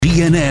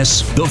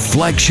WGNS, the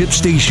flagship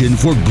station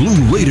for Blue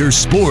Raider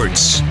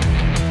sports.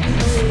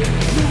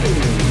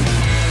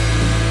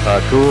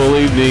 A cool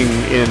evening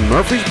in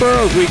Murfreesboro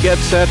as we get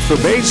set for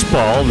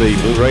baseball. The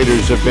Blue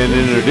Raiders have been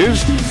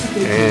introduced,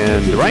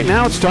 and right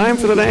now it's time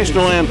for the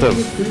national anthem.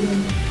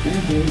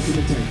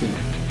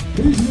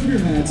 Please move your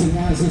hats and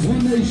rise as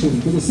one nation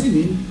for the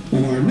singing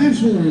of our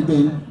national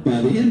anthem by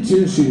the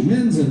MTSU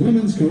Men's and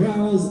Women's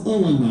Chorales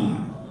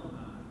alumni.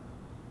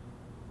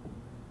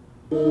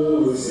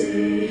 Oh,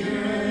 say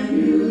can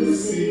you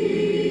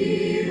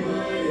see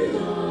by the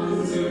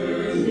dawn's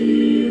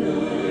early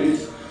light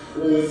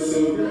what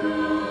so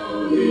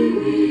proudly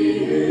we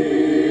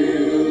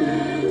hailed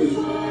at the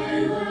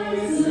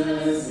twilight's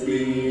last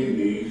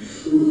gleaming,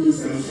 whose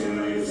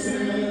stripes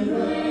and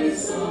bright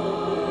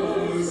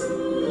stars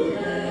through the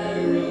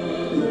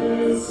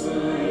perilous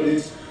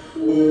fight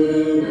o'er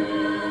the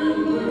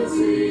ramparts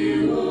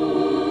we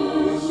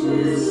watched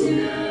were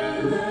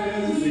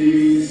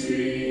scarletly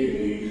streaming.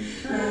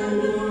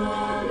 And the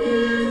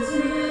rockets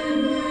in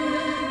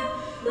there,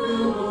 the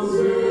bells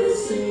were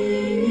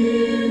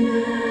singing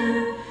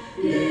there,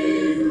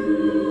 gave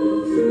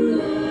proof through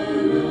the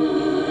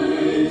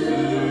night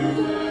that our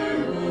flag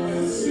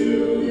was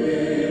still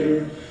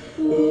there.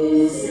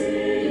 Oh,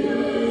 say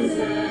does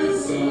that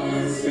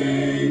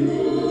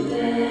star-spangled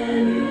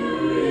banner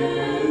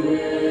yet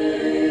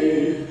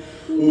wave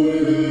o'er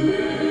the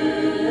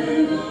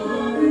land of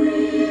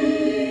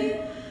free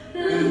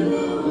and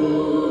the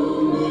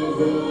home of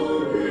the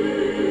brave.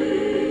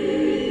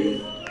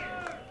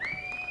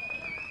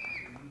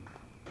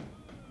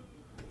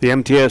 The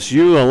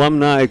MTSU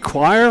Alumni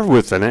Choir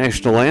with the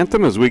national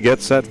anthem as we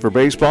get set for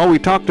baseball. We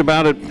talked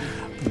about it,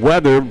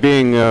 weather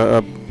being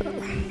I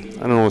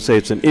don't want to say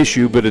it's an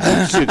issue, but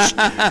it's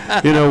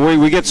you know,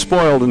 we get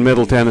spoiled in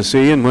Middle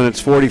Tennessee, and when it's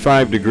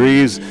 45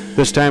 degrees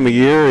this time of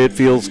year, it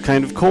feels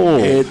kind of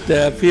cold. It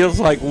feels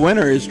like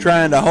winter is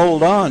trying to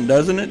hold on,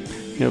 doesn't it?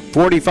 You know,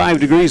 45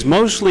 degrees,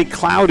 mostly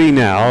cloudy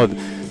now.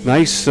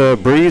 Nice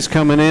breeze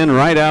coming in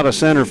right out of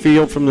center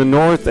field from the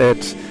north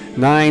at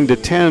 9 to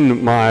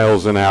 10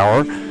 miles an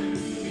hour.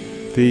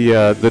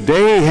 The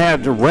day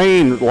had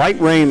rain, light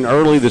rain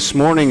early this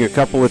morning a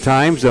couple of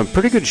times,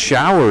 pretty good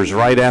showers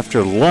right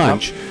after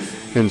lunch.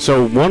 And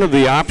so one of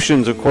the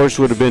options, of course,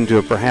 would have been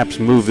to perhaps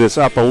move this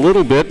up a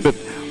little bit, but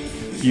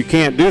you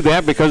can't do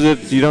that because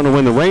you don't know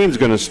when the rain's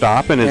going to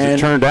stop. And as it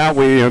turned out,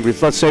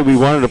 let's say we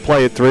wanted to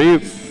play at 3,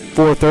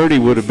 4:30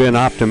 would have been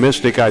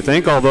optimistic, I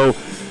think, although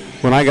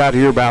when I got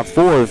here about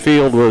 4, the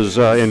field was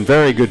in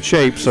very good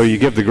shape, so you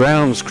give the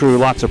grounds crew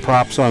lots of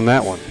props on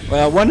that one.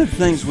 Well, one of the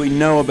things we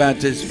know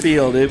about this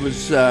field, it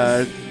was the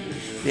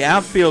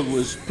outfield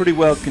was pretty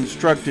well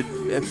constructed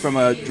from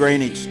a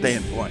drainage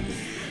standpoint.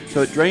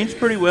 So it drains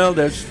pretty well.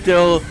 There's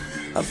still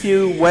a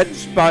few wet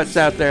spots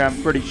out there,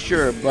 I'm pretty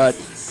sure, but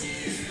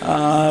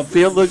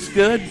field looks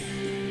good,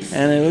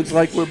 and it looks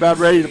like we're about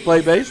ready to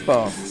play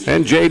baseball.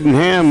 And Jaden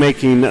Ham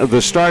making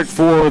the start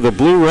for the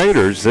Blue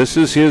Raiders. This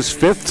is his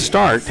 5th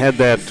start. Had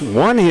that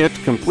one-hit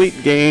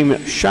complete game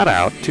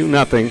shutout,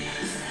 2-0,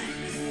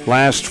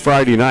 last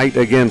Friday night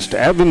against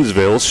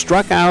Evansville.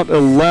 Struck out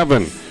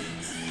 11.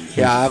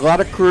 Yeah, a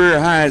lot of career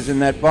highs in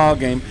that ball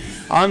game.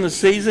 On the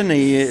season,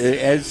 he,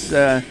 as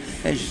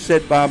you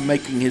said, Bob,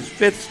 making his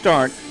 5th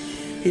start,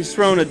 he's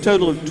thrown a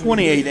total of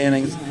 28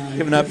 innings,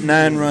 given up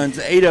 9 runs,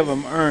 8 of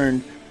them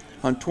earned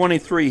on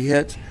 23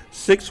 hits,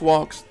 6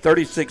 walks,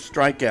 36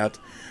 strikeouts,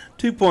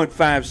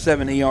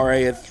 2.57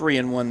 ERA, a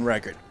 3-1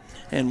 record,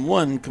 and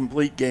 1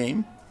 complete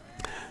game.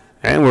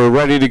 And we're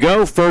ready to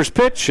go. First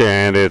pitch,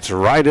 and it's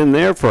right in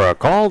there for a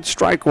called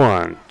strike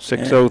one.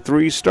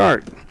 6:03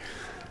 start.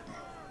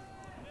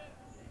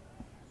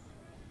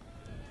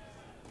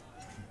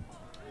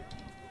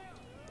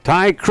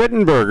 Ty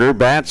Krittenberger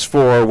bats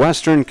for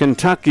Western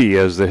Kentucky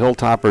as the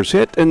Hilltoppers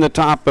hit in the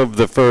top of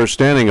the first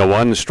inning. A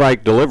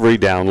 1-strike delivery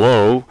down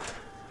low.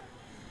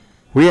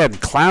 We had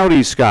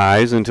cloudy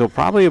skies until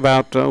probably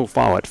about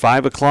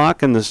 5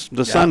 o'clock, and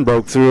the sun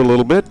broke through a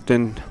little bit,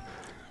 and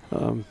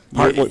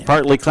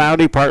partly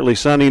cloudy, partly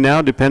sunny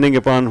now, depending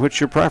upon which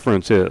your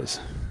preference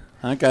is.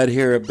 I got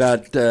here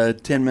about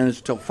 10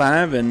 minutes till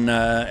 5, and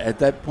at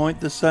that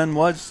point the sun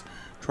was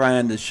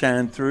trying to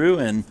shine through,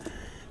 and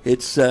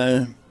it's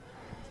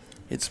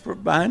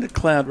behind a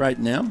cloud right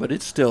now, but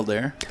it's still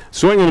there.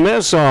 Swing and a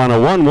miss on a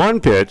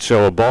 1-1 pitch,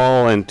 so a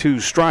ball and 2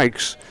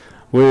 strikes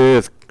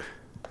with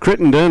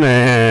Crittenden,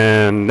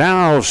 and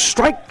now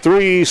strike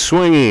 3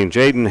 swinging.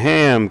 Jaden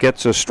Ham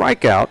gets a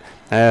strikeout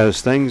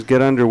as things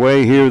get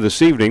underway here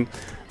this evening.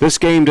 This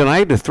game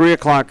tonight, a 3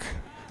 o'clock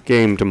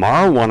game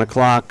tomorrow, 1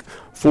 o'clock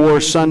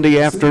for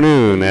Sunday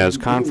afternoon as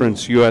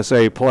Conference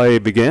USA play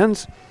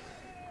begins.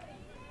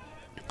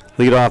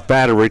 Leadoff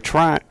batter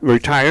retired,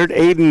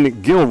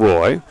 Aiden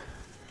Gilroy.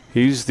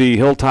 He's the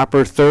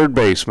Hilltopper third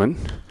baseman.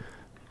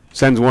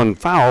 Sends one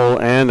foul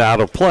and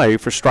out of play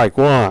for strike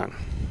 1.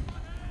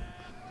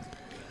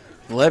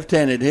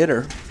 Left-handed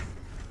hitter.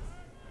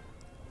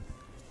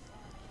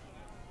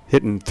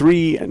 Hitting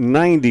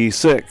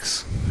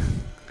 .396.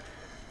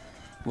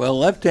 Well,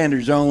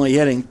 left-handers are only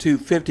hitting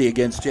 .250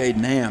 against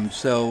Jaden Ham,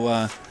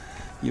 so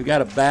you've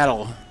got a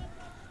battle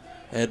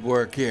at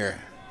work here.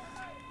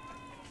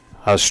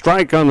 A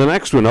strike on the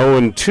next one,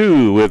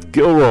 0-2 with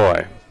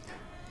Gilroy.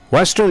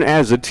 Western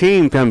as a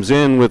team comes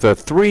in with a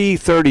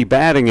 .330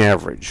 batting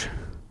average.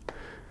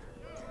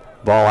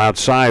 Ball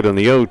outside on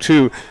the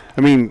 0-2.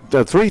 I mean,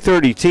 the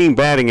 .330 team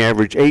batting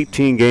average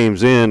 18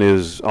 games in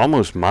is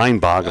almost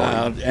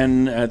mind-boggling.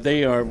 And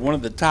they are one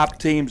of the top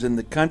teams in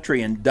the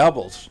country in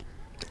doubles.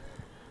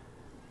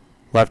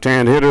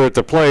 Left-hand hitter at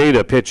the plate,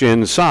 a pitch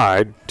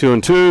inside,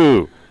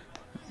 2-2.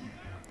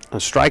 A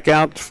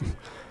strikeout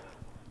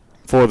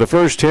for the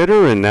first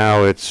hitter, and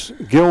now it's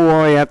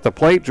Gilroy at the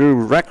plate. Drew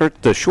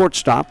Reckert, the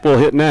shortstop, will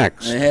hit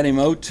next. They had him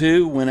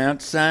 0-2, went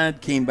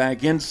outside, came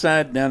back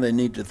inside. Now they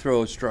need to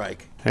throw a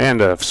strike. And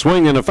a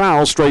swing and a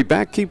foul straight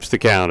back keeps the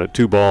count at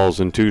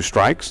 2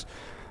 strikes.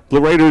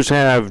 Blue Raiders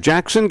have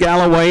Jackson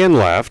Galloway in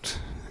left,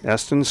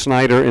 Eston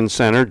Snyder in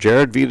center,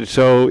 Jared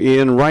Vitato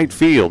in right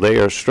field. They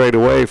are straight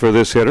away for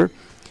this hitter.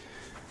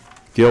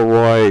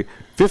 Gilroy,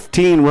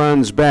 15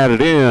 runs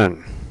batted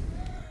in.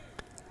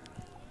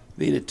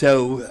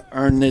 Vitato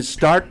earned this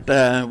start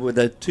with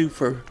a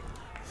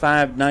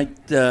 2-for-5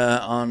 night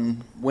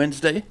on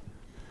Wednesday,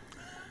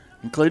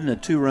 including a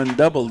 2-run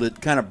double that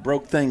kind of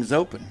broke things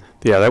open.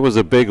 Yeah, that was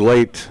a big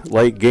late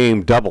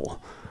game double.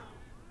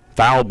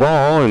 Foul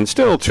ball, and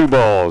still 2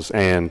 balls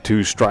and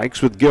 2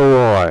 strikes with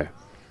Gilroy.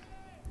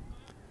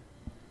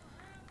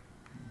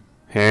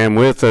 And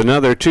with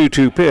another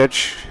 2-2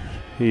 pitch,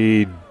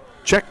 he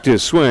checked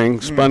his swing,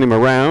 spun him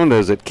around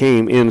as it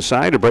came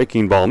inside. A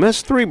breaking ball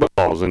missed. 3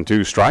 balls and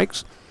 2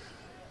 strikes.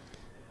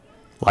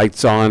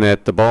 Lights on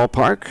at the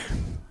ballpark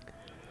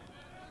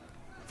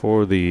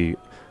for the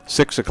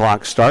 6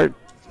 o'clock start.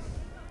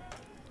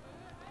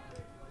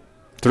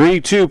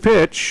 3-2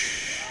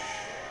 pitch.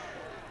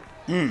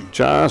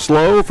 Just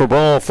low for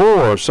ball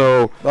 4.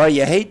 So, well,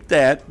 you hate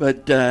that,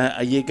 but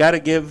you got to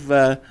give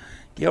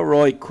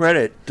Gilroy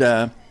credit.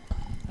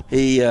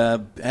 He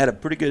had a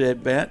pretty good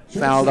at-bat,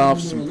 fouled off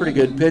some pretty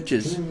good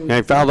pitches. Yeah,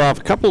 he fouled off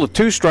a couple of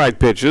 2-strike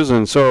pitches,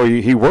 and so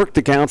he worked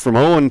the count from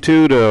 0-2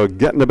 to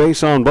getting the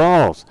base on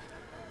balls.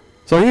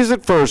 So he's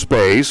at first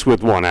base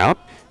with 1 out.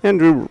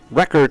 Andrew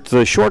Reckert,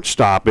 the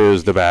shortstop,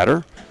 is the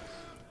batter.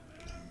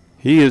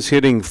 He is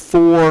hitting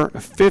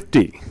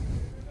 .450.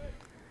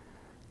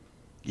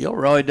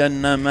 Gilroy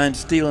doesn't mind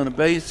stealing a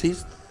base.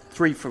 He's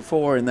 3 for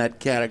 4 in that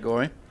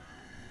category.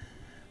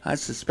 I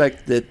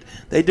suspect that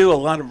they do a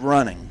lot of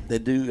running.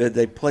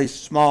 They play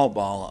small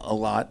ball a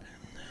lot.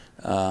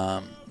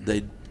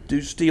 They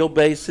do steal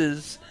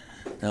bases.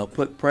 They'll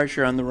put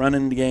pressure on the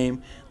running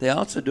game. They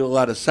also do a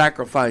lot of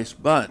sacrifice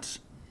bunts.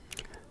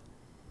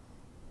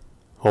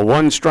 A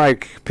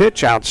 1-strike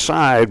pitch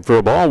outside for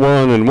a ball,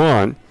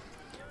 1-1.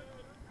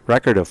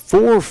 Record of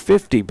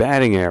 .450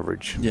 batting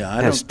average.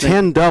 Yeah, has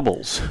 10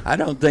 doubles. I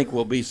don't think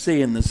we'll be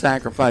seeing the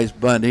sacrifice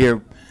bunt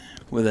here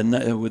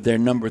with their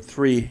number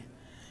 3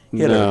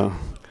 hitter. No.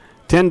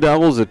 10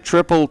 doubles, a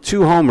triple,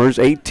 2 homers,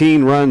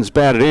 18 runs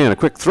batted in. A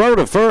quick throw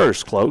to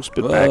first, close,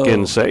 but back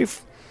in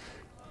safe.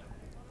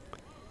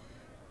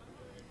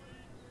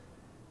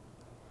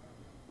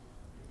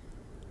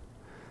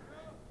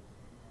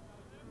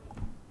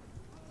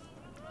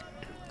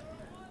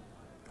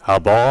 A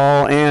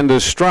ball and a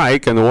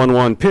strike, and the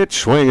 1-1 pitch,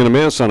 swing and a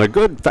miss on a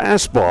good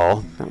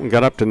fastball. That one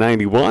got up to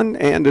 91,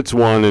 and it's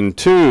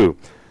 1-2.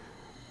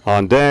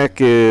 On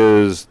deck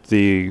is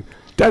the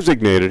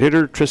designated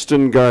hitter,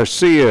 Tristan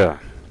Garcia.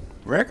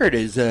 Reckert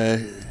is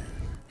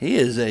he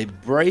is a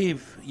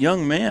brave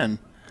young man.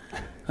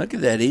 Look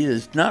at that. He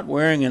is not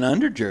wearing an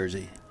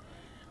underjersey.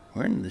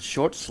 Wearing the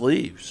short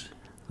sleeves.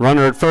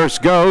 Runner at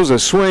first goes, a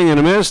swing and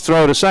a miss,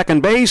 throw to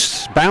second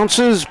base,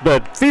 bounces,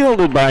 but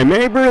fielded by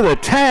Mabry. The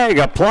tag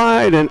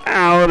applied and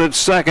out at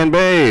second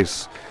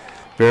base.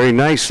 Very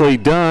nicely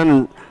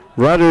done.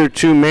 Rudder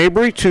to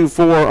Mabry,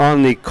 2-4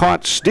 on the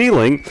caught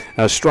stealing.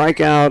 A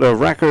strikeout of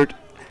Reckert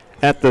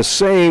at the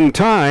same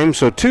time,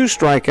 so 2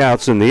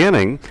 strikeouts in the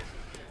inning.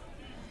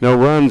 No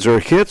runs or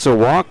hits, a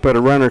walk, but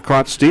a runner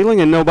caught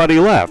stealing, and nobody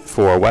left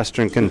for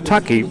Western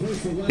Kentucky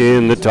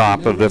in the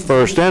top of the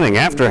first inning.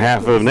 After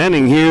half of an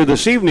inning here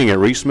this evening at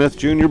Reese Smith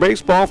Jr.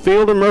 Baseball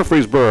Field in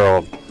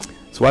Murfreesboro.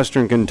 It's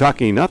Western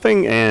Kentucky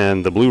nothing,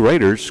 and the Blue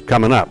Raiders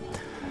coming up.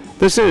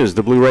 This is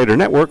the Blue Raider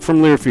Network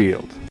from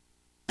Learfield.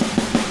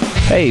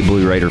 Hey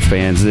Blue Raider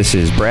fans, this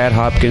is Brad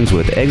Hopkins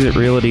with Exit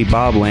Realty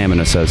Bob Lamb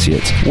 &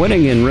 Associates.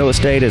 Winning in real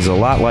estate is a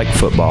lot like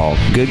football.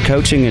 Good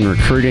coaching and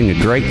recruiting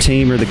a great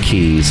team are the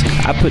keys.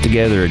 I put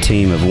together a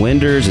team of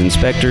lenders,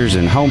 inspectors,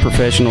 and home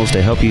professionals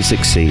to help you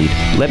succeed.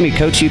 Let me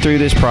coach you through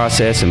this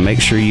process and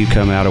make sure you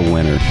come out a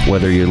winner.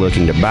 Whether you're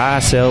looking to buy,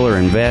 sell, or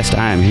invest,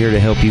 I am here to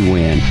help you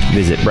win.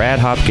 Visit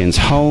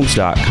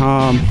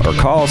BradHopkinsHomes.com or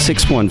call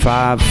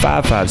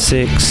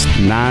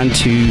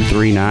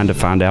 615-556-9239 to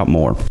find out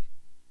more.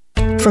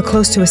 For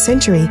close to a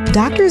century,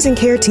 doctors and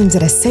care teams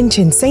at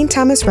Ascension St.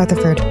 Thomas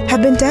Rutherford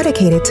have been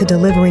dedicated to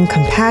delivering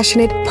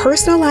compassionate,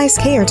 personalized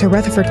care to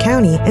Rutherford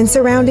County and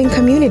surrounding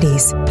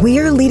communities. We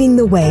are leading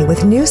the way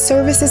with new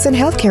services and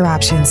healthcare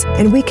options,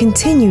 and we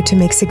continue to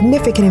make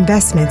significant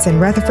investments in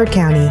Rutherford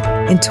County.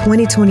 In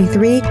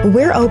 2023,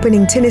 we're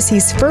opening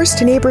Tennessee's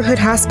first neighborhood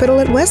hospital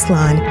at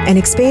Westlawn, and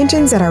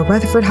expansions at our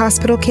Rutherford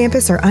Hospital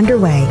campus are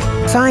underway.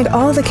 Find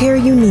all the care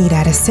you need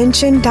at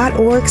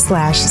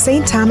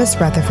ascension.org/St. Thomas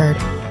Rutherford.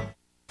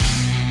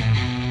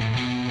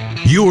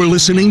 You're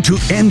listening to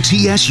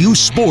MTSU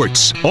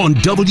Sports on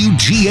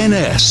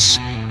WGNS.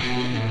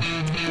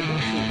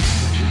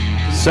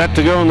 Set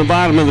to go in the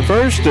bottom of the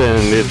first,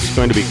 and it's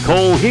going to be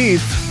Cole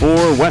Heath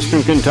for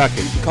Western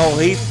Kentucky. Cole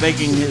Heath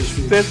making his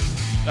 5th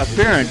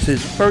appearance,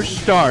 his first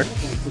start.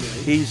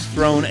 He's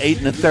thrown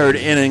 8 1/3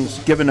 innings,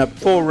 given up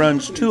 4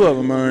 runs, 2 of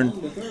them earned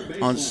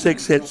on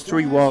 6 hits,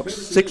 3 walks,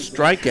 6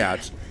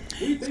 strikeouts.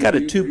 He's got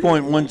a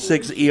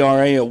 2.16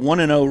 ERA, a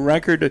 1-0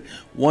 record,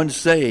 1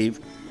 save.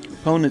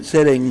 Opponents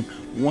hitting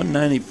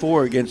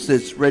 194 against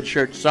this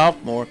redshirt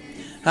sophomore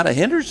out of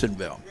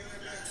Hendersonville.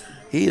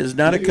 He is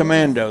not a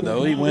commando,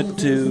 though. He went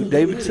to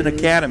Davidson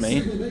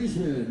Academy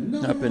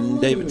up in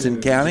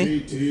Davidson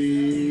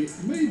County.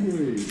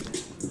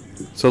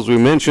 So as we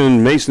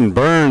mentioned, Mason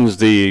Burns,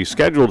 the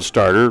scheduled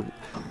starter,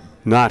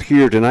 not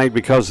here tonight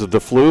because of the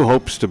flu,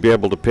 hopes to be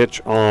able to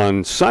pitch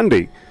on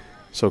Sunday.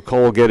 So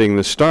Cole getting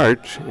the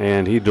start,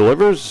 and he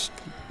delivers.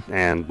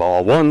 And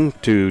ball 1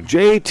 to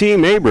J.T.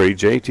 Mabry.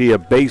 J.T. a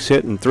base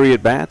hit and 3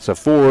 at-bats, a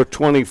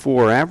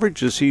 .424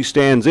 average as he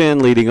stands in,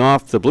 leading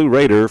off the Blue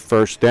Raider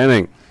first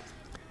inning.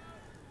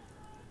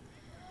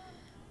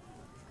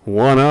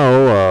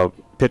 1-0,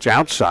 pitch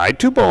outside,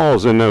 2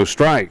 balls and no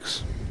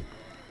strikes.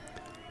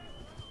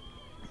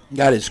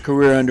 Got his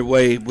career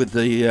underway with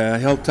the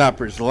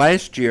Hilltoppers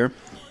last year.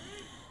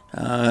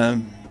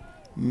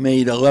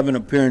 Made 11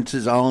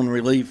 appearances, all in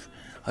relief,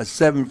 a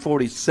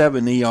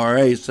 7.47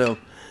 ERA, so...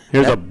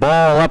 Here's a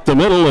ball up the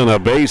middle and a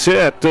base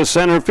hit to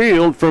center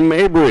field from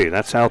Mabry.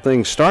 That's how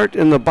things start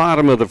in the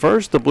bottom of the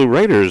first. The Blue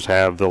Raiders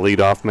have the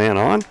leadoff man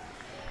on.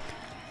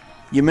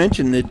 You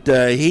mentioned that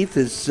Heath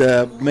has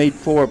made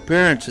 4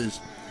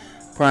 appearances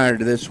prior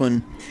to this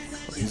one.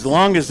 His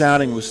longest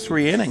outing was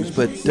 3 innings,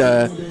 but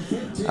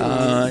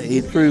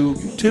he threw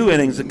 2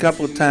 innings a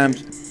couple of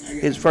times.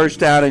 His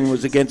first outing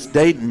was against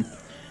Dayton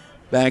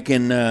back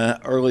in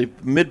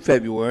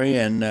mid-February,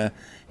 and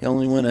he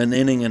only went an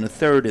inning and a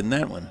third in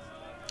that one.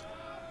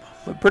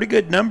 But pretty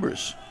good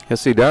numbers.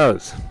 Yes, he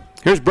does.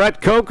 Here's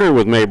Brett Coker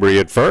with Mabry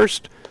at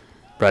first.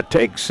 Brett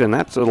takes, and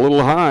that's a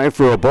little high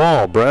for a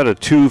ball. Brett, a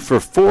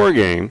 2-for-4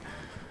 game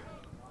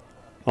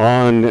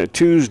on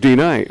Tuesday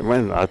night.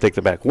 I take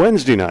that back,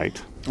 Wednesday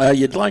night.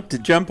 You'd like to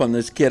jump on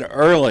this kid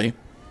early,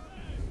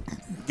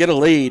 get a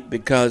lead,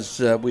 because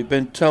we've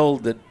been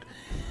told that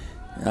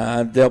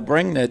they'll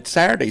bring that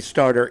Saturday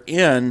starter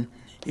in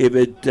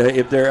if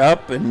they're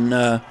up in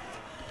the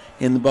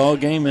ball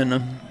game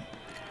and.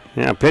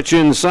 Yeah, pitch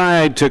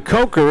inside to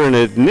Coker, and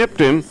it nipped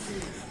him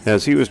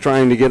as he was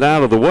trying to get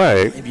out of the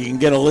way. If you can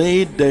get a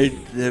lead,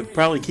 they'll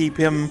probably keep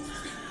him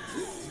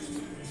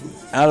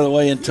out of the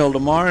way until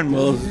tomorrow, and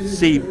we'll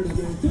see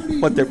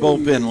what their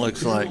bullpen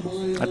looks like.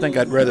 I think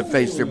I'd rather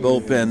face their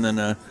bullpen than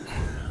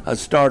a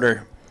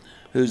starter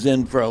who's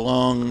in for a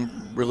long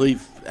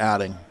relief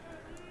outing.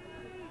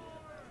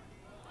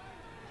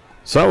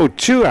 So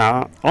 2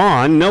 out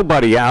on,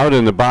 nobody out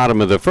in the bottom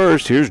of the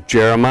first. Here's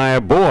Jeremiah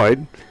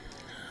Boyd.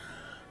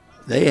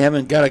 They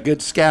haven't got a good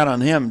scout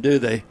on him, do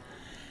they?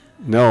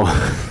 No.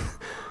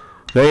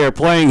 They are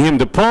playing him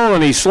to pull,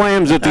 and he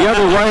slams it the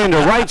other way into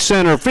right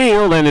center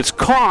field, and it's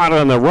caught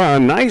on the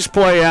run. Nice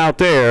play out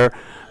there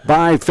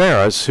by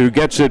Ferris, who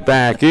gets it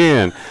back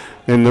in.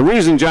 And the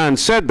reason John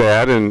said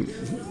that, and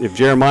if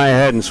Jeremiah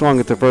hadn't swung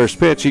at the first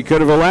pitch, he could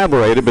have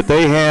elaborated, but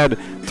they had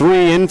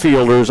 3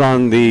 infielders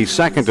on the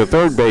second to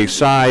third base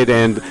side,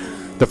 and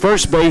the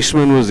first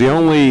baseman was the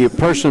only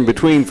person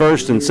between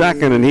first and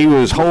second, and he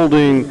was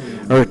holding,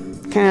 or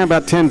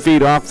about 10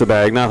 feet off the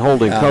bag, not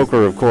holding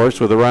Coker, of course,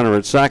 with a runner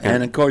at second.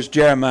 And, of course,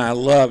 Jeremiah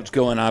loved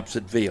going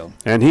opposite field.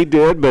 And he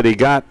did, but he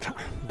got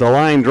the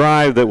line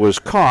drive that was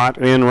caught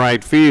in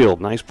right field.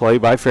 Nice play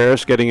by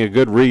Ferris, getting a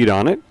good read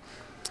on it.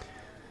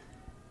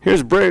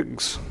 Here's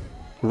Briggs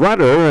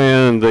Rudder,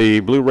 and the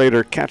Blue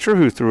Raider catcher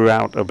who threw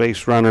out a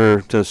base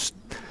runner to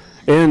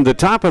in the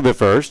top of the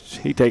first.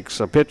 He takes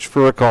a pitch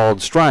for a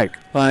called strike.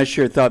 Well, I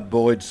sure thought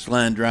Boyd's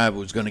line drive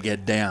was going to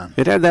get down.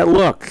 It had that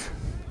look.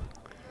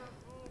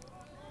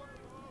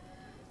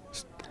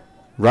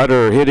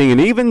 Rudder hitting an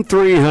even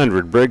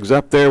 300. Briggs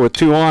up there with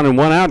 2 on and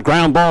 1 out.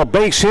 Ground ball,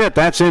 base hit.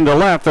 That's into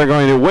left. They're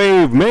going to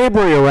wave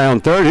Mabry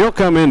around third. He'll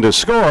come in to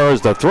score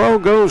as the throw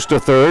goes to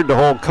third to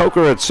hold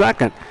Coker at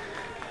second.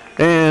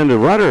 And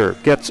Rudder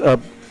gets a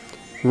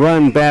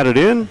run batted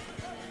in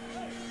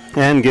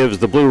and gives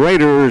the Blue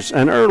Raiders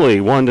an early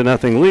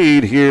 1-0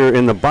 lead here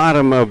in the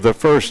bottom of the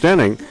first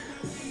inning.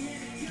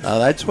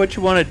 That's what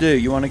you want to do.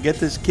 You want to get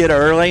this kid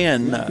early,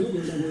 and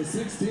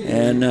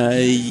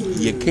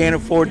you can't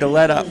afford to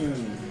let up.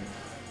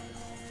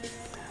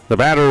 The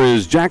batter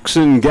is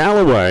Jackson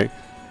Galloway.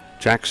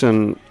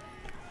 Jackson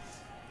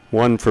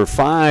 1 for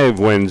 5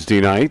 Wednesday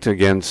night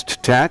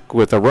against Tech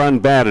with a run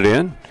batted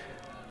in.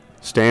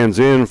 Stands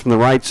in from the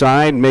right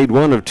side, made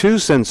one of 2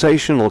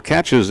 sensational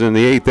catches in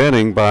the 8th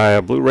inning by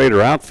a Blue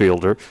Raider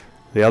outfielder.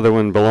 The other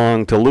one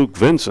belonged to Luke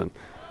Vinson.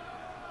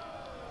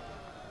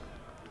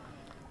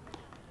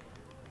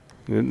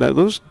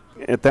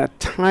 At that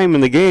time in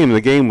the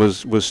game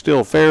was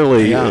still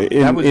fairly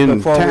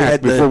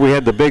intact before we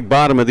had the big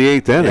bottom of the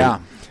 8th inning. Yeah.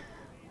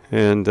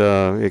 And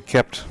it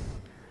kept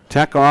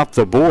Tech off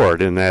the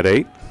board in that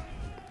 8.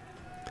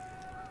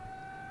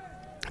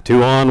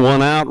 2 on,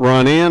 1 out,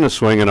 run in, a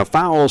swing and a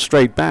foul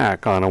straight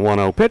back on a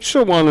 1-0 pitch,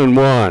 so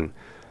 1-1.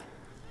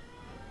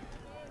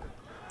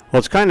 Well,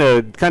 it's kind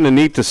of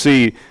neat to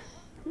see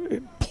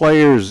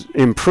players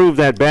improve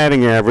that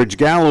batting average.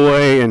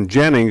 Galloway and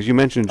Jennings, you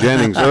mentioned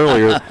Jennings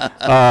earlier,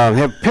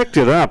 have picked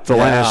it up the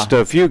last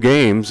few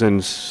games,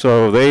 and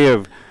so they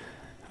have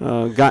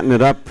gotten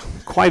it up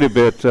quite a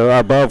bit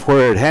above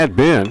where it had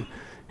been.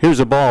 Here's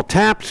a ball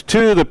tapped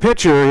to the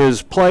pitcher.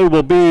 His play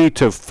will be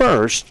to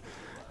first.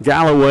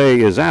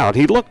 Galloway is out.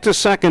 He looked to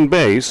second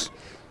base,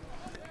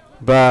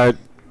 but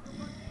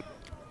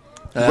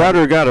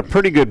Rudder got a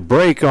pretty good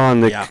break on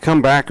the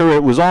comebacker.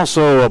 It was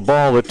also a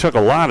ball that took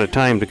a lot of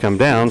time to come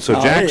down, so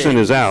Jackson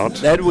is out.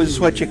 That was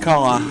what you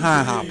call a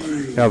high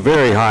hopper. A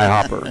very high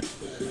hopper.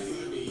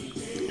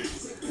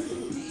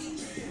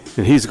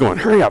 And he's going,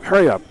 hurry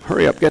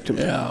up, get to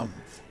me. Yeah.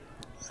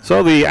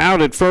 So the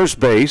out at first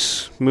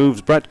base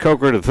moves Brett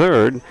Coker to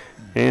third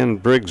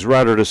and Briggs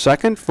Rudder to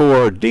second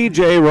for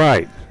DJ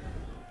Wright.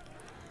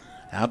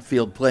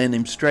 Outfield playing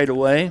him straight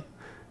away.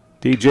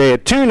 DJ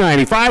at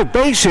 295,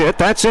 base hit.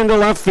 That's into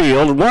left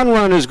field. 1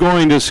 run is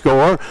going to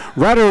score.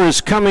 Rudder is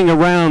coming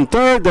around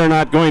third. They're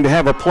not going to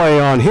have a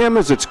play on him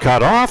as it's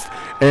cut off.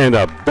 And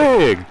a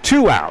big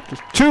 2-out,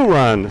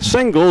 2-run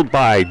single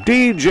by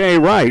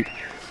DJ Wright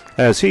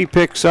as he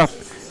picks up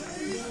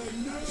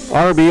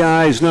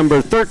RBIs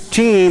number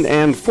 13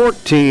 and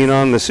 14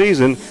 on the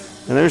season.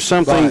 And there's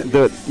something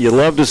that you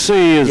love to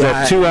see is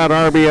that 2-out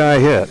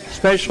RBI hit.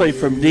 Especially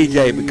from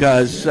DJ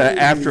because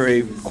after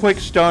a quick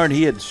start,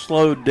 he had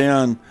slowed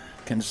down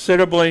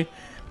considerably.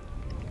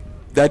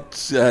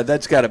 That's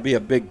got to be a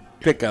big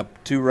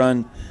pickup,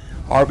 2-run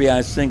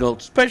RBI single,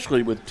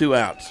 especially with 2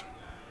 outs.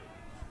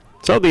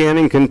 So the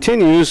inning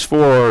continues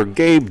for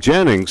Gabe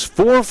Jennings,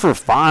 4 for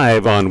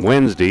 5 on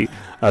Wednesday,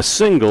 a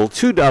single,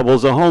 2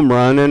 doubles, a home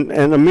run,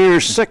 and a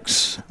mere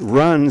 6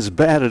 runs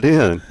batted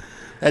in.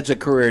 That's a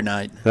career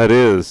night. That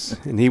is.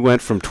 And he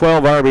went from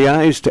 12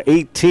 RBIs to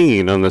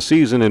 18 on the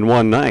season in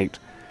one night.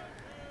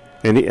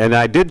 And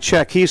I did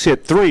check, he's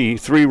hit 3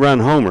 3-run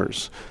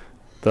homers.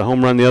 The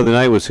home run the other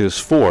night was his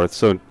 4th,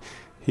 so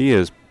he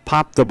has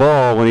popped the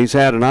ball when he's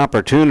had an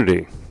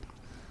opportunity.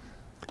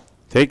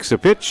 Takes a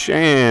pitch,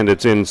 and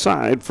it's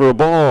inside for a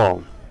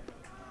ball.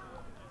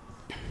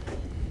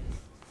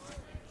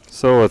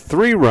 So a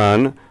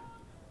 3-run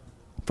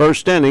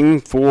first inning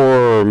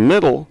for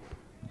Middle.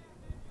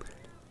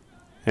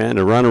 And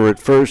a runner at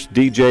first,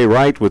 DJ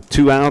Wright, with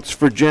 2 outs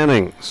for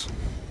Jennings.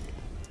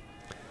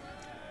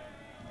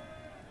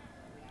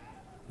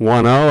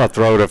 1-0, a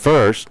throw to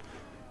first.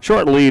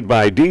 Short lead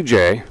by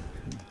DJ.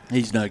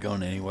 He's not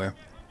going anywhere.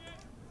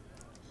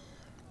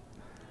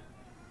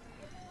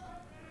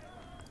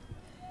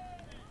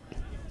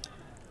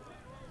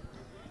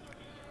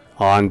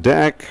 On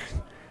deck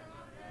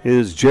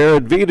is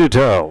Jared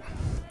Vidito.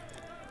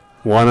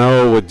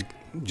 1-0 with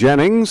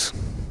Jennings.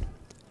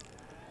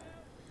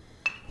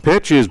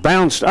 Pitch is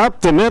bounced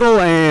up the middle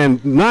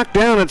and knocked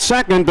down at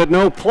second, but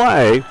no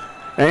play.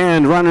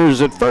 And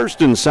runners at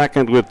first and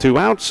second with 2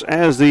 outs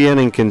as the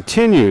inning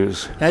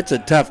continues. That's a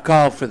tough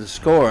call for the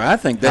score. I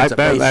think that's a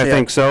base hit. I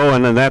think so,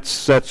 and then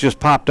that's just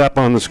popped up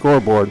on the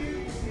scoreboard.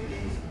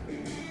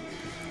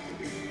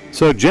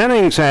 So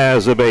Jennings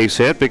has a base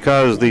hit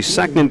because the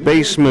second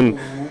baseman,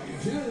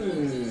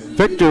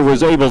 Victor,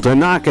 was able to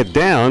knock it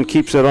down,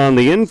 keeps it on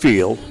the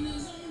infield.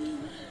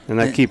 And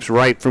that keeps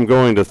Wright from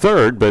going to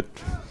third, but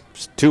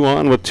 2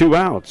 on with 2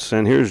 outs.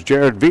 And here's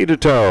Jared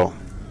Vidito.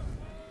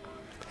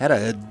 Had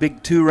a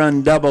big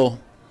 2-run double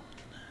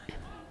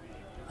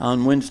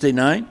on Wednesday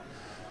night.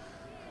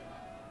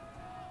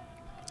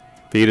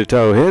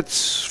 Vidito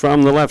hits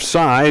from the left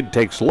side,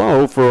 takes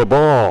low for a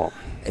ball.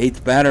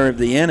 8th batter of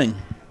the inning.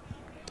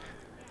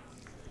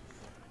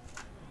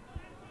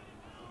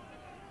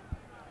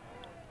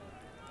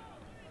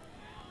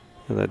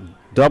 And that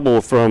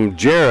double from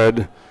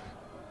Jared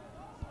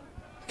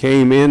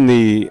came in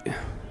the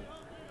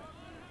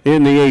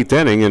 8th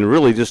inning and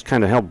really just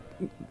kind of helped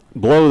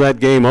blow that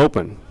game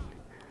open,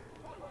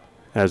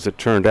 as it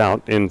turned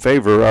out, in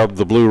favor of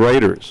the Blue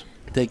Raiders.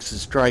 Takes a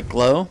strike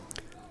low.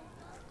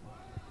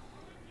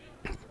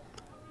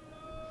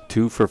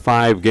 2 for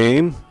 5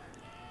 game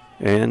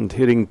and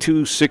hitting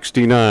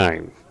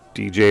 .269.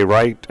 DJ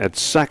Wright at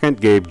second,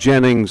 Gabe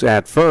Jennings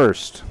at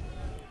first.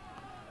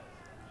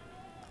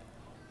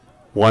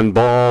 1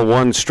 ball,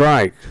 1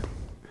 strike.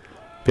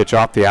 Pitch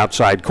off the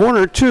outside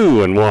corner,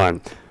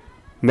 2-1.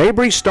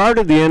 Mabry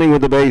started the inning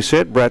with a base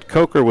hit. Brett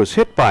Coker was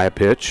hit by a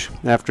pitch.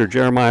 After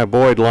Jeremiah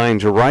Boyd lined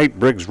to right,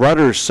 Briggs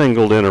Rutter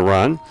singled in a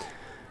run.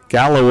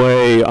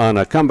 Galloway on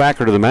a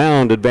comebacker to the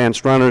mound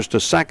advanced runners to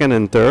second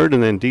and third,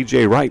 and then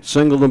DJ Wright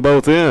singled them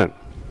both in.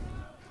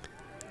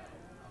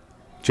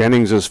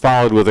 Jennings is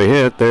followed with a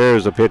hit.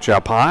 There's a pitch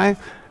up high,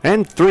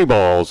 and 3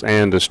 balls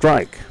and a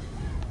strike.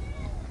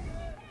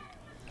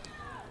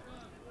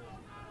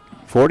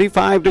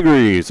 45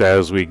 degrees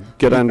as we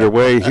get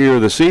underway here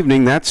this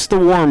evening. That's the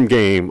warm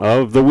game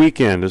of the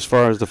weekend as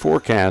far as the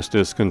forecast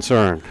is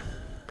concerned.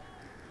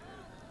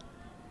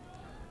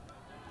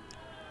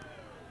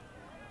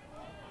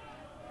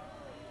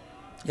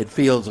 It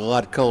feels a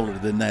lot colder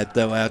than that,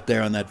 though, out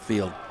there on that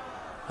field.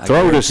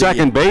 Throw to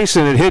second base,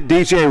 and it hit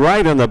DJ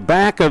Wright on the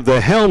back of the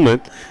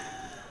helmet.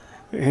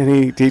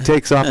 And he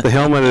takes off the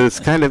helmet, and it's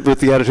kind of with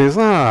the attitude,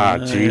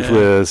 gee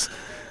whiz.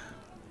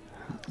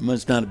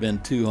 Must not have been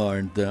too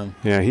hard, though.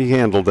 Yeah, he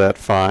handled that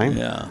fine.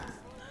 Yeah.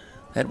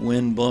 That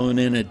wind blowing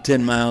in at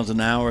 10 miles an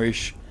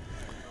hour-ish.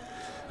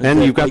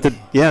 And you got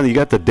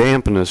the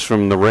dampness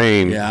from the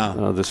rain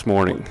this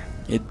morning.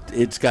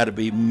 It's got to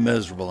be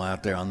miserable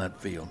out there on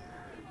that field.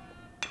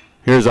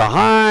 Here's a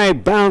high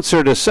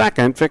bouncer to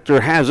second. Victor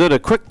has it. A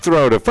quick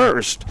throw to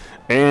first.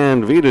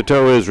 And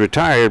Vitato is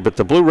retired, but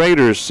the Blue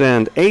Raiders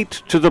send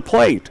 8 to the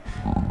plate.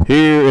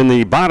 Here in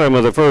the bottom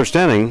of the first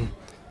inning,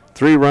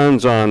 3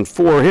 runs on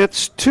 4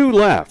 hits, 2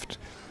 left.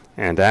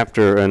 And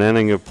after an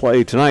inning of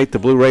play tonight, the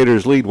Blue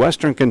Raiders lead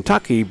Western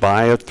Kentucky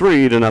by a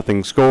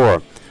 3-0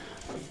 score.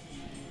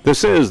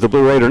 This is the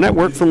Blue Raider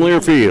Network from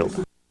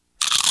Learfield.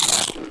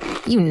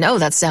 You know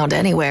that sound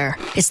anywhere.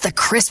 It's the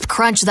crisp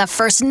crunch of that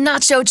first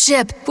nacho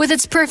chip. With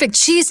its perfect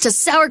cheese to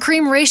sour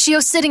cream ratio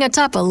sitting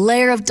atop a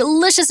layer of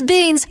delicious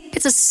beans,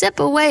 it's a sip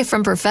away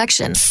from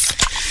perfection.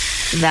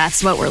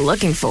 That's what we're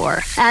looking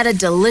for. Add a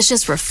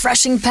delicious,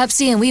 refreshing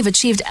Pepsi and we've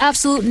achieved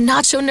absolute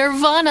nacho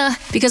nirvana.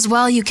 Because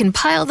while you can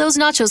pile those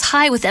nachos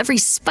high with every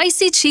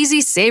spicy,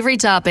 cheesy, savory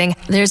topping,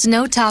 there's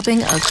no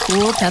topping a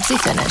cool Pepsi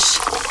finish.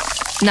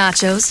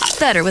 Nachos,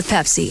 better with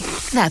Pepsi.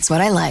 That's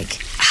what I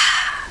like.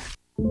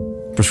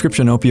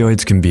 Prescription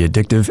opioids can be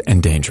addictive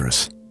and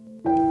dangerous.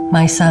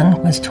 My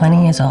son was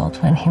 20 years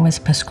old when he was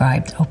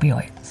prescribed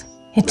opioids.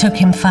 It took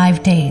him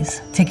 5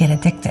 days to get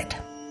addicted.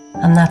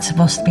 I'm not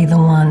supposed to be the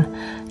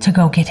one to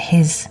go get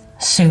his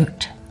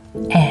suit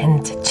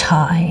and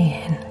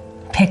tie and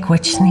pick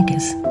which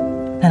sneakers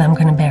that I'm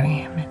going to bury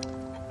him in.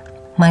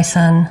 My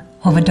son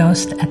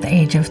overdosed at the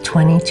age of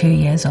 22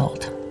 years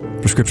old.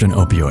 Prescription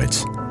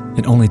opioids.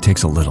 It only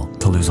takes a little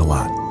to lose a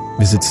lot.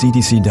 Visit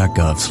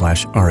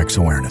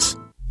cdc.gov/RxAwareness.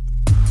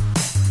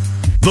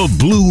 The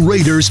Blue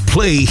Raiders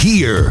play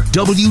here.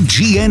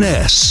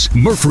 WGNS,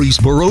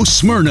 Murfreesboro,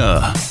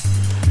 Smyrna.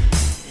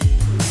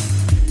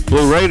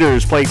 Blue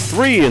Raiders play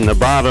 3 in the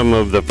bottom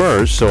of the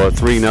first, so a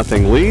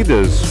 3-0 lead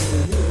as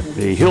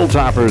the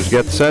Hilltoppers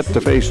get set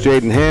to face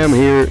Jaden Ham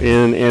here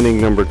in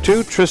inning number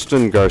 2.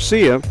 Tristan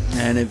Garcia.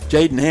 And if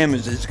Jaden Ham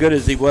is as good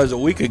as he was a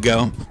week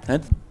ago,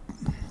 that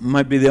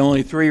might be the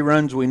only 3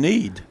 runs we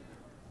need.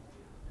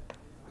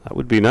 That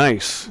would be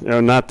nice.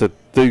 Not that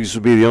these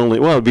would be the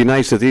only. Well, it'd be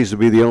nice if these would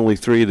be the only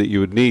 3 that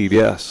you would need.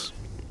 Yes,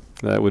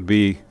 that would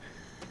be.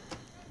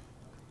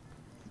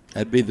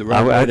 That'd be the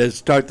right way to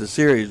start the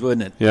series,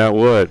 wouldn't it? Yeah, it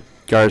would.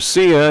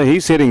 Garcia,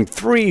 he's hitting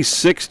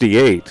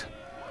 .368.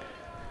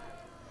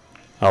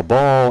 A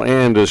ball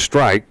and a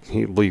strike.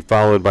 He'll be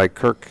followed by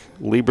Kirk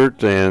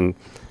Liebert and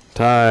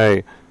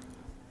Ty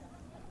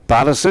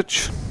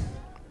Badicic.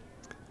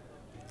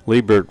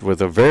 Liebert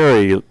with a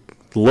very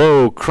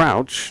low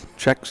crouch,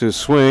 checks his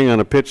swing on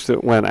a pitch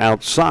that went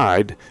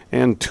outside,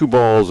 and 2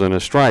 balls and a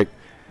strike.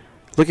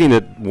 Looking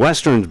at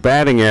Western's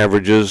batting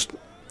averages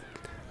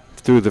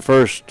through the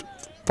first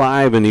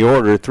 5 in the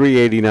order,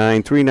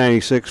 389,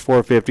 396,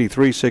 450,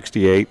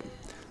 368.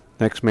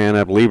 Next man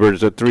up,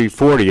 Liebert's at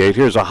 348.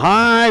 Here's a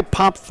high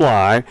pop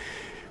fly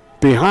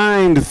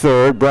behind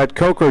third. Brett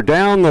Coker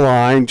down the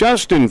line,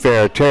 just in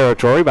fair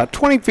territory, about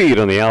 20 feet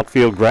on the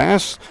outfield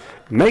grass.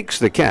 Makes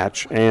the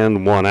catch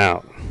and 1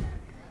 out.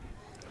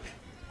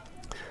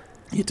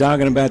 You're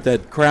talking about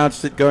that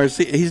crouch that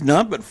Garcia, he's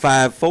not but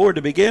 5'4"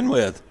 to begin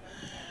with.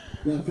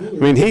 I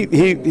mean,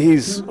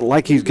 he's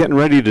like he's getting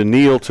ready to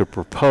kneel to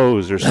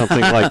propose or something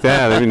like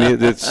that. I mean,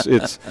 it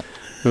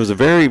was a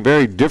very,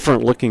 very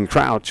different looking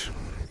crouch.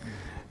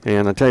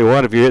 And I tell you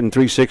what, if you're hitting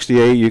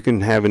 368, you can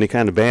have any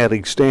kind of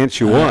batting stance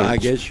you want. I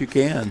guess you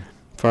can.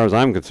 As far as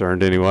I'm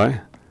concerned,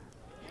 anyway.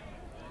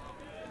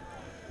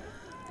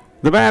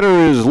 The batter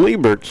is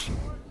Liebert,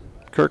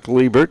 Kirk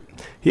Liebert.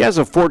 He has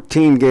a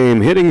 14-game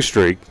hitting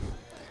streak,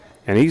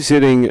 and he's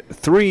hitting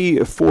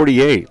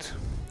 .348.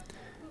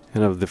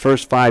 And of the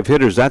first 5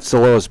 hitters, that's the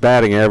lowest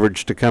batting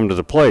average to come to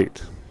the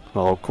plate.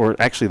 Well, of course,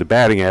 actually the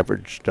batting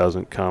average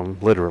doesn't come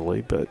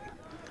literally, but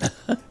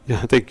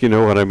I think you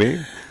know what I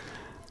mean.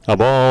 A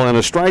ball and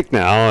a strike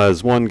now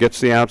as one gets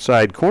the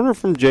outside corner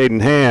from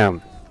Jaden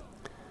Ham.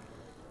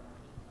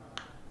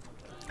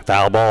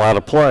 Foul ball out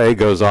of play,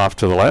 goes off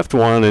to the left,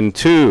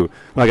 1-2.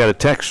 I got a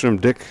text from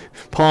Dick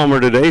Palmer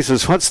today,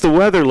 says, what's the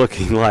weather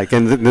looking like?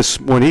 And this,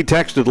 when he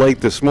texted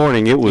late this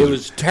morning, it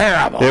was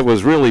terrible. It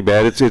was really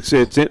bad.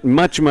 It's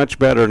much, much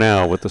better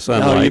now with the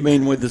sunlight. Oh, you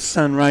mean with the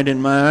sun right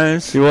in my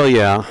eyes? Well,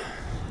 yeah.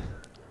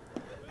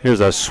 Here's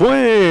a swing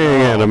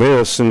and a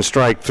miss, and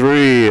strike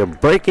 3. A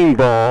breaking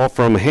ball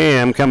from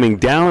Ham coming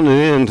down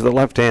and in to the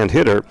left-hand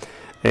hitter.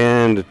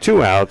 And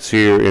 2 outs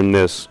here in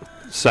this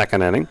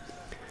second inning.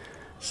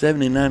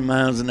 79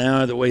 miles an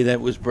hour, the way that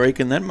was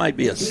breaking. That might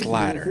be a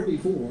slider.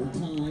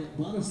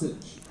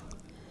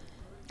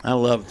 I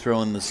love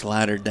throwing the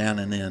slider down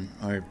and in,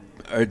 or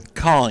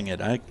calling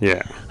it. I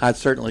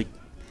certainly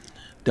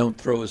don't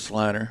throw a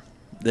slider,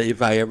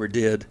 if I ever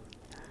did.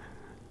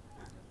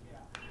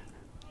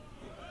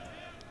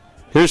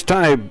 Here's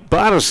Ty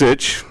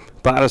Bodicic.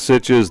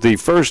 Bodicic is the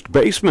first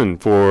baseman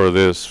for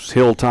this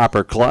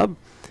Hilltopper club.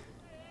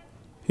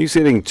 He's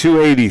hitting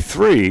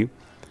 .283.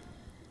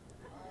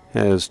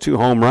 Has 2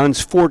 home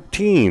runs,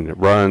 14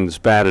 runs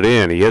batted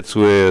in. He hits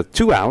with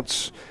 2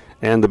 outs,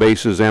 and the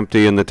base is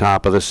empty in the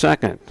top of the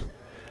second.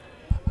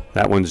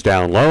 That one's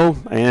down low,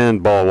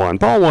 and ball 1.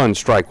 Ball 1,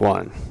 strike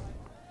 1.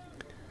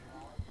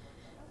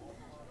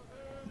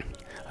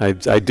 I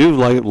do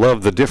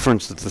love the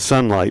difference that the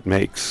sunlight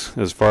makes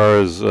as far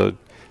as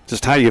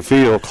just how you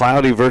feel,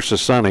 cloudy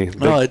versus sunny.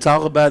 Well, it's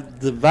all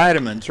about the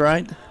vitamins,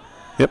 right?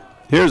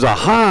 Here's a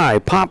high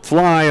pop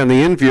fly on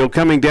the infield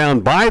coming down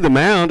by the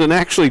mound, and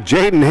actually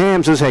Jaden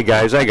Ham says, hey,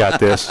 guys, I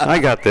got this. I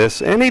got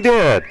this. And he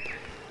did.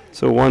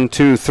 So 1,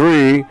 2,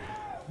 3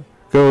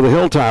 go the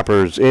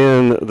Hilltoppers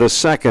in the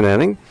second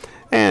inning.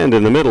 And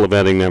in the middle of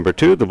inning number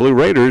 2, the Blue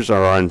Raiders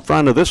are in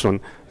front of this one,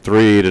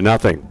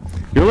 3-0.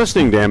 You're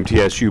listening to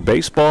MTSU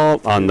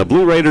Baseball on the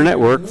Blue Raider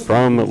Network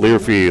from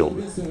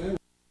Learfield.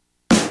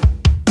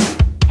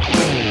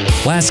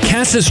 Las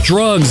Casas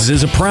Drugs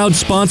is a proud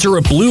sponsor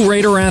of Blue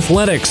Raider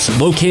Athletics,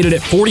 located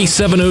at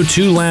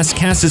 4702 Las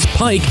Casas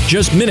Pike,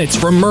 just minutes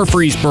from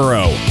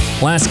Murfreesboro.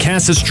 Las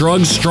Casas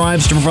Drugs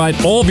strives to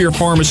provide all of your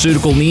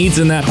pharmaceutical needs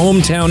in that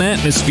hometown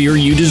atmosphere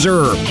you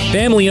deserve.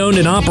 Family-owned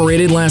and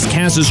operated, Las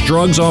Casas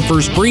Drugs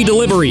offers free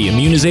delivery,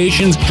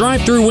 immunizations,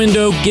 drive-through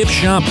window, gift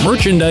shop,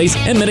 merchandise,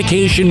 and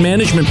medication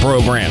management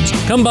programs.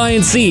 Come by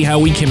and see how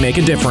we can make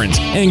a difference.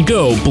 And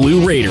go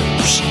Blue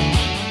Raiders.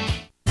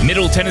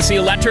 Middle Tennessee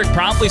Electric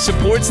proudly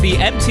supports the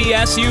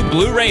MTSU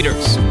Blue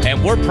Raiders,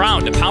 and we're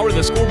proud to power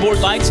the scoreboard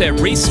lights at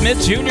Reese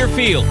Smith Jr.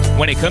 Field.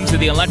 When it comes to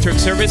the electric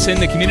service in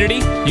the community,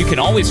 you can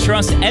always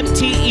trust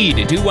MTE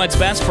to do what's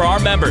best for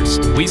our members.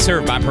 We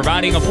serve by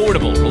providing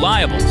affordable,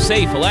 reliable,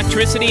 safe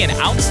electricity and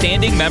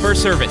outstanding member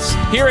service.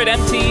 Here at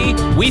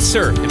MTE, we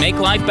serve to make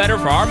life better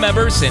for our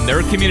members and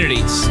their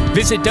communities.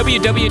 Visit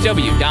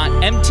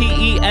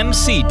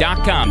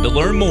www.mtemc.com to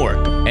learn more.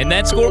 And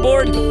that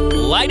scoreboard,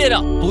 light it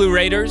up, Blue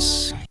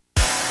Raiders.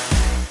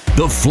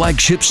 The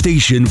flagship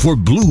station for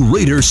Blue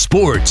Raider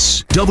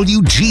sports,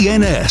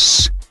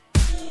 WGNS.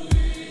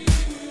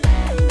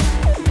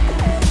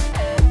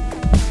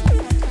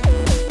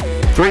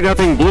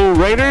 3-0 Blue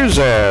Raiders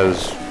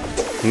as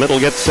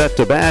Middle gets set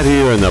to bat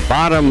here in the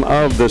bottom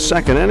of the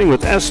second inning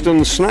with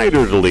Eston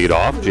Snyder to lead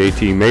off.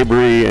 JT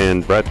Mabry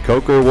and Brett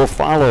Coker will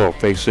follow,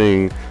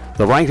 facing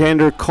the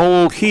right-hander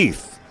Cole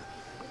Heath.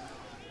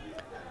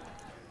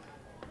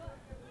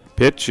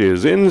 Pitch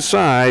is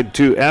inside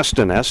to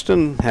Eston.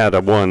 Eston had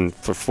a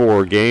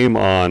 1-for-4 game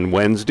on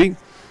Wednesday.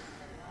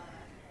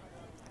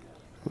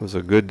 It was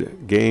a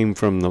good game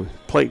from the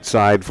plate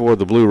side for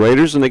the Blue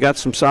Raiders, and they got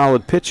some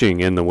solid pitching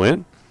in the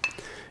win.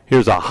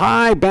 Here's a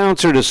high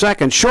bouncer to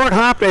second. Short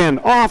hop and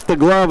off the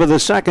glove of the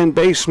second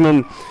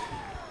baseman,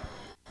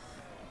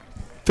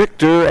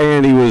 Victor,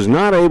 and he was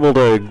not able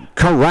to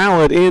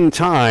corral it in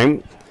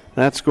time.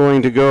 That's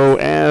going to go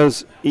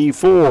as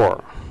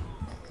E4.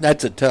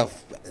 That's a tough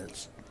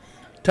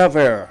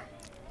error.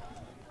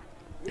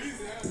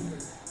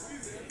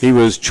 He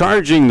was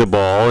charging the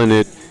ball, and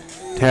it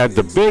had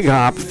the big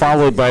hop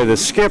followed by the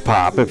skip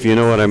hop, if you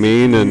know what I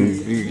mean, and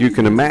you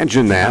can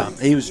imagine that.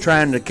 He was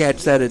trying to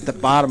catch that at the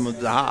bottom of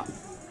the hop.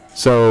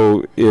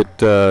 So it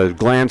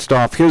glanced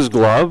off his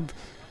glove,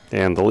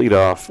 and the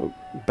leadoff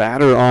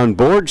batter on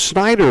board,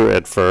 Snyder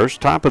at first,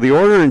 top of the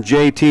order, and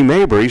JT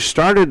Mabry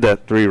started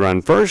that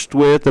 3-run first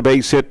with a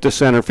base hit to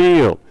center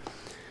field.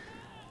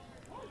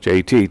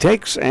 JT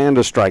takes, and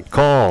a strike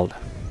called.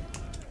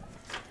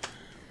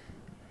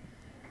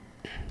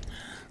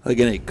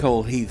 Looking at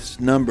Cole Heath's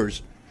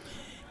numbers,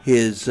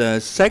 his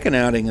second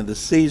outing of the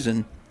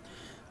season,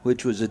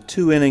 which was a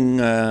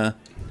 2-inning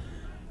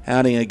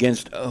outing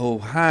against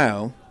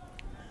Ohio,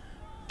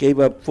 gave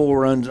up 4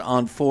 runs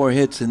on 4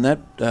 hits in that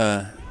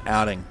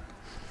outing.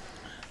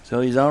 So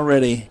he's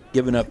already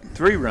given up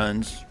 3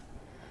 runs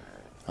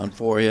on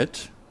 4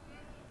 hits.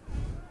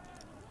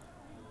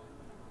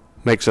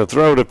 Makes a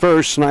throw to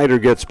first. Snyder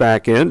gets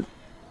back in.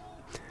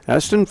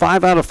 Eston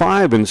 5 out of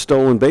 5 in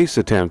stolen base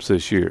attempts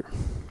this year.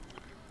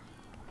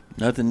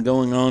 Nothing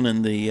going on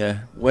in the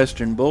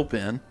Western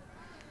bullpen.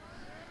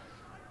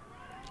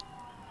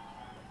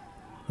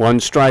 One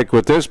strike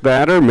with this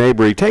batter.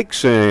 Mabry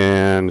takes,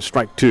 and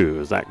strike two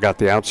as that got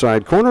the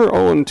outside corner.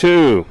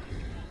 0-2.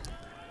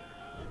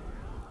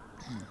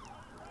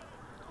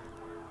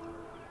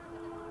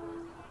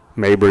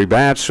 Mabry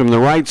bats from the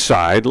right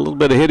side. A little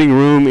bit of hitting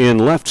room in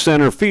left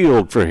center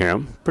field for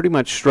him. Pretty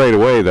much straight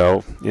away,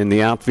 though, in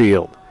the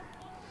outfield.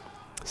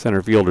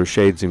 Center fielder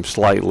shades him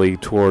slightly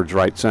towards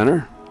right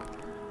center.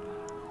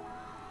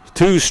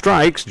 2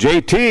 strikes.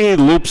 JT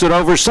loops it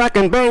over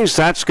second base.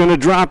 That's going to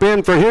drop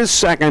in for his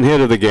second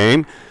hit of the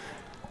game.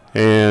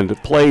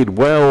 And played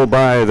well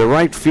by the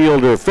right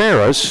fielder,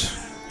 Ferris.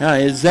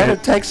 Is that a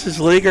Texas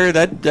leaguer?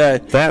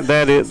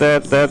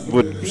 That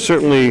would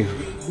certainly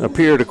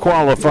appear to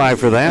qualify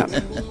for that.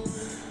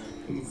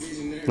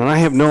 And I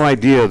have no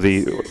idea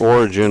the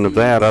origin of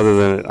that other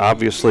than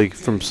obviously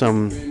from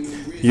some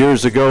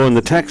years ago in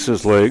the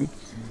Texas League.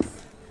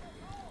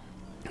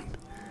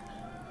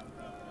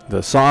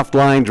 The soft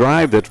line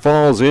drive that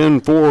falls in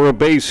for a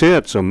base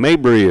hit. So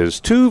Mabry is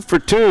 2 for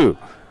 2.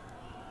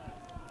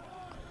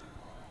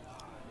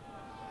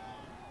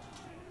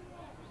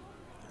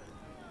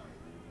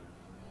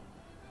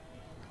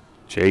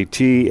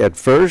 JT at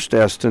first,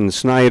 Eston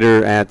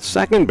Snyder at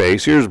second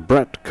base. Here's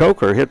Brett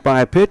Coker, hit by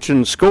a pitch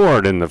and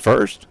scored in the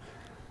first.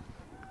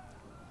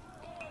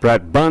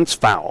 Brett bunts,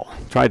 foul.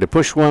 Tried to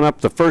push one up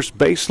the first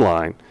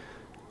baseline,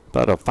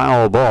 but a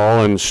foul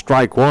ball and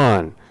strike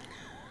one.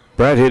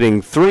 Brett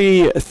hitting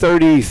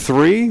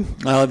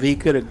 .333. Well, if he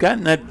could have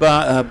gotten that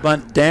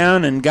bunt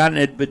down and gotten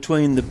it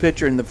between the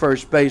pitcher and the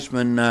first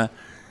baseman,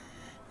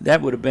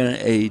 that would have been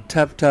a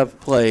tough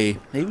play.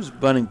 He was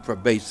bunting for a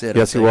base hit.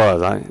 Yes, he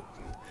was.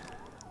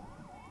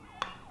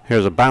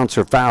 Here's a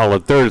bouncer foul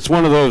at third. It's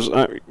one of those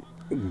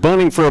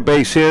bunting for a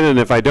base hit, and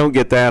if I don't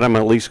get that, I'm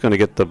at least going to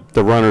get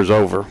the runners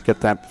over,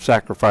 get that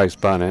sacrifice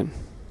bunt in.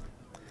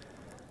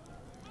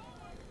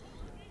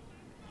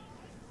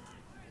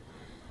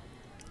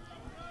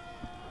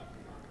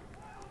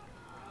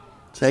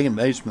 Second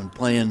baseman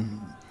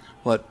playing,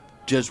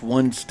 just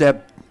one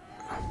step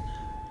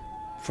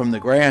from the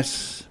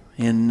grass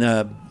in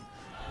the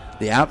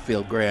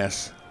outfield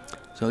grass.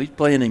 So he's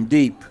playing him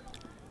deep.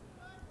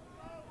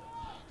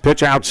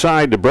 Pitch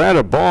outside to Brett,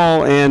 a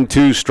ball and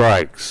 2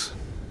 strikes.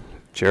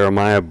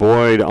 Jeremiah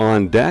Boyd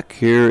on deck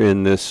here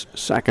in this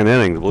second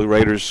inning. The Blue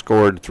Raiders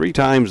scored 3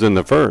 times in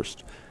the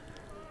first.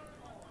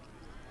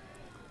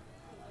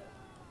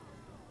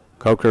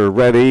 Coker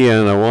ready,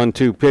 and a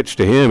 1-2 pitch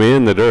to him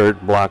in the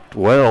dirt, blocked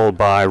well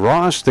by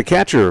Ross, the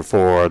catcher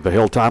for the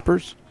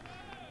Hilltoppers.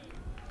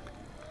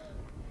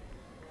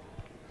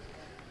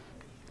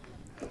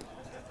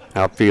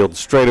 Outfield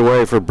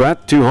straightaway for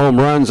Brett, 2 home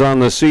runs on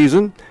the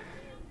season,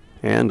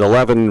 and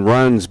 11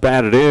 runs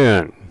batted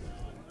in.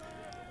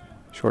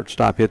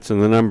 Shortstop hits in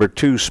the number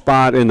 2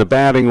 spot in the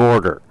batting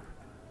order.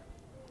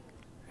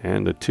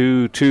 And a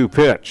 2-2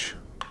 pitch.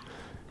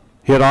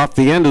 Hit off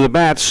the end of the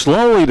bat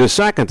slowly to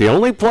second. The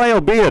only play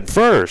will be at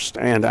first.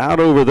 And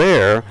out over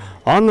there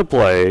on the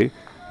play,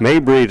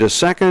 Mabry to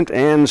second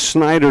and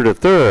Snyder to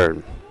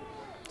third.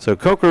 So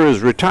Coker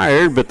is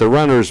retired, but the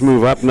runners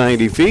move up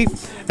 90 feet.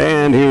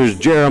 And here's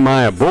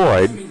Jeremiah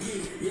Boyd.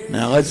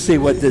 Now let's see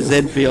what this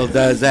infield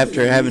does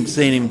after having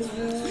seen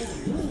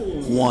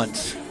him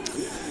once.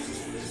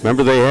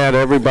 Remember, they had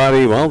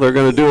everybody, well, they're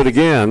going to do it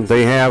again.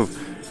 They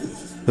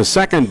have the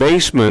second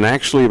baseman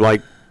actually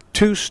like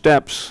 2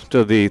 steps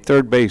to the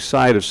third base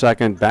side of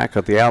second, back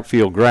at the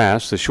outfield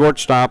grass. The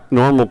shortstop,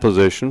 normal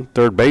position.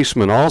 Third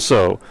baseman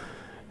also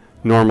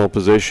normal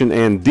position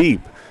and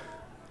deep.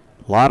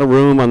 A lot of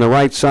room on the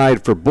right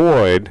side for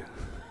Boyd.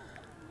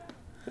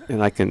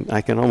 And I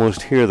can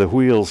almost hear the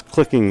wheels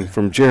clicking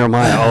from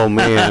Jeremiah. Oh,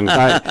 man.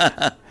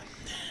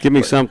 Give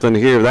me something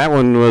here. That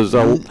one was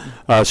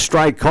a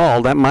strike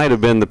call. That might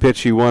have been the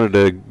pitch he wanted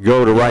to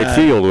go to right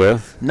field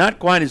with. Not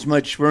quite as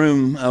much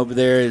room over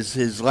there as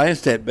his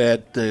last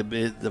at-bat.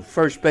 The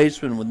first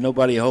baseman with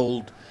nobody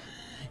hold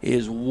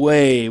is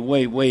way,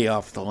 way, way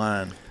off the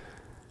line.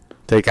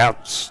 Takes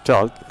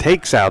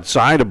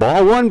outside, a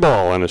ball, 1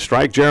 ball, and a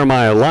strike.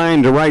 Jeremiah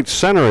lined to right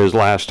center his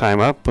last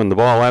time up. When the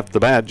ball left the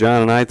bat,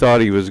 John and I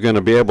thought he was going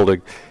to be able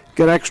to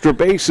get extra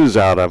bases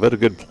out of it. A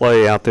good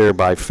play out there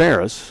by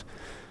Ferris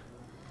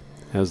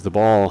as the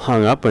ball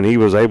hung up, and he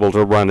was able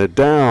to run it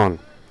down.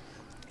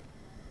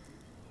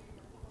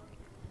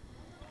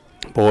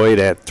 Boyd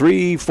at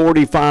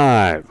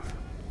 .345.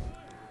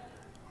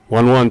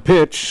 1-1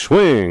 pitch,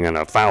 swing, and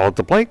a foul at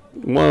the plate.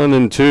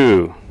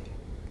 1-2.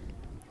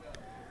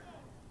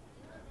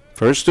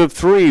 First of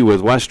 3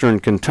 with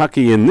Western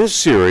Kentucky in this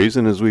series,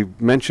 and as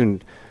we've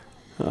mentioned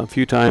a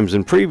few times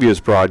in previous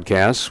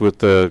broadcasts, with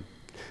the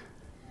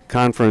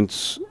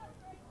conference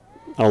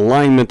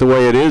alignment the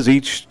way it is,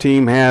 each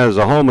team has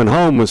a home and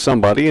home with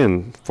somebody,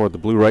 and for the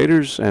Blue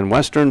Raiders and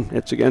Western,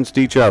 it's against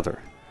each other.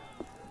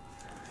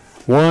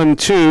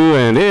 1-2,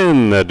 and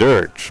in the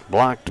dirt,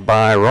 blocked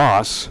by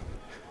Ross,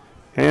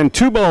 and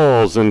 2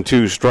 balls and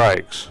 2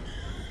 strikes.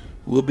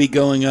 We'll be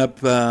going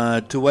up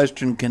to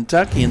Western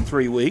Kentucky in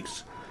 3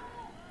 weeks.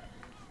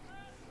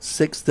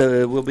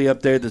 We'll be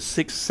up there the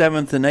 6th,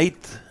 7th, and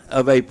 8th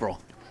of April.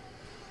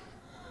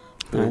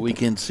 for the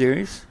weekend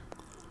series.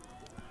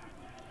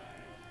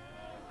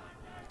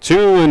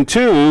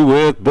 2-2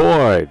 with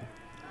Boyd.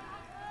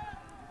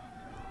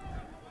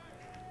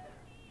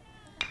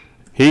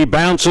 He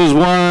bounces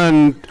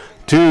one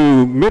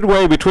to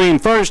midway between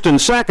first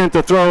and second.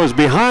 The throw is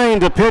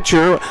behind the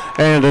pitcher,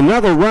 and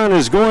another run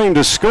is going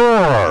to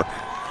score.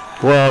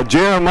 Well,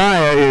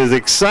 Jeremiah is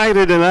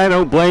excited, and I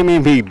don't blame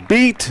him. He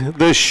beat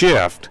the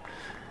shift,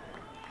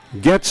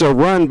 gets a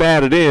run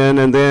batted in,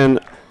 and then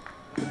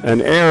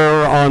an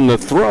error on the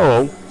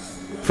throw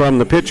from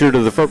the pitcher to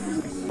the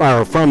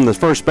from the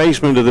first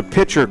baseman to the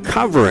pitcher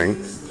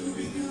covering.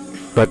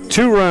 But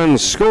 2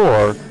 runs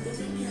score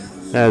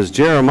as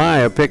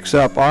Jeremiah picks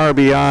up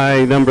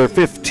RBI number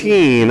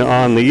 15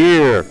 on the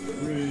year.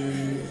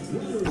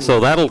 So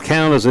that'll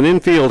count as an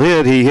infield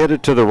hit. He hit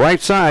it to the right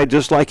side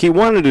just like he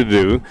wanted to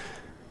do.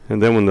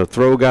 And then when the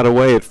throw got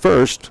away at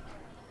first,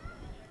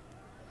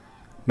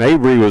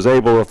 Mabry was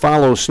able to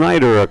follow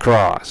Snyder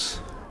across.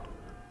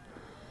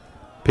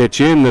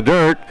 Pitch in the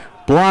dirt,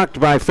 blocked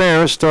by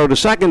Ferris. Throw to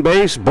second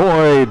base.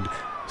 Boyd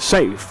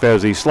safe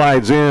as he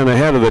slides in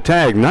ahead of the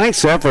tag.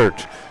 Nice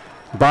effort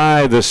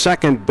by the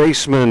second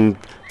baseman,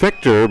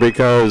 Victor,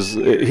 because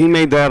he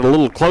made that a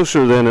little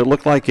closer than it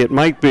looked like it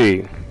might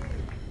be.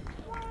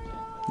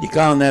 You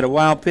calling that a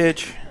wild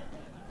pitch?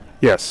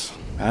 Yes.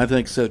 I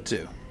think so,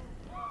 too.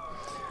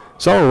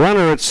 So a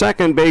runner at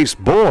second base,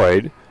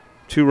 Boyd.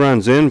 2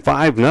 runs in,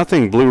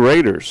 5-0 Blue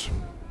Raiders.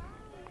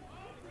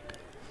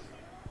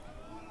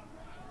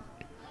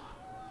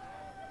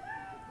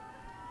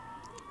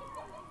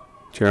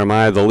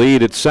 Jeremiah the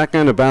lead at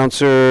second. A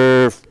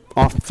bouncer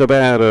off the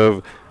bat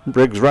of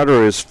Briggs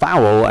Rudder is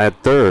foul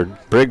at third.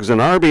 Briggs an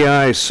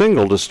RBI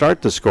single to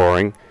start the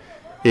scoring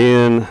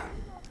in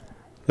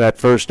that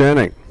first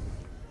inning.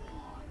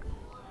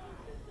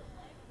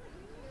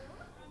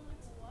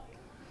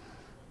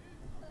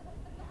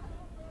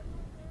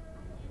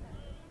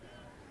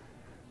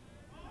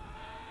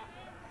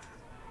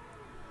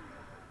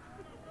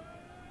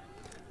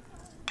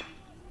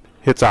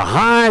 It's a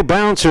high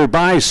bouncer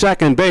by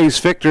second base.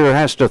 Victor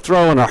has to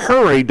throw in a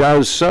hurry,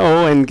 does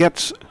so, and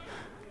gets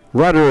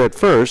Rudder at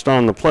first.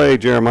 On the play,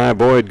 Jeremiah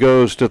Boyd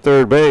goes to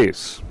third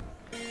base.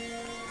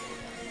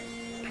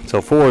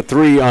 So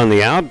 4-3 on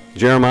the out.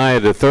 Jeremiah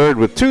to third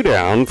with 2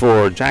 down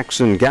for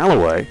Jackson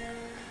Galloway.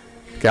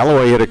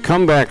 Galloway hit a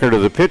comebacker to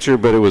the pitcher,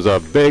 but it was a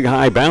big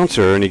high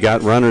bouncer, and he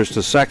got runners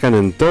to second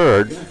and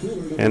third.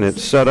 And it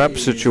set up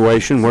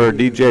situation where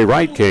DJ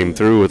Wright came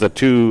through with a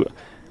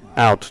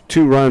 2-out,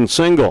 2-run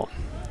single.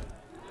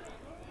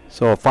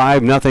 So a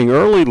 5-0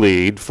 early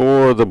lead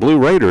for the Blue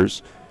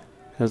Raiders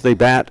as they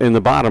bat in the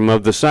bottom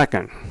of the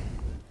second.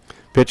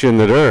 Pitch in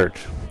the dirt.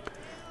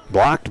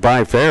 Blocked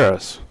by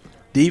Ferris.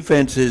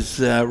 Defense has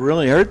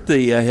really hurt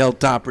the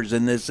Hilltoppers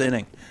in this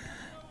inning.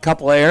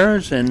 Couple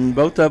errors, and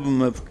both of them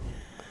have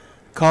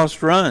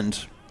cost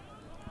runs.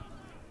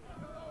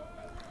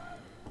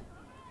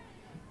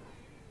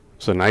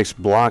 It's a nice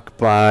block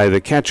by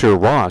the catcher,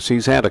 Ross.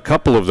 He's had a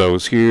couple of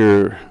those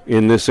here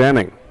in this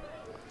inning.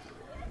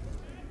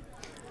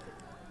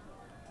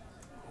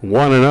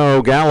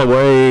 1-0,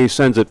 Galloway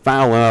sends it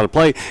foul and out of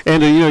play.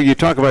 And, you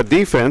talk about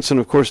defense and,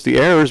 of course, the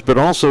errors, but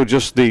also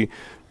just the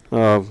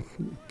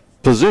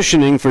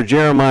positioning for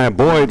Jeremiah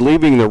Boyd,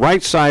 leaving the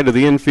right side of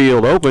the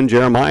infield open.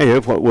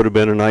 Jeremiah, what would have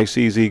been a nice,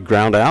 easy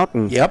ground out.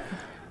 And, yep.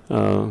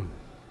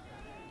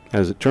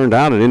 As it turned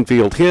out, an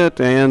infield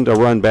hit and a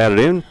run batted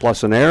in,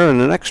 plus an error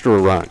and an extra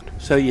run.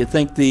 So you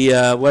think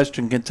the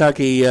Western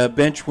Kentucky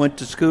bench went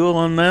to school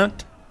on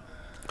that?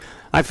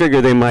 I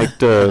figure they might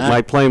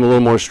play him a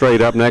little more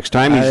straight up next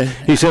time.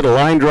 He's hit a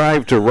line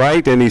drive to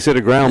right, and he's hit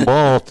a ground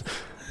ball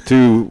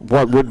to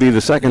what would be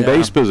the second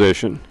base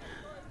position.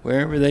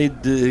 Wherever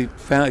they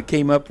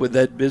came up with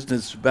that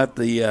business about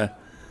that.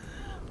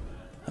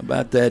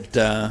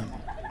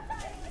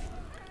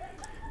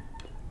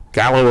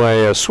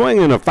 Galloway a swing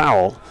and a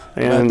foul,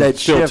 and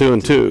still shift,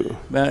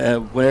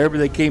 2-2. Wherever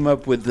they came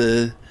up with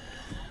the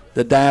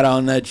data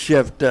on that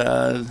shift,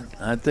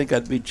 I think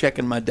I'd be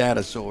checking my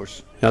data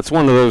source. That's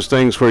one of those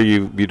things where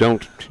you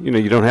don't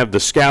have the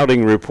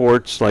scouting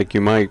reports like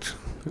you might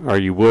or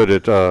you would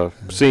at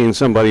seeing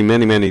somebody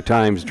many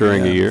times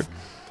during a year.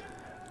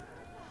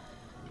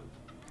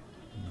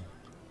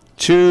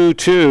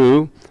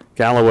 2-2.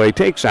 Galloway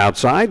takes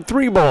outside,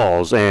 3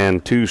 balls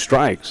and 2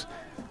 strikes.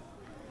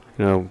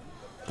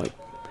 Like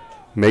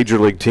major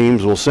league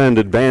teams will send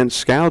advanced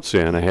scouts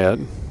in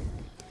ahead.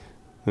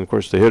 And of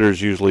course, the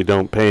hitters usually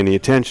don't pay any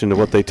attention to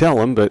what they tell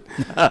them, but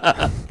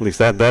at least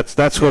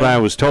that's what I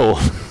was told.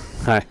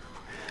 I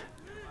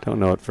don't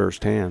know it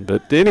firsthand,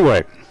 but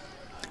anyway,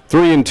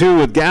 3-2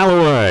 with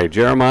Galloway.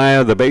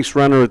 Jeremiah, the base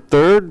runner at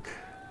third,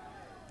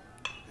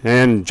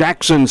 and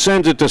Jackson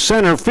sends it to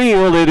center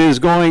field. It is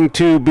going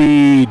to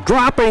be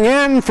dropping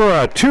in for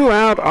a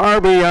 2-out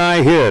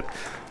RBI hit.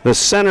 The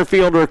center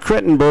fielder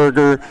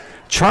Krittenberger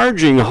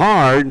charging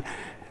hard,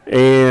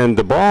 and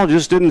the ball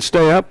just didn't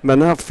stay up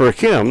enough for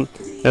him.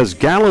 as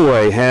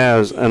Galloway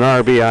has an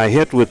RBI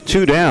hit with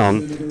 2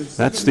 down.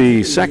 That's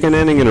the second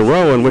inning in a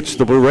row in which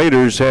the Blue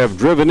Raiders have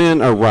driven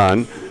in a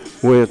run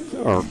or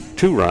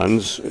 2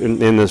 runs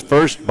in this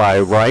first by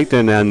Wright,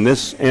 and then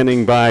this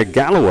inning by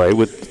Galloway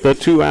with the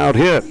 2-out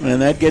hit.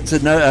 And that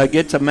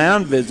gets a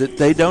mound visit.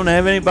 They don't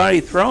have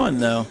anybody throwing,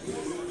 though.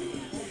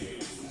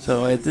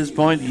 So at this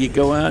point, you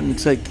go out and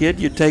say, kid,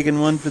 you're taking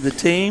one for the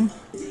team.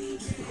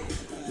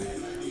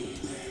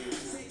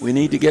 We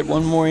need to get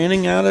one more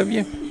inning out of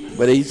you.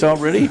 But he's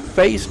already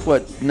faced,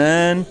 9,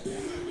 10,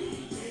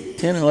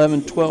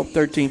 11, 12,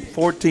 13,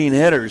 14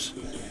 hitters.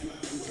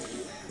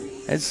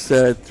 That's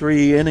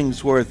 3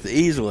 innings worth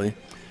easily.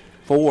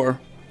 4,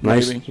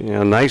 maybe.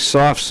 Nice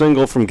soft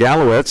single from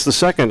Galloway. That's the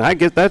second. I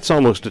get that's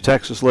almost a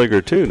Texas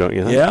leaguer too, don't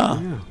you think?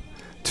 Yeah.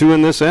 2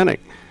 in this inning.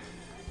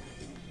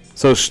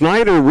 So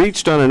Snyder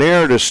reached on an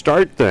error to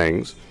start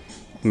things.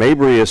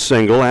 Mabry a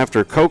single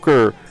after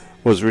Coker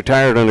was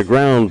retired on a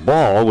ground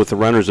ball with the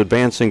runners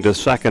advancing to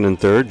second and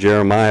third.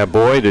 Jeremiah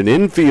Boyd, an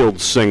infield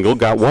single,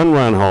 got 1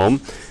 run home.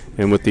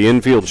 And with the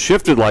infield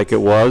shifted like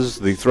it was,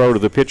 the throw to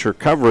the pitcher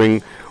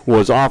covering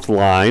was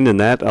offline, and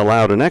that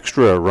allowed an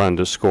extra run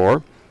to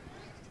score.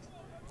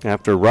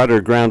 After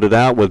Rudder grounded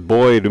out with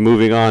Boyd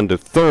moving on to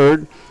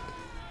third,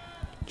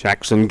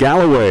 Jackson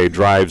Galloway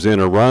drives in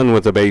a run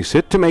with a base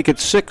hit to make it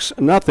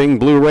 6-0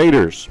 Blue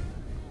Raiders.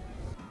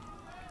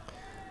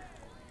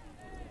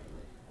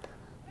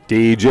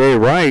 DJ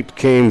Wright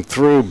came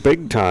through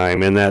big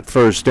time in that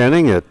first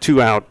inning, a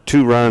 2-out,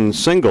 2-run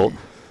single.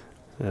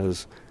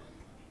 As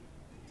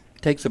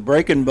takes a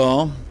breaking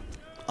ball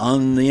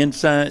on the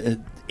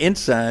inside.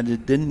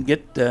 It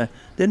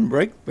didn't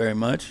break very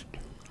much,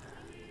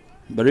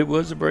 but it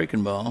was a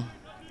breaking ball.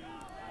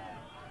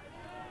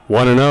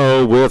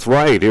 1-0 with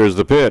Wright. Here's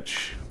the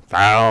pitch.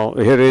 Foul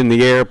hit in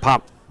the air,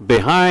 popped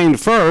behind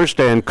first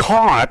and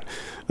caught.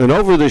 An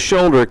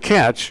over-the-shoulder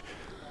catch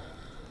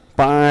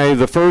by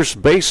the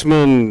first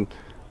baseman,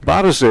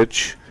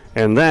 Bodicic,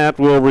 and that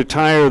will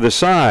retire the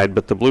side.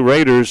 But the Blue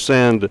Raiders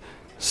send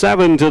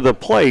 7 to the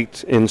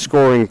plate in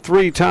scoring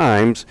 3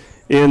 times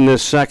in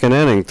this second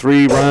inning.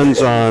 3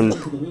 runs on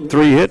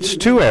 3 hits,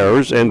 2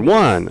 errors, and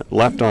 1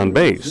 left on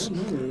base.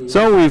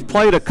 So we've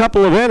played a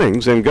couple of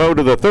innings and go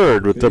to the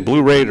third with the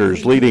Blue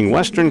Raiders leading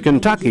Western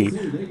Kentucky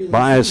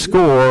by a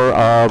score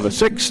of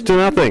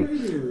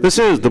 6-0. This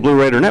is the Blue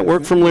Raider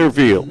Network from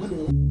Learfield.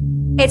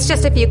 It's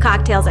just a few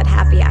cocktails at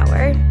happy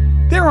hour.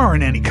 There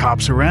aren't any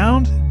cops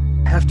around.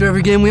 After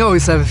every game, we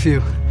always have a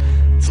few.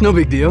 It's no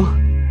big deal.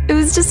 It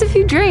was just a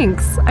few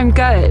drinks. I'm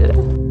good.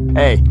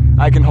 Hey,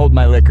 I can hold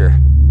my liquor.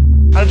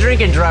 I drink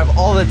and drive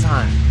all the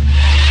time.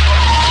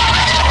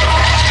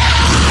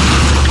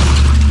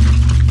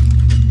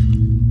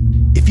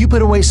 If you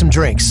put away some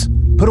drinks,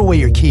 put away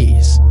your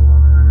keys.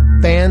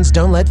 Fans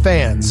don't let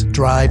fans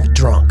drive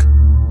drunk.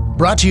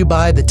 Brought to you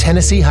by the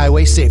Tennessee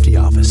Highway Safety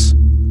Office.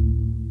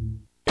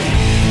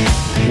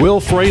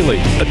 Will Fraley,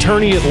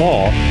 attorney at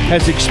law,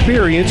 has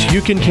experience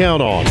you can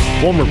count on.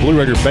 Former Blue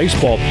Raider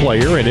baseball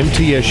player and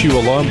MTSU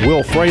alum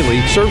Will Fraley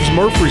serves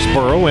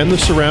Murfreesboro and the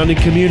surrounding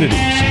communities.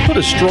 Put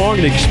a strong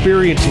and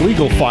experienced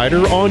legal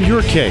fighter on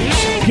your case.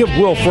 Give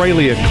Will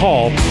Fraley a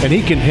call and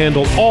he can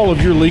handle all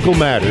of your legal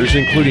matters,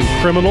 including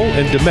criminal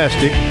and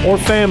domestic or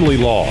family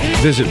law.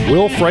 Visit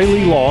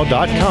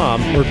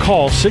willfraleylaw.com or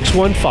call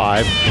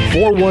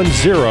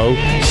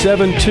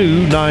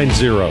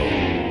 615-410-7290.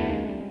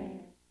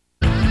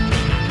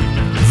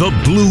 The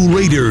Blue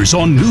Raiders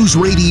on News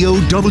Radio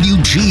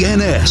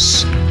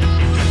WGNS.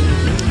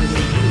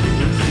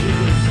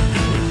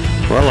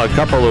 Well, a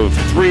couple of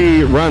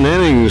 3-run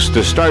innings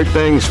to start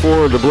things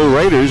for the Blue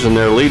Raiders, and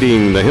they're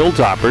leading the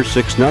Hilltoppers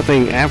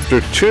 6-0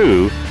 after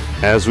 2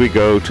 as we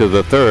go to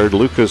the third.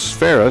 Lucas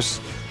Ferris,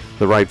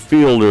 the right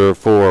fielder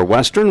for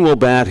Western, will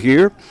bat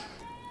here.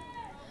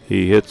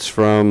 He hits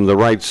from the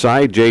right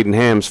side. Jaden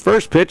Ham's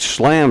first pitch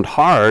slammed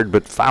hard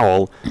but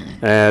foul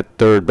at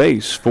third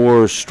base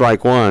for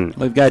strike 1.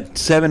 We've got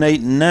 7,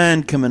 8, and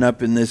 9 coming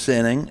up in this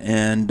inning,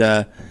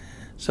 and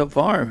so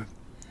far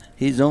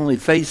he's only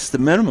faced the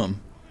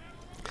minimum.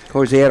 Of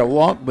course, he had a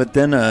walk, but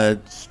then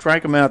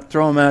strike him out,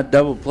 throw him out,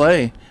 double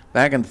play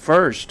back in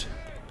first.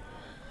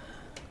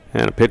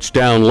 And a pitch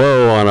down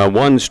low on a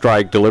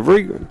 1-strike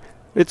delivery.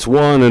 It's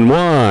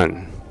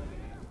 1-1.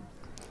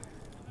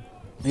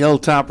 The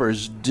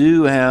Hilltoppers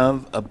do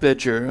have a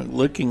pitcher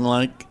looking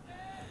like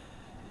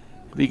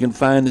if he can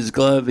find his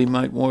glove, he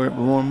might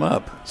warm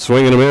up.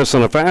 Swing and a miss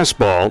on a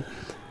fastball.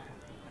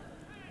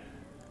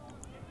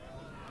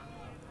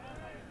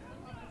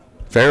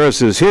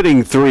 Ferris is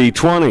hitting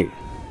 .320.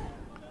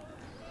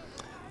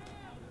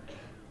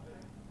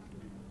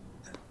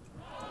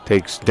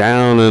 Takes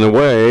down and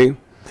away.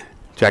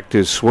 Checked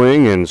his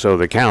swing, and so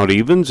the count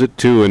evens at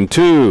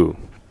 2-2.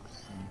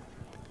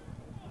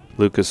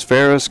 Lucas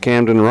Ferris,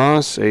 Camden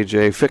Ross,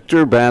 A.J.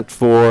 Fichter bat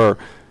for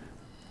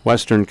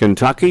Western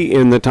Kentucky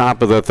in the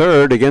top of the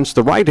third against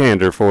the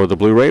right-hander for the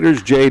Blue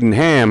Raiders, Jaden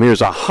Ham.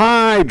 Here's a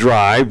high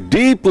drive,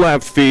 deep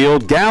left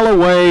field.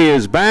 Galloway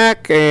is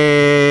back,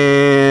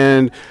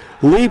 and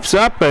leaps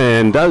up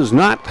and does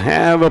not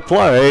have a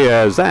play,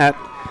 as that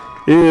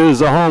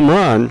is a home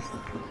run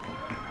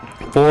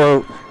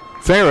for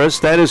Ferris.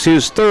 That is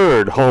his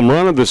third home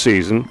run of the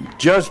season.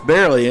 Just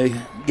barely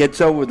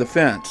gets over the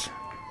fence.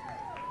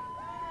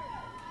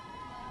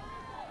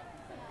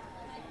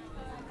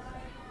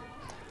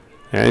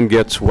 And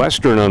gets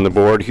Western on the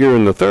board here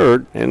in the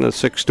third in a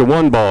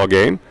 6-1 ball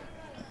game.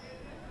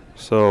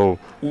 So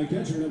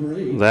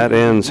that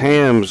ends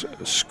Ham's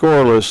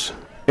scoreless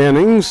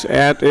innings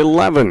at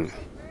 11.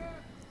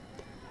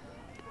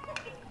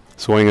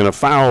 Swinging a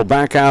foul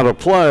back out of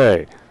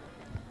play.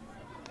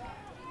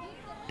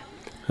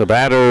 The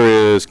batter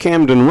is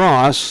Camden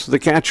Ross, the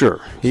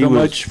catcher.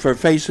 Much for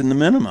facing the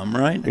minimum,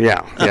 right?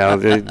 Yeah.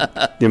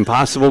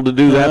 Impossible to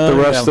do that the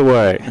rest of the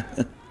way.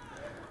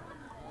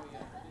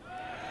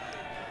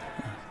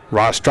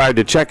 Ross tried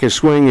to check his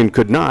swing and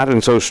could not,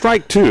 and so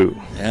strike two.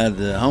 Yeah,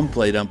 the home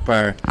plate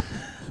umpire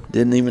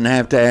didn't even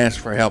have to ask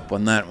for help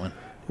on that one.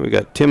 We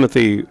got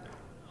Timothy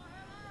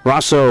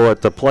Rosso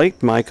at the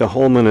plate, Micah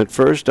Holman at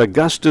first,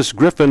 Augustus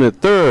Griffin at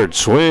third.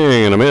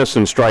 Swing and a miss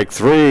and strike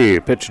three.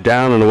 Pitch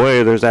down and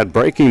away. There's that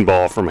breaking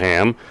ball from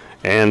Ham.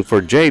 And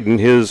for Jaden,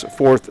 his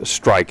fourth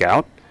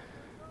strikeout.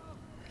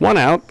 One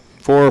out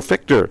for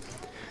Fichter.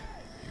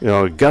 You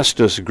know,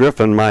 Augustus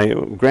Griffin, my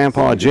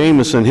grandpa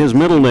Jameson, his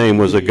middle name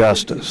was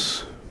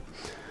Augustus.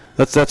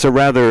 That's a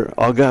rather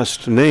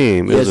august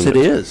name, isn't it?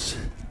 Yes, it is.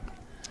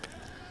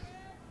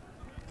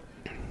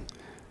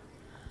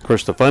 Of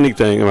course, the funny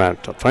thing,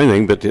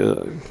 but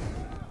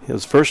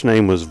his first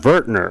name was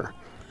Vertner.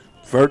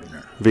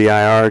 Vertner.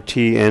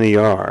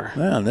 Virtner.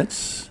 Well,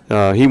 that's...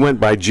 he went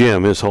by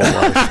Jim his whole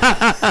life.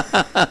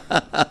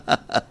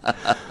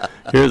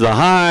 Here's a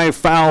high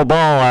foul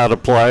ball out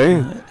of play.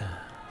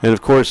 And,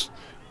 of course,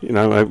 you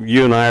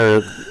and I are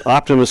at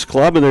Optimist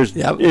Club, and there's,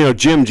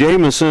 Jim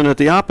Jameson at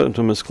the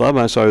Optimist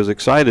Club. So I was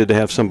excited to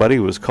have somebody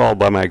who was called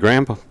by my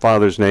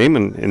grandfather's name,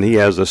 and he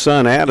has a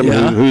son, Adam,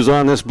 who's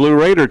on this Blue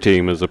Raider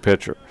team as a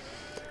pitcher.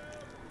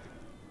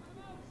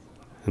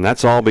 And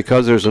that's all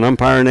because there's an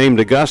umpire named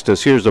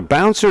Augustus. Here's a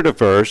bouncer to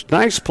first.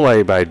 Nice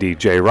play by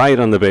DJ Wright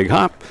on the big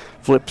hop.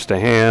 Flips to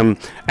Ham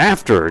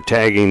after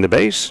tagging the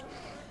base.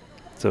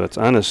 So it's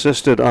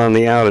unassisted on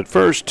the out at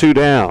first, 2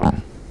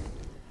 down.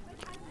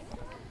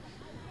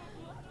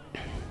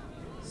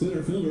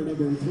 Center fielder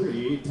number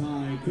 3,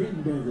 Ty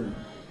Crittenberger.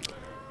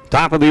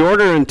 Top of the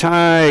order, and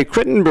Ty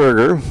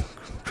Crittenberger.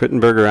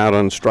 Crittenberger out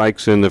on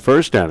strikes in the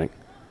first inning.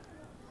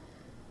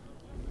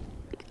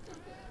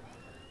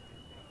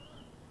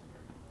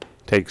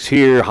 Takes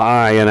here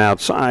high and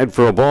outside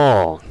for a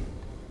ball.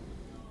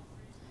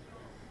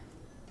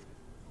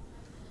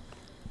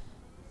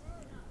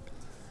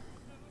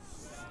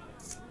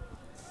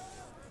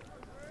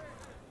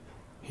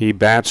 He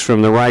bats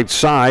from the right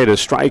side. A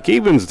strike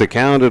evens the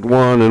count at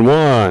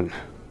 1-1.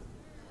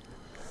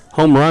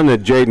 Home run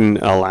that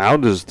Jaden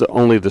allowed is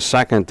only the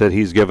second that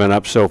he's given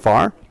up so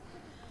far.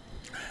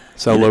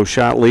 Solo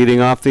shot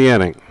leading off the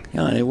inning.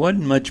 Yeah, it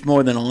wasn't much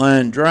more than a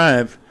line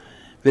drive,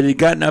 but it had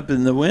gotten up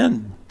in the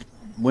wind.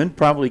 Wind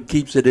probably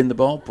keeps it in the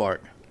ballpark.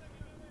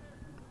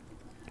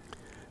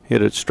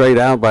 Hit it straight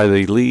out by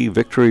the Lee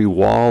Victory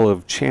Wall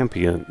of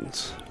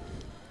Champions.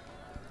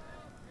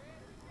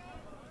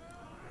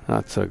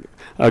 That's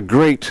a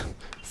great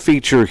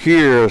feature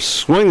here.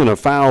 Swinging a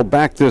foul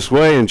back this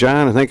way, and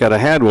John, I think I'd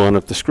have had one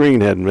if the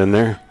screen hadn't been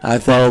there. I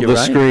think followed you're the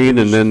right. Screen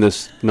and then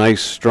this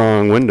nice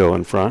strong window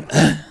in front.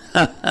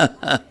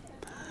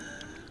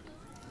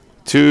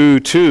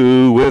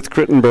 2-2 with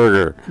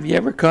Crittenberger. Have you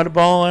ever caught a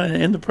ball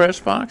in the press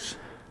box?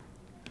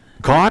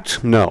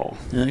 Caught? No.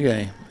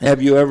 Okay.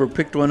 Have you ever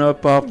picked one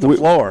up off the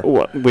floor?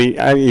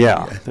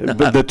 Yeah.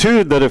 But the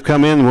two that have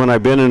come in when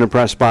I've been in a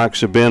press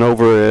box have been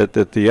over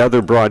at the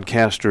other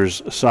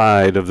broadcaster's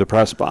side of the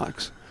press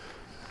box.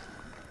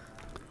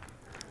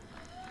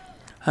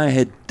 I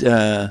had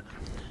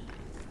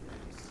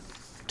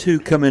two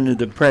come into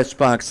the press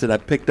box that I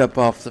picked up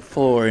off the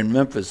floor in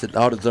Memphis at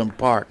AutoZone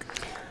Park.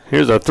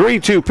 Here's a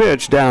 3-2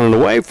 pitch down and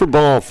away for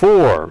ball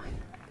 4.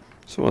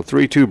 So a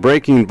 3-2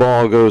 breaking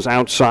ball goes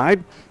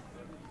outside.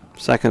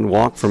 Second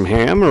walk from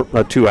Ham, a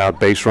 2-out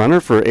base runner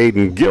for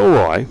Aiden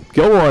Gilroy.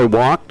 Gilroy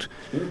walked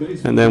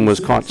and then was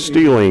caught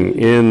stealing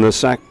in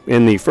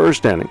the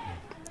first inning.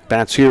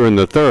 Bats here in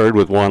the third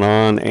with 1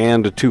 on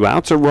and 2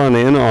 outs. A run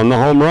in on the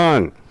home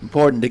run.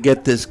 Important to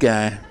get this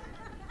guy.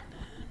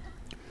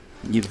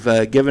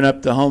 You've given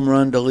up the home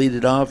run to lead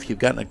it off. You've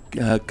gotten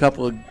a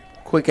couple of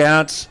quick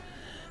outs.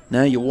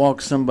 Now you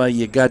walk somebody,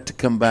 you got to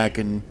come back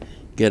and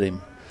get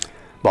him.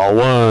 Ball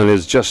 1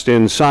 is just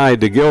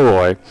inside to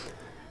Gilroy.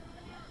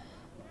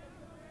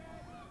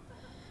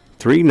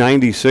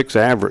 396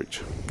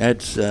 average.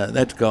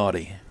 That's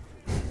gaudy.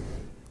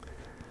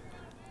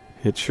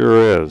 It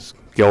sure is.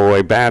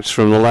 Gilroy bats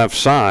from the left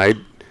side.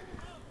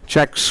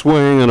 Check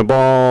swing and a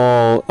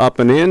ball up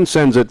and in.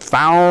 Sends it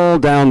foul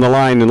down the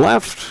line and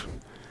left.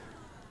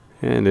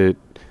 And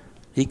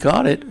he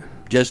caught it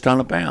just on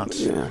a bounce.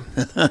 Yeah.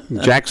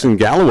 Jackson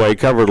Galloway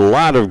covered a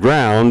lot of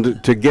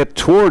ground to get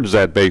towards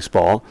that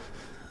baseball.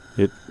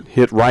 It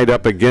hit right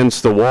up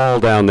against the wall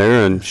down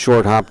there and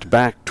short hopped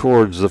back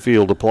towards the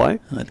field of play.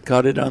 It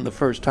caught it on the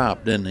first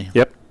hop, didn't he?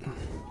 Yep.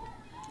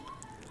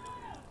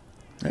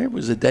 There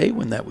was a day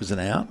when that was an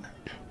out.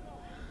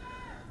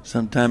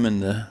 Sometime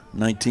in the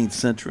 19th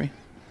century.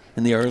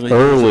 In the early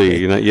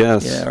days.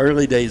 Yes. Yeah,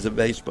 early days of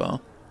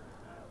baseball.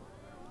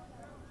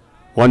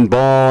 1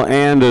 ball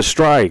and a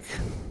strike.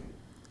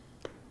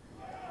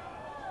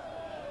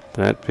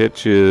 That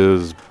pitch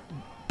is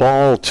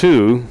ball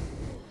 2.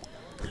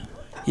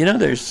 You know,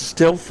 there's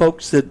still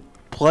folks that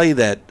play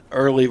that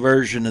early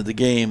version of the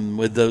game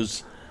with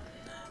those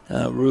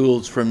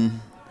rules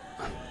from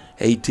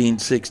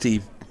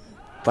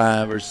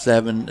 1865 or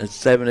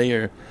 70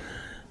 or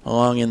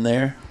along in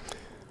there.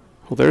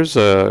 Well, there's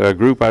a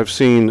group I've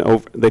seen.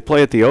 They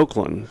play at the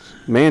Oakland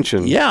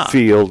Mansion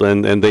field,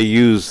 and they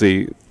use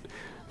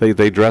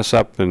they dress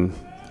up and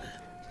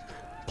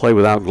play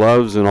without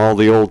gloves and all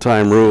the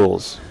old-time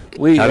rules.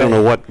 I don't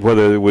know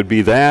whether it would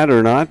be that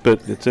or not,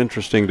 but it's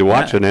interesting to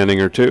watch an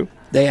inning or two.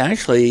 They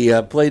actually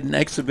played an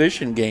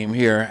exhibition game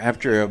here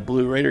after a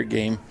Blue Raider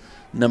game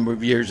a number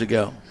of years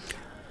ago.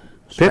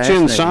 Pitch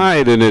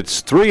inside, and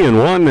it's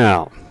 3-1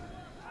 now.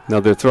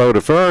 Another throw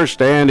to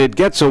first, and it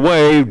gets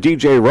away.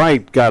 DJ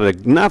Wright got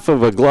enough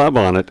of a glove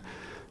on it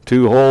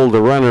to hold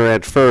the runner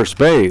at first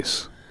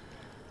base.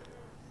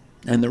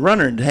 And the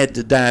runner had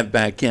to dive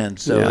back in,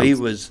 so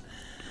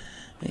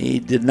he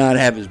did not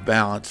have his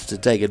balance to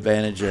take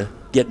advantage of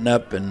getting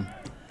up and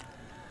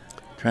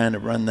trying to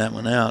run that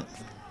one out.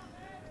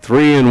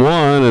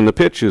 3-1, and the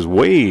pitch is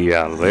way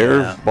out of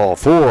there. Yeah. Ball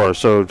 4.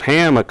 So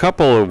Ham a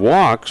couple of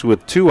walks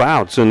with 2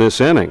 outs in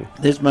this inning.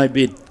 This might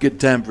be a good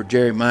time for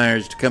Jerry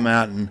Myers to come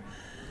out and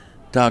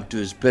talk to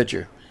his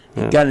pitcher.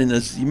 You got in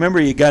this. You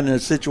remember you got in a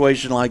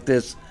situation like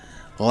this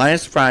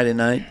last Friday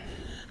night.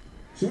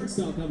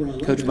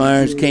 Coach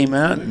Myers came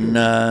out,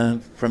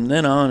 and from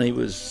then on he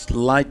was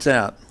lights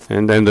out.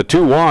 And then the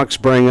 2 walks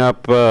bring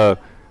up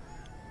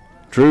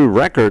Drew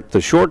Reckert, the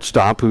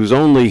shortstop, who's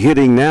only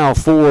hitting now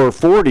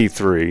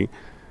 .443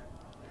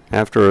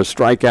 after a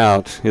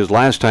strikeout his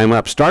last time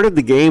up. Started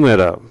the game at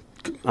a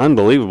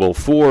unbelievable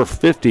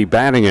 .450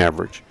 batting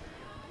average.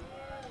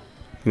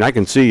 And I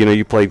can see,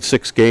 you played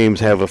 6 games,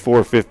 have a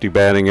 .450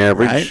 batting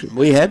average. Right.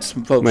 We had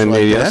some folks like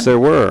that. Yes, there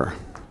were.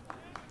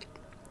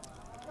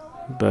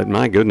 But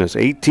my goodness,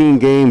 18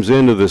 games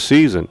into the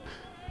season,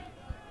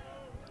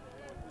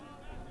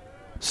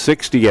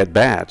 60 at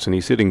bats, and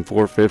he's hitting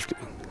 .450.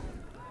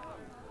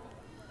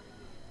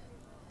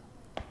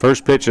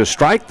 First pitch, a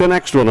strike. The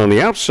next one on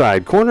the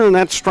outside corner, and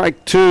that's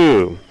strike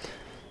 2.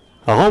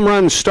 A home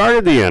run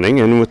started the inning,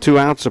 and with 2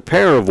 outs, a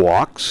pair of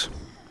walks,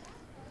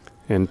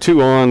 and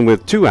 2 on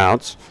with 2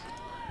 outs.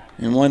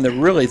 And one of the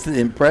really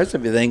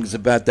impressive things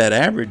about that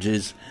average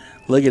is,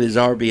 look at his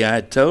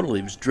RBI total.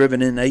 He was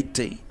driven in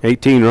 18.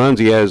 18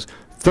 runs. He has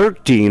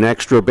 13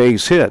 extra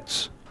base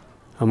hits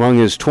among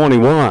his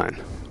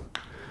 21.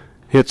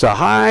 Hits a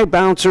high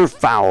bouncer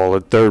foul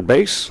at third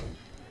base.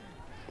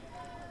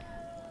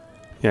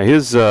 Yeah,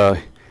 his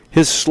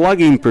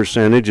slugging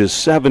percentage is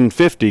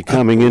 .750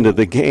 coming into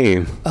the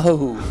game.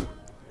 Oh.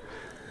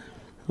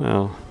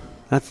 Well,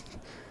 that's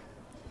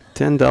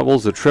 10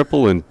 doubles, a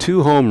triple, and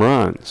 2 home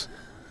runs.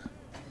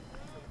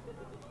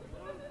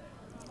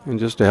 And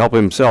just to help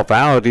himself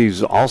out,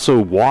 he's also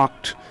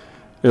walked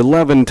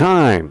 11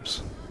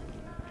 times.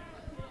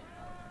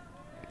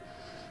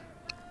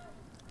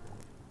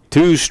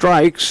 2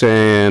 strikes,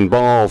 and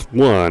ball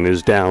 1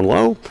 is down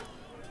low.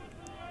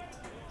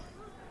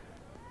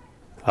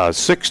 A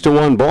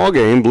 6-1 ball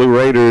game. Blue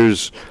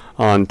Raiders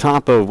on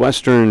top of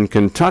Western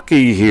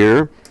Kentucky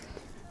here,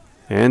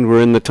 and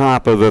we're in the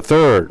top of the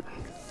third.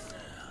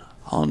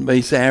 On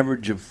base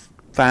average of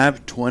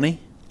 .520.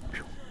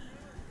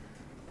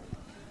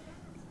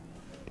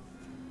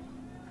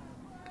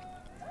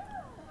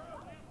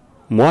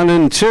 One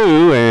and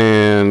 2,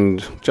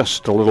 and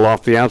just a little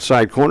off the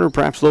outside corner,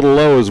 perhaps a little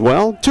low as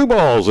well. 2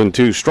 balls and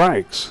 2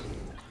 strikes.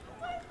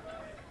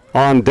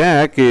 On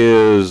deck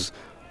is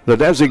the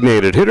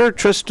designated hitter,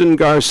 Tristan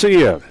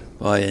Garcia.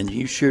 Boy, and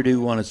you sure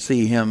do want to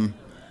see him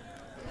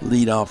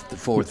lead off the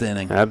 4th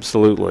inning.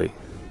 Absolutely.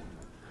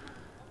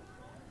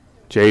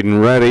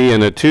 Jaden Reddy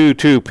in a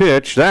 2-2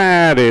 pitch.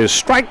 That is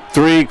strike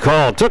 3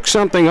 call. Took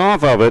something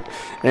off of it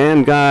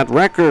and got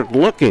Reckert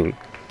looking.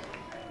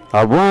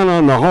 A run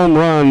on the home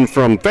run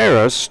from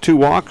Ferris. 2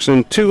 walks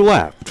and 2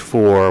 left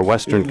for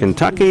Western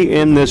Kentucky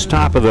in this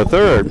top of the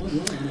third.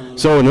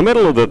 So in the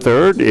middle of the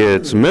third,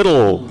 it's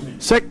Middle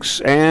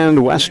 6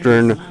 and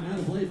Western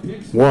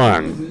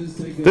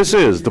 1. This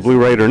is the Blue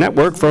Raider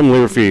Network from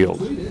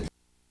Learfield.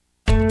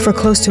 For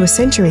close to a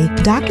century,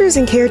 doctors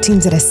and care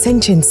teams at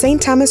Ascension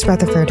St. Thomas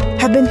Rutherford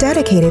have been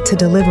dedicated to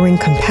delivering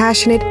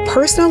compassionate,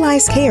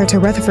 personalized care to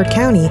Rutherford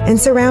County and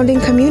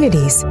surrounding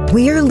communities.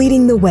 We are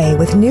leading the way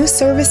with new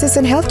services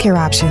and healthcare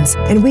options,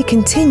 and we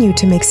continue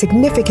to make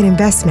significant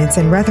investments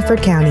in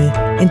Rutherford County.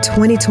 In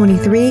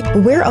 2023,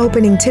 we're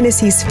opening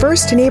Tennessee's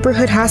first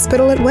neighborhood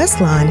hospital at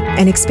West Lawn,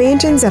 and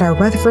expansions at our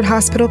Rutherford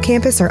Hospital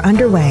campus are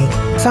underway.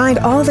 Find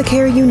all the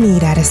care you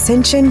need at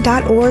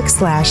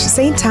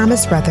ascension.org/St.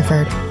 Thomas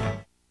Rutherford.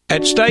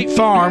 At State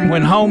Farm,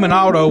 when home and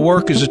auto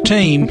work as a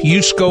team,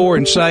 you score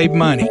and save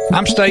money.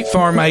 I'm State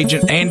Farm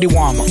Agent Andy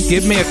Wama.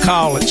 Give me a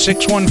call at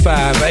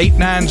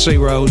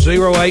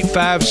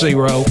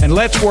 615-890-0850 and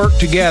let's work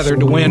together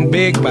to win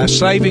big by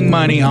saving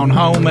money on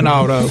home and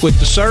auto. With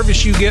the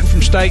service you get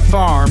from State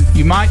Farm,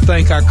 you might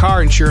think our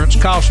car insurance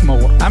costs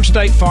more. I'm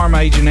State Farm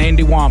Agent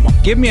Andy Wama.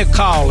 Give me a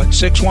call at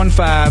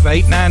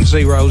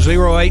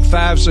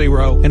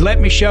 615-890-0850 and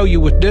let me show you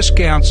with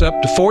discounts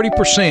up to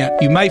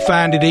 40%. You may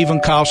find it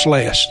even costs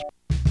less.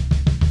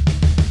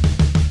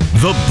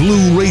 The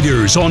Blue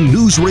Raiders on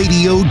News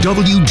Radio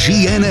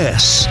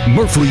WGNS,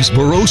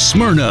 Murfreesboro,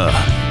 Smyrna.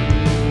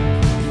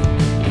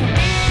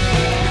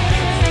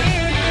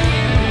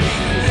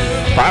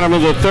 Bottom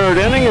of the third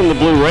inning, and the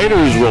Blue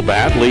Raiders will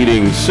bat,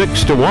 leading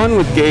 6-1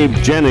 with Gabe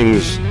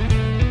Jennings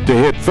to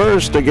hit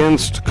first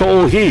against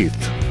Cole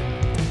Heath.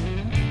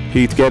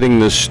 Heath getting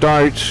the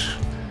start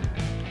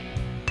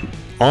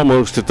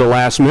almost at the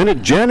last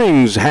minute.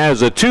 Jennings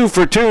has a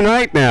 2-for-2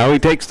 night now. He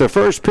takes the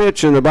first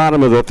pitch in the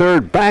bottom of the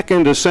third back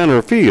into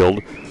center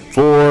field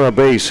for a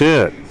base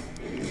hit.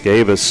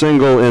 Gave a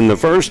single in the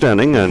first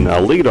inning and a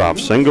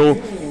leadoff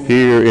single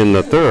here in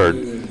the third.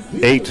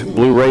 8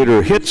 Blue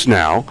Raider hits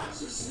now.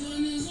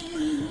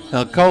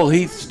 Now, Cole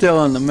Heath's still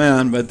on the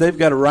mound, but they've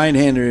got a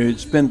right-hander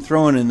who's been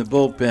throwing in the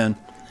bullpen.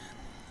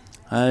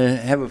 I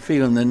have a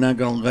feeling they're not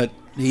going to let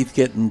Heath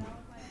get in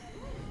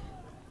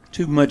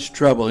too much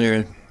trouble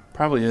here.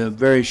 Probably a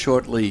very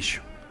short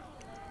leash.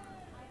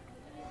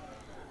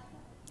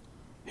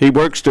 He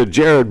works to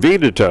Jared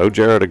Vitito.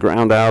 Jared a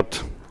ground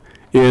out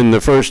in the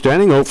first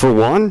inning,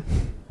 0-for-1.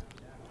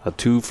 A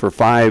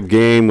 2-for-5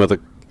 game with a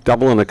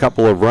double and a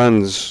couple of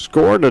runs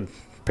scored. A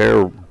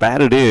pair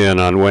batted in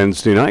on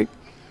Wednesday night.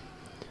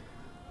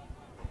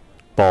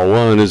 Ball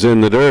one is in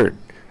the dirt.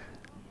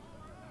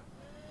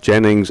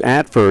 Jennings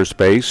at first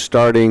base,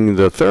 starting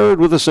the third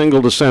with a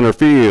single to center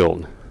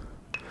field.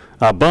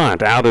 A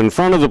bunt out in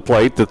front of the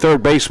plate. The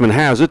third baseman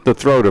has it. The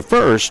throw to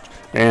first,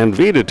 and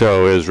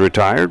Vitito is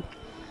retired.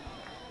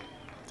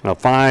 A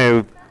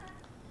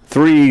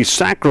 5-3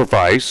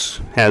 sacrifice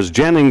has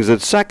Jennings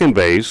at second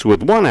base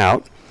with one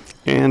out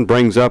and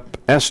brings up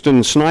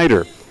Eston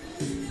Snyder.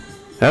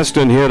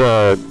 Eston hit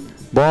a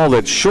ball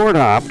that short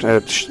hopped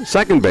at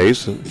second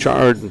base.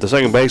 The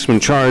second baseman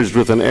charged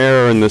with an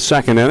error in the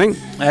second inning.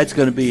 That's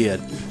going to be it.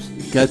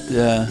 Got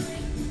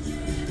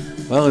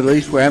well, at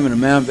least we're having a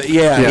mound. But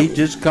yeah, he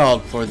just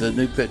called for the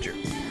new pitcher.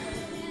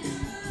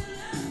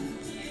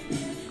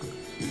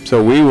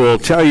 So we will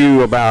tell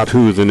you about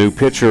who the new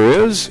pitcher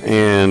is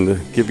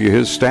and give you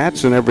his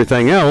stats and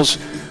everything else.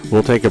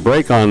 We'll take a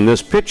break on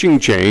this pitching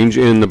change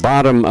in the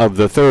bottom of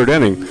the third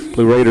inning.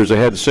 Blue Raiders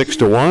ahead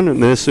 6-1,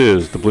 and this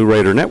is the Blue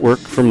Raider Network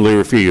from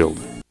Learfield.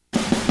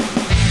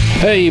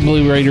 Hey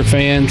Blue Raider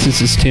fans,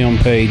 this is Tim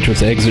Page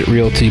with Exit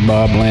Realty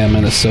Bob Lamb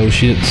and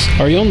Associates.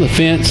 Are you on the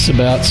fence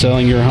about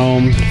selling your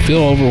home?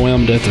 Feel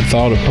overwhelmed at the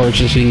thought of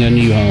purchasing a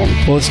new home?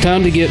 Well, it's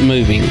time to get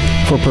moving.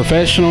 For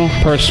professional,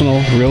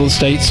 personal real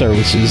estate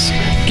services,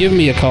 give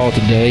me a call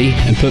today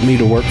and put me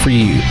to work for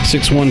you.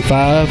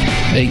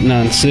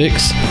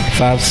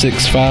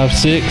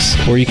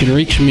 615-896-5656, or you can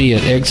reach me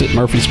at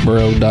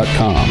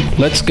exitmurfreesboro.com.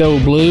 Let's go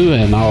Blue,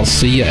 and I'll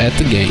see you at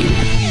the game.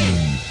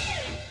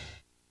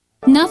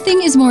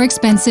 Nothing is more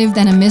expensive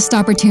than a missed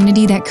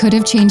opportunity that could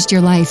have changed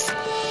your life.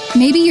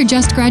 Maybe you're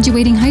just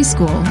graduating high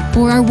school,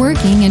 or are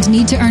working and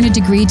need to earn a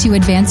degree to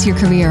advance your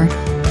career.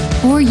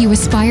 Or you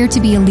aspire to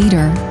be a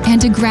leader,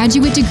 and a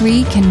graduate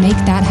degree can make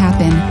that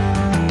happen.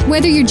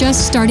 Whether you're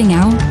just starting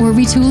out or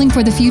retooling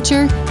for the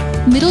future,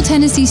 Middle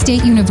Tennessee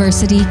State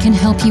University can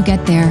help you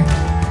get there.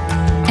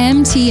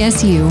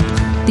 MTSU,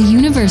 the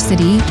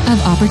University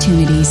of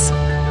Opportunities.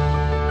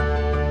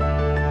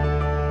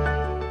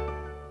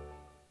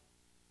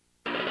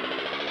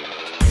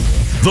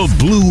 The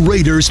Blue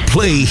Raiders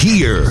play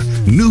here.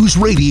 News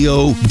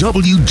Radio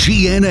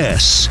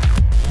WGNS.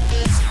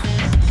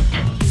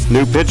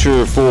 New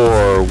pitcher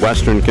for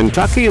Western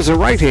Kentucky is a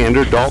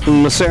right-hander,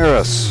 Dalton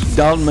Maceras.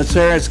 Dalton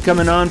Maceras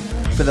coming on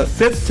for the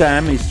fifth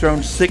time. He's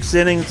thrown 6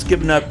 innings,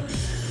 given up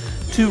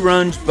 2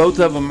 runs, both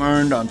of them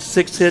earned on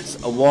 6 hits,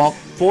 a walk,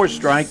 4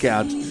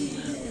 strikeouts,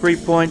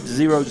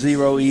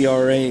 3.00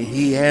 ERA.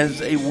 He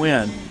has a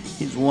win.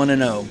 He's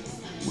 1-0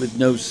 with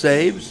no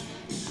saves.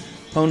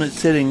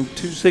 Opponent's hitting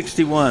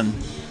 .261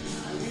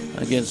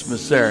 against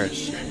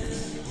Maceras.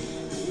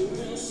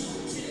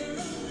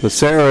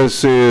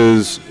 Maceras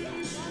is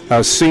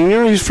a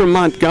senior. He's from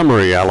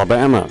Montgomery,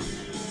 Alabama.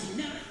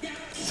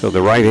 So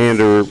the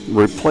right-hander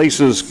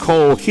replaces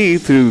Cole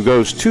Heath, who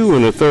goes 2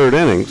 1/3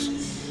 innings.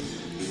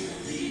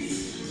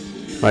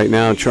 right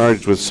now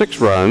charged with 6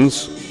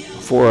 runs,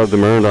 4 of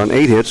them earned on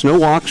 8 hits, no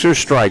walks or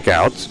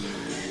strikeouts.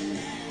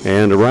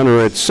 And a runner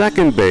at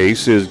second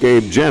base is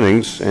Gabe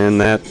Jennings,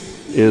 and that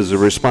is the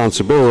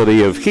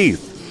responsibility of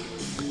Heath.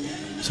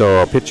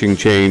 So a pitching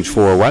change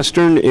for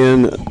Western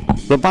in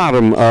the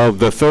bottom of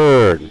the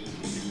third.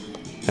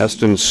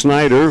 Eston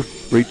Snyder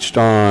reached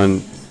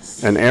on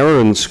an error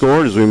and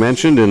scored, as we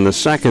mentioned, in the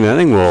second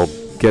inning. Will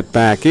get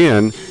back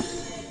in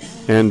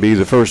and be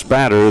the first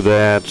batter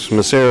that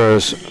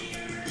Maceras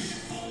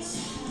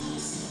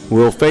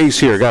will face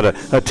here. Got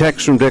a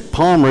text from Dick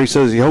Palmer. He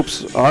says he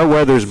hopes our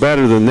weather's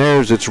better than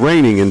theirs. It's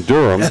raining in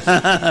Durham.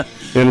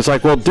 And it's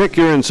like, well, Dick,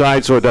 you're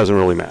inside, so it doesn't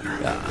really matter.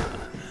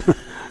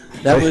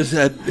 That was.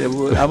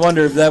 I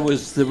wonder if that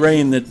was the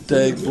rain that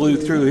blew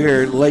through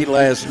here late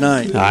last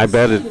night. I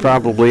bet it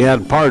probably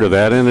had part of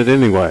that in it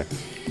anyway.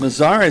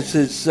 Mazares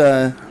is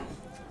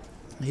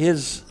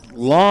his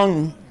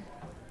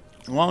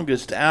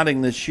longest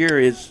outing this year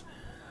is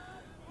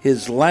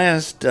his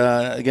last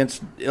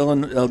against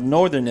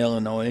Northern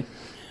Illinois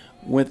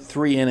went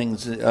 4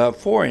 innings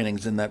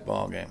in that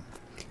ball game.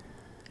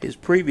 His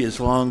previous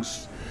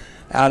longest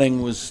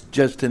outing was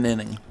just an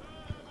inning.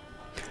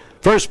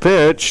 First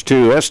pitch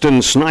to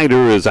Eston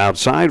Snyder is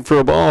outside for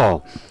a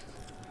ball.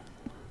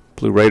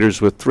 Blue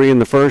Raiders with 3 in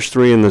the first,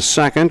 3 in the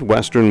second.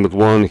 Western with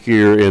 1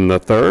 here in the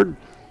third.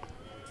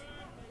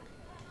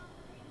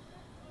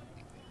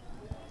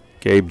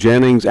 Gabe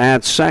Jennings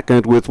at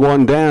second with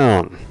 1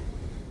 down.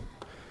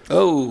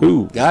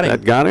 Oh, got him.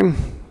 That got him.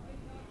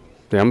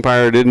 The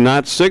umpire did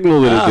not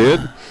signal that it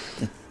did.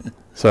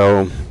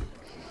 So.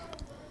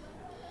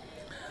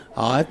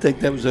 I think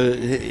that was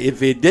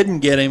if it didn't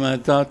get him, I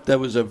thought that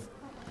was a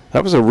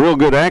real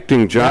good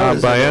acting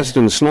job by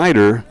Eston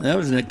Snyder. That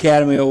was an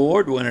Academy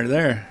Award winner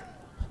there.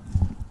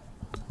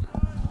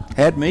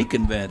 Had me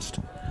convinced.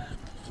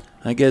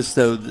 I guess,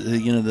 though,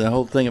 the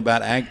whole thing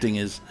about acting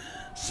is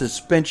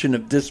suspension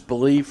of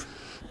disbelief.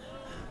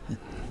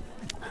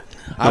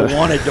 I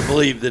wanted to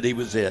believe that he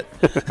was it.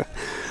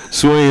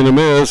 Swing and a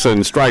miss,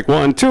 and strike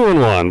 1,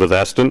 2-1 with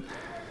Eston.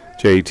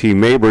 J.T.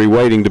 Mabry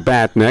waiting to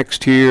bat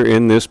next here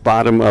in this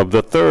bottom of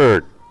the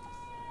third.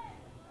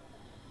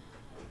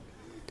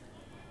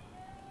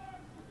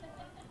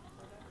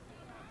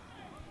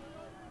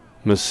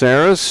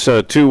 Maceras,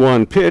 a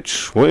 2-1 pitch,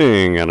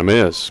 swing and a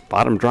miss.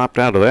 Bottom dropped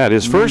out of that.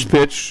 His first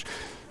pitch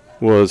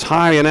was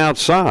high and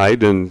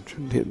outside, and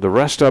the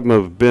rest of them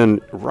have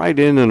been right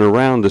in and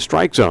around the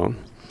strike zone.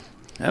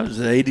 That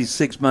was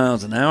 86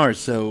 miles an hour,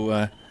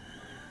 so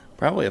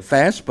probably a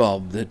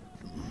fastball.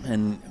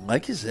 And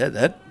like you said,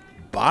 that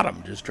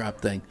bottom just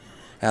dropped thing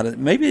out of.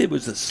 Maybe it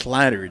was a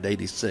slider at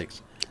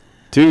 86.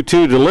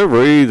 2-2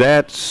 delivery.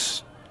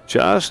 That's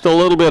just a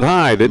little bit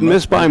high. Didn't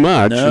miss by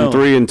much. No.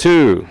 And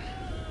 3-2.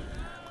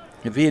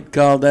 If he had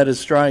called that a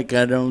strike,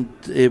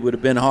 it would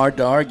have been hard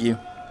to argue.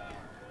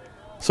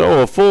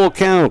 So a full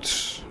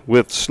count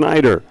with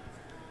Snyder.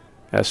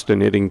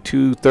 Eston hitting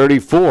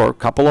 .234,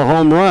 couple of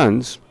home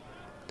runs.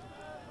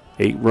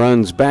 8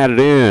 runs batted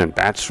in.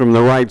 Bats from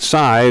the right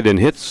side and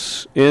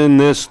hits in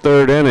this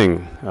third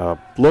inning.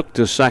 Look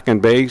to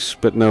second base,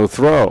 but no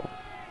throw.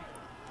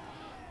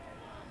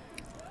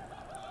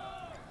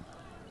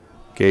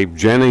 Gabe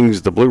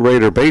Jennings, the Blue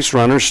Raider base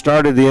runner,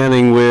 started the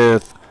inning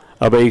with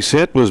a base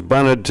hit, was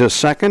bunted to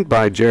second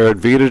by Jared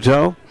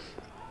Vitato.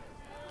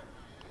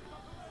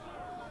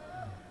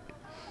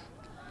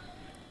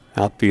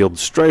 Outfield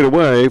straight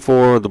away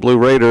for the Blue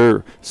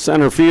Raider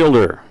center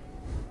fielder.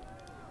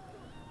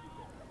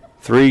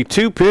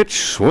 3-2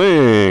 pitch,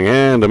 swing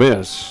and a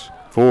miss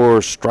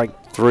for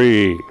strike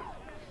 3.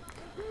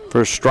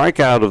 First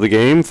strikeout of the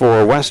game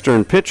for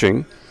Western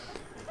pitching.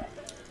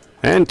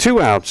 And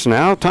 2 outs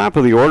now, top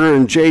of the order,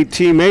 and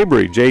J.T.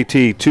 Mabry.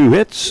 J.T. 2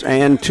 hits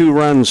and 2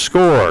 runs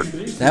scored.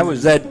 That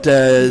was that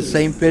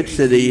same pitch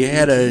that he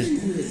had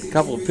a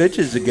couple of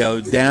pitches ago.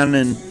 Down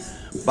and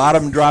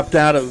bottom dropped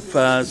out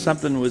of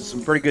something with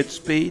some pretty good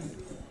speed.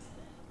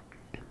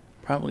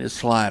 Probably a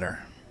slider.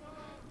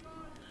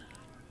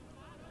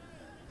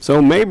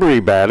 So Mabry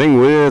batting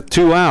with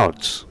 2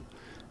 outs.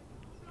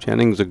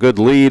 Jennings a good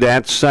lead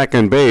at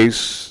second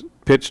base.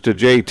 Pitch to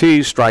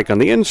J.T., strike on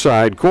the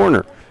inside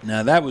corner.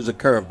 Now that was a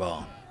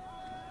curveball.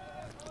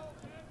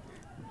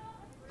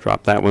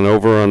 Drop that one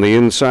over on the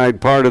inside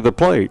part of the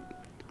plate.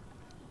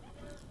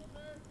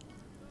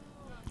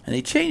 And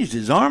he changed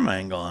his arm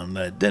angle on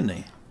that, didn't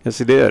he? Yes,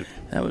 he did.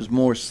 That was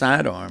more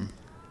sidearm.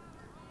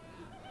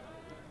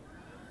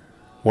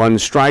 1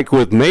 strike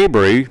with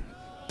Mabry.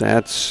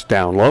 That's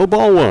down low,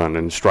 ball 1,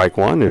 and strike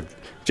 1. If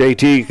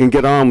JT can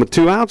get on with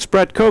 2 outs,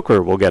 Brett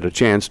Coker will get a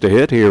chance to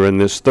hit here in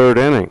this third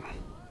inning.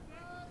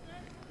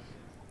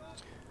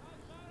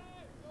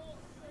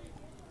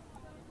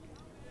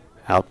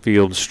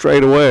 Outfield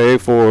straight away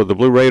for the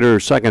Blue Raider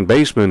second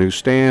baseman, who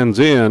stands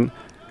in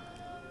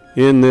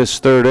this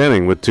third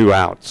inning with 2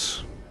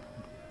 outs.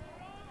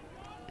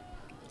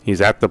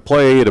 He's at the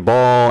plate, a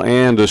ball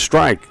and a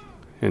strike,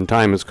 and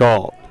time is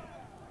called.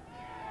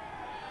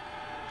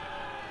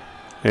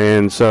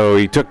 And so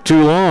he took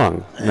too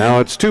long. Now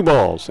it's 2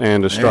 balls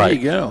and a strike. There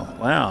you go.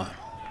 Wow.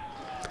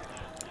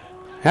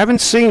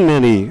 Haven't seen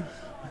many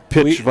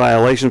pitch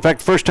violations. In fact,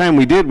 the first time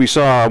we did, we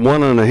saw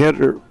one on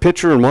a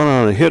pitcher and one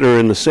on a hitter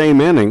in the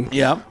same inning.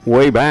 Yeah.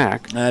 Way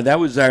back. That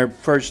was our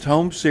first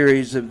home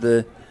series of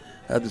the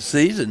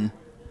season.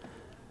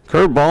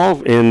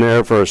 Curveball in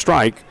there for a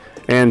strike,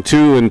 and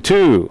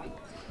 2-2.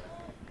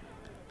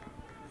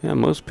 Yeah,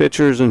 most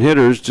pitchers and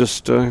hitters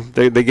just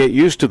they get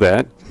used to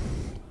that.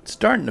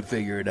 Starting to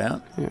figure it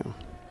out. Yeah.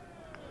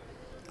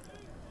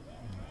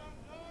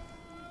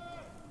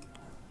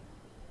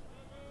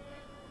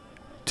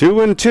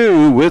 Two and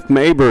two with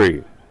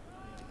Mabry.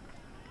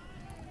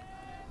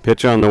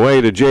 Pitch on the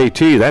way to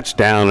JT. That's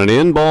down and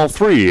in. Ball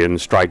 3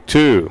 and strike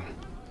 2.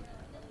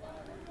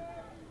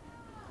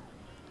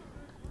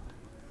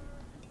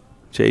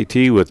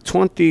 JT with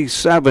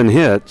 27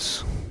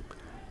 hits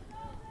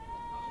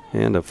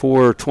and a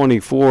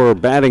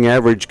 .424 batting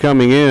average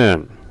coming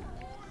in.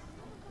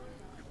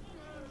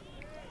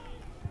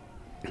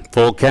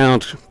 Full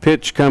count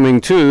pitch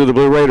coming to the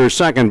Blue Raiders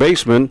second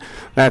baseman.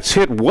 That's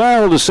hit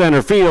well to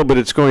center field, but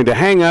it's going to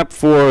hang up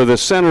for the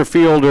center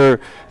fielder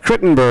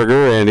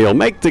Krittenberger, and he'll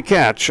make the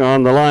catch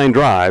on the line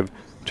drive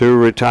to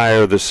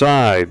retire the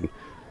side.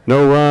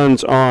 No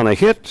runs on a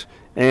hit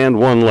and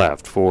one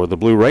left for the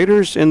Blue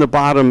Raiders in the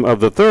bottom of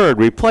the third.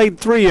 We played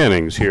 3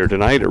 innings here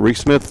tonight at Reese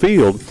Smith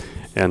Field,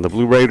 and the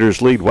Blue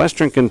Raiders lead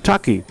Western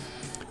Kentucky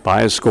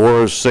by a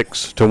score of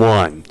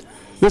 6-1.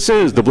 This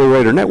is the Blue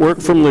Raider Network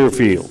from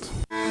Learfield.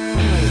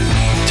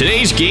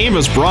 Today's game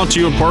is brought to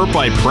you in part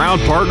by proud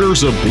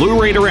partners of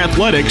Blue Raider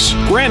Athletics,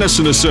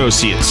 Granis &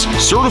 Associates,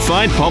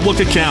 certified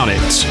public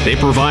accountants. They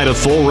provide a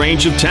full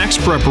range of tax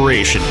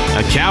preparation,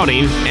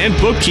 accounting, and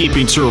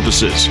bookkeeping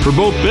services for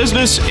both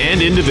business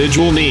and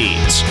individual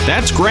needs.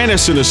 That's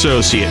Granis &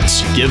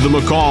 Associates. Give them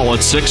a call at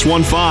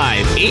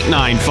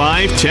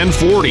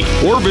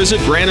 615-895-1040 or visit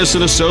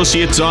Granis &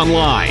 Associates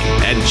online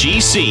at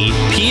gcpas.com.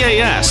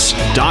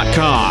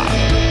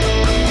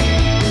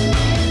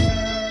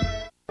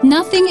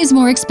 Nothing is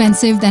more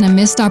expensive than a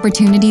missed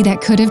opportunity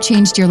that could have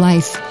changed your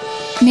life.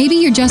 Maybe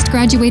you're just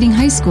graduating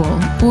high school,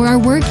 or are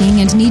working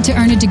and need to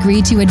earn a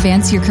degree to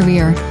advance your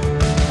career.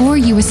 Or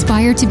you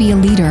aspire to be a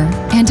leader,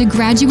 and a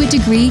graduate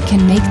degree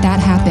can make that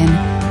happen.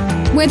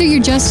 Whether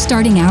you're just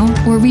starting out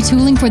or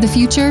retooling for the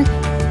future,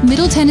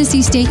 Middle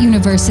Tennessee State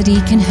University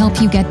can help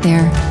you get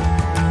there.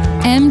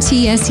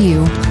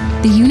 MTSU,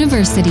 the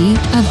University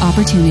of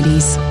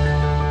Opportunities.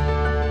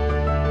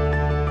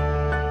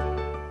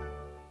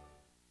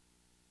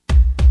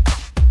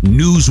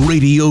 News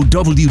Radio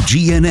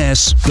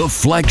WGNS, the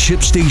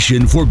flagship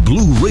station for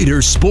Blue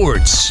Raider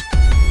sports.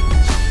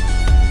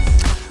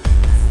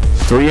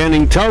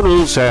 3-inning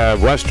totals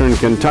have Western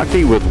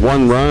Kentucky with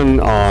 1 run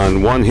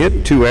on 1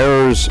 hit, 2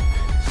 errors,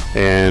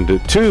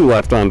 and 2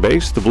 left on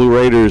base. The Blue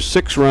Raiders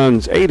 6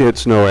 runs, 8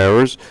 hits, no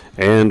errors,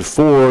 and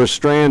 4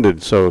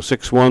 stranded. So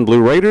 6-1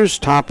 Blue Raiders,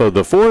 top of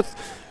the 4th.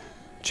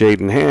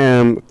 Jaden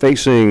Ham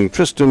facing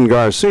Tristan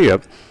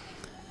Garcia.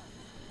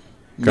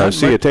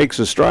 Garcia takes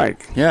a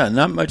strike. Yeah,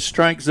 not much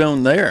strike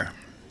zone there.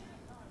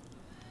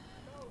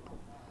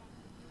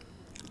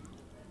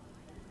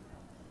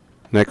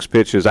 Next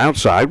pitch is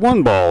outside.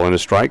 1 ball and a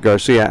strike.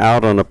 Garcia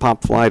out on a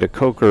pop fly to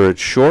Coker at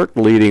short,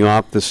 leading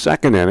off the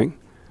 2nd inning.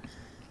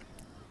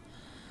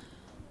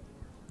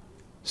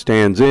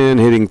 Stands in,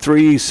 hitting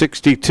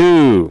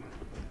 .362.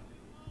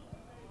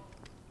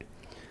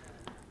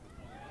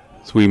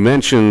 As we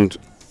mentioned,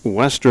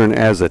 Western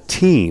as a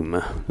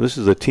team. This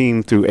is a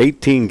team through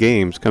 18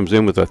 games, comes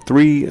in with a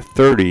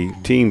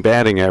 .330 team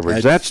batting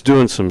average. That's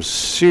doing some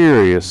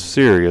serious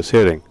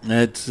hitting.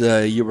 That's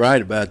you're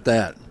right about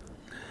that.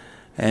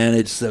 And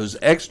it's those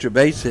extra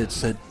base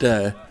hits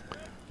that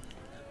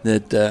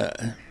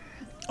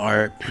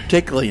are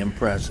particularly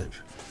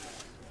impressive.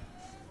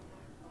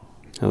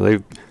 Now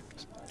they've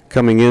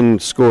coming in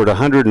scored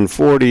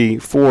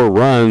 144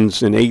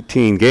 runs in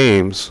 18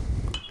 games.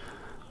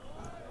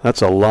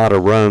 That's a lot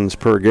of runs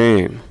per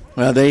game.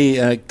 Well,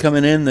 they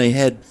coming in, they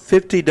had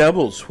 50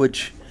 doubles,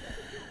 which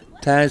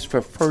ties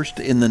for first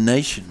in the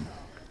nation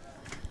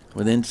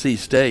with NC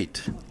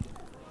State.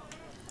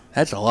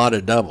 That's a lot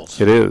of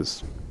doubles. It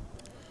is.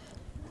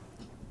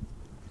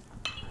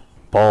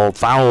 Ball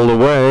fouled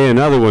away,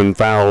 another one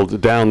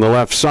fouled down the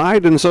left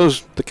side, and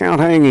so's the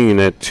count hanging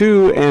at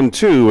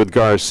 2-2 with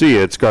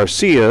Garcia. It's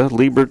Garcia,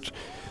 Liebert,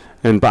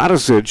 and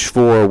Barisic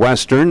for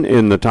Western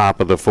in the top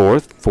of the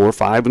 4th, 4,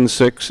 5, and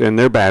 6 in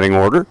their batting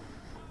order.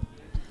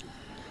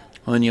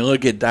 When you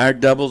look at our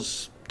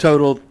doubles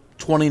total,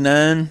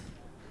 29.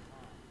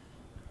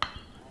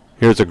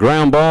 Here's a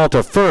ground ball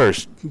to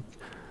first.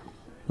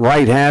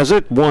 Wright has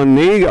it, 1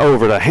 knee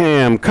over to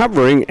Ham,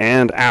 covering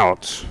and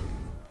out.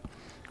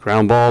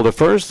 Ground ball to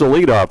first, the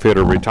leadoff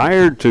hitter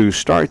retired to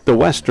start the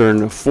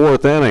Western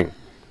 4th inning.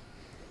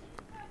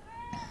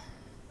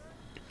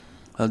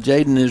 Well,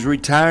 Jaden has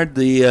retired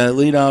the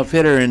leadoff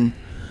hitter in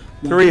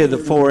 3 of the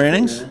 4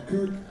 innings.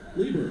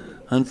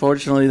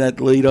 Unfortunately, that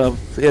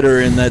leadoff hitter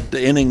in that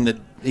inning that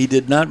he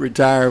did not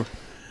retire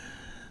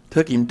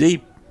took him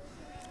deep.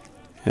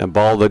 A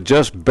ball that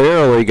just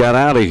barely got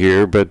out of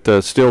here, but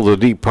still the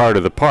deep part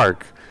of the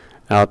park.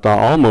 out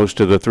almost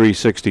to the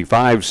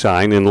 365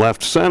 sign in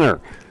left center.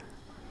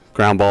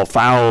 Ground ball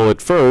foul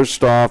at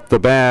first off the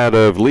bat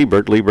of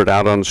Liebert. Liebert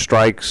out on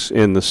strikes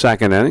in the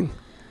second inning.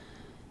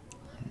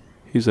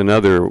 He's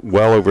another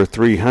well over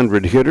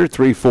 300 hitter,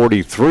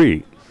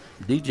 343.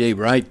 DJ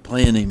Wright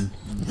playing him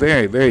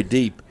very, very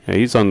deep. Yeah,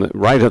 he's on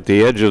right at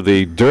the edge of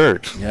the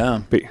dirt.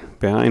 Yeah.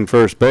 Behind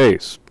first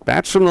base.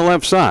 Bats from the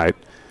left side.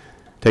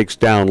 Takes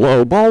down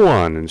low. Ball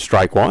one and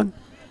strike one.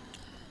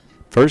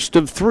 First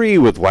of three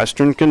with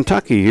Western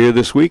Kentucky here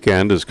this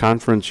weekend as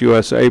Conference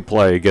USA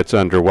play gets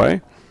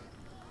underway.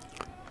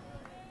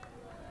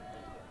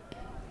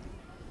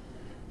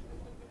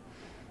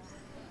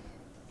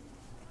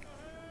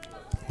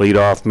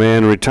 Leadoff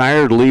man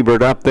retired.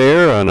 Liebert up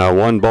there on a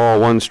 1-ball,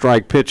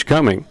 1-strike pitch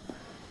coming.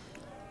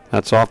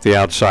 That's off the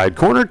outside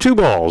corner. 2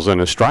 balls and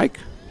a strike.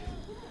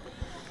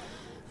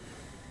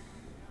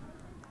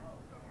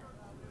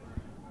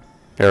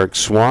 Eric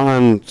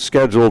Swan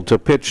scheduled to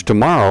pitch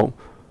tomorrow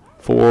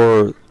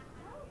for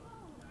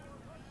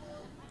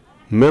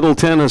Middle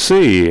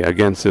Tennessee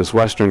against this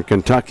Western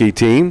Kentucky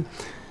team.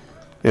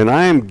 And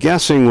I am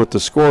guessing with the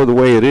score the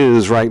way it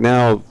is right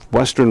now,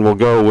 Western will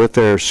go with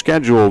their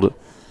scheduled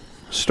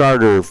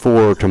starter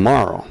for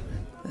tomorrow.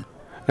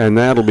 And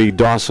that'll be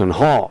Dawson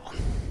Hall.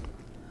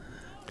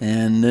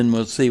 And then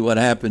we'll see what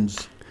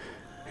happens.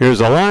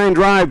 Here's a line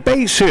drive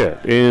base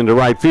hit into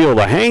right field,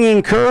 a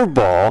hanging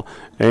curveball,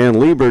 and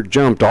Liebert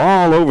jumped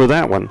all over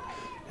that one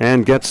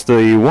and gets the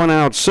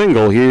 1-out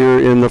single here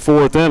in the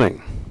 4th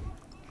inning.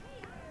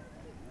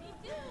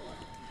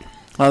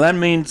 Well, that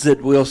means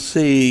that we'll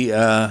see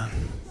their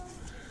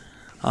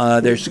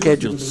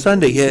scheduled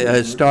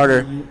Sunday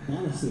starter,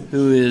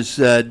 who is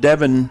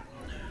Devin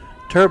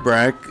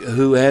Turbrack,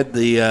 who had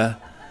the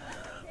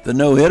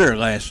no-hitter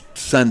last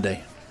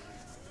Sunday.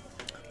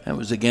 That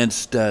was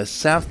against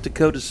South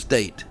Dakota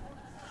State,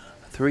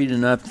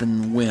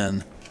 3-0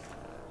 win.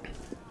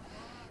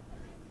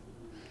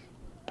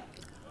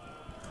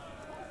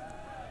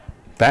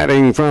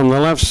 Batting from the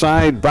left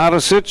side,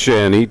 Barisic,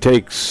 and he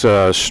takes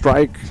a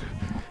strike,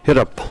 hit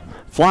a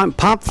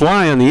pop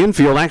fly in the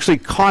infield, actually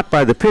caught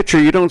by the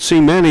pitcher. You don't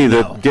see many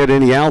that get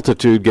any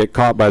altitude get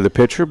caught by the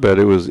pitcher, but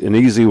it was an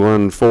easy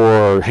one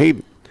for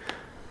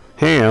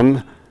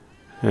Ham,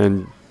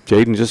 and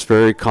Jaden just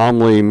very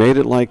calmly made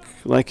it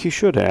like he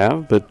should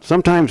have. But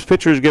sometimes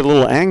pitchers get a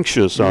little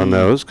anxious on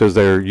those because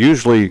they're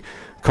usually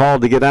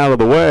called to get out of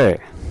the way.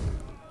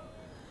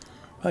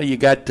 Well, you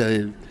got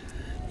to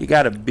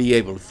be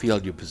able to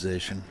field your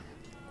position.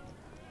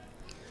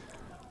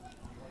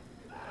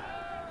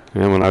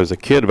 And when I was a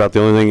kid, about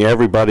the only thing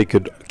everybody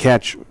could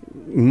catch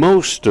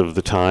most of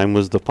the time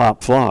was the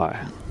pop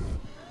fly.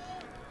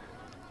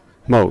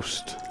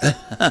 Most.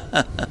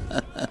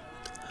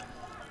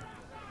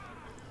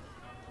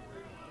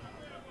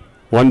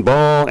 1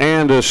 ball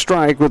and a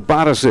strike with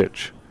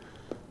Barisic.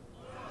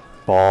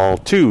 Ball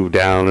 2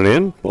 down and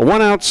in. A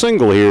 1-out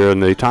single here in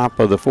the top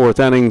of the 4th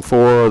inning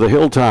for the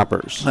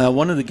Hilltoppers.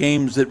 One of the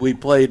games that we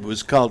played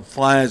was called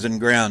Flies and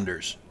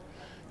Grounders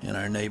in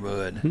our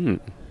neighborhood. And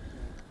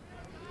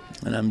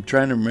I'm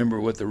trying to remember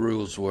what the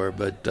rules were,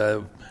 but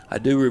I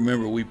do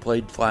remember we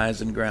played Flies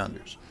and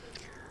Grounders.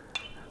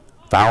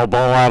 Foul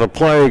ball out of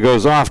play,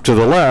 goes off to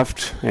the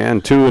left,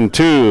 and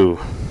 2-2.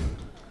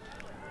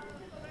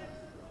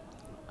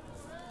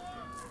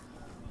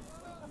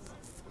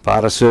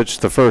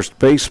 Barisic, the first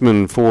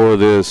baseman for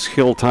this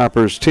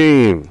Hilltoppers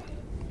team.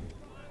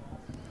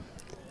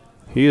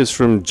 He is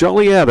from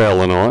Joliet,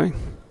 Illinois.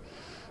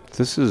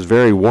 This is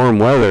very warm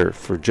weather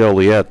for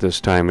Joliet this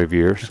time of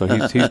year, so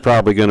he's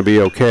probably going to be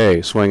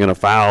okay, swinging a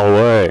foul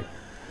away.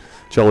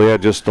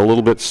 Joliet just a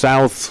little bit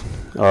south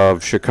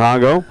of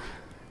Chicago.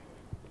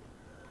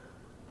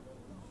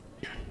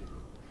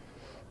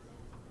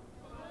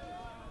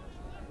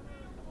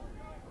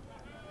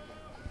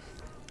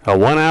 A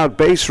 1-out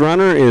base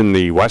runner in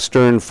the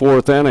Western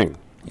 4th inning.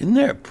 Isn't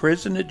there a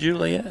prison at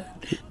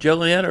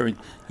Joliet, or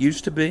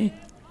used to be?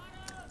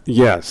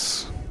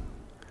 Yes.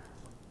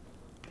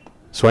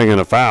 Swinging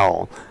a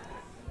foul.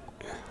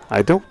 I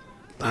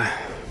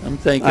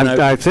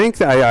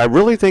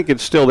really think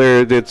it's still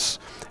there. It's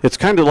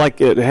kind of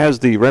like it has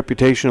the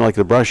reputation like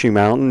the Brushy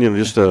Mountain. You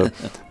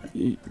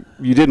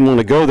didn't want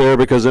to go there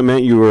because it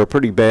meant you were a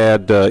pretty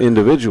bad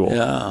individual.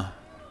 Yeah.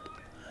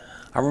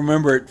 I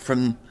remember it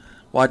from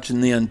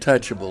watching The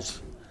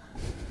Untouchables.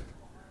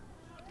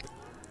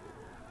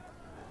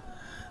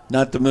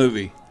 Not the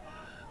movie.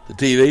 The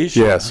TV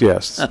show.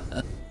 Yes.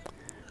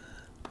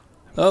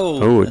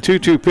 Oh, a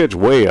 2-2 pitch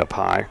way up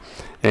high.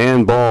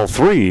 And ball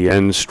 3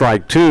 and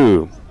strike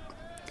 2.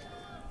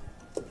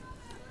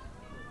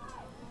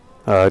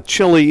 A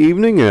chilly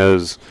evening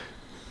as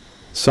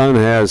sun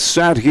has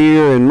set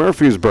here in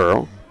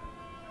Murfreesboro.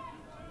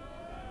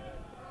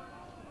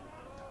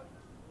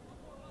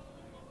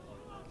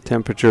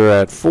 Temperature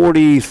at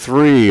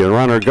 43. A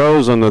runner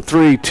goes on the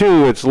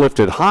 3-2. It's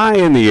lifted high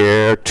in the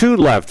air to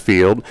left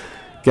field.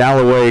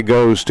 Galloway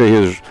goes to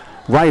his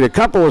right a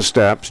couple of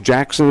steps.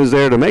 Jackson is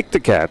there to make the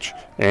catch,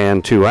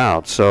 and 2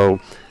 outs.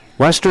 So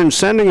Western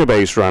sending a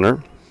base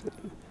runner.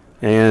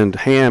 and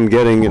Ham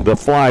getting the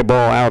fly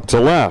ball out to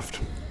left.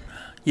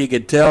 You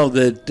could tell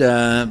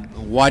that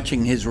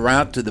watching his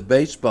route to the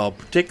baseball,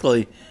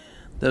 particularly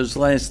those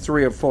last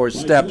 3 or 4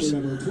 steps,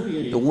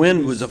 the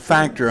wind was a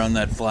factor on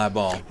that fly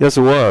ball. Yes,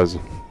 it was.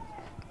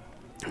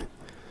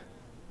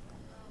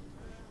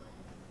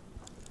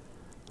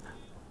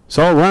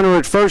 So runner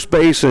at first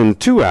base and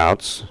 2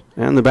 outs,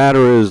 and the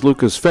batter is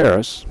Lucas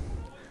Ferris.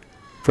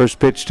 First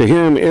pitch to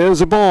him is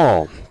a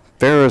ball.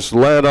 Ferris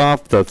led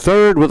off the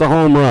third with a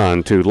home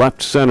run to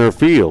left center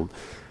field.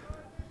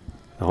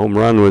 The home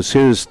run was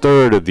his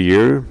 3rd of the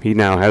year. He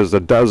now has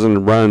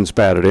 12 runs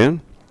batted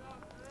in.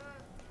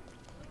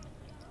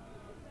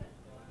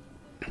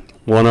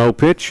 1-0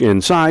 pitch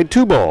inside,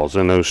 2 balls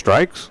and no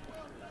strikes.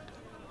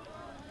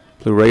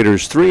 Blue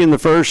Raiders 3 in the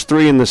first,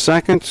 3 in the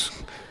second.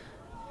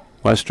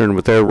 Western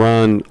with their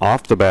run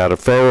off the bat of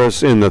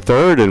Ferris in the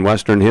 3rd, and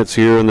Western hits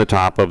here in the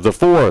top of the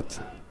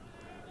 4th.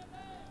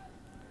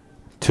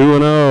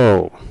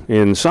 2-0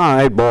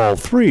 inside, ball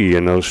 3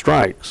 and no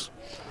strikes.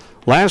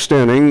 Last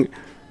inning,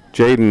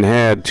 Jaden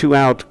had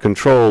 2-out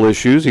control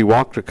issues. He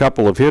walked a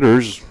couple of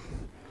hitters.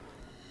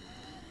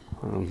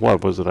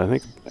 What was it? I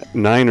think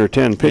 9 or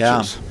 10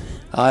 pitches.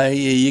 Yeah.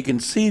 You can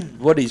see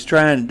what he's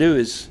trying to do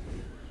is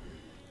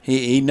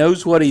he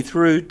knows what he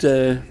threw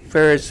to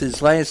Ferris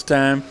his last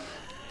time,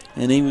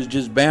 and he was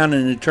just bound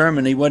and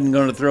determined he wasn't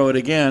going to throw it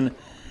again.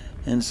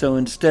 And so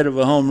instead of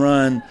a home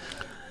run,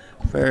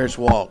 Ferris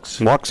walks.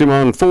 Walks him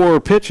on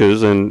 4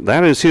 pitches, and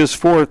that is his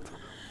 4th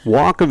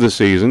walk of the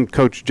season.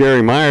 Coach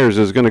Jerry Myers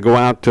is going to go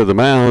out to the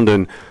mound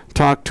and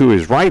talk to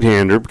his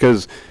right-hander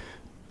because,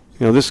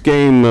 you know, this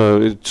game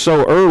it's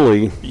so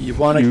early. You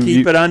want to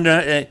keep it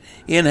under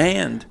in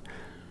hand.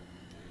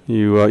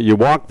 You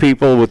walk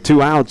people with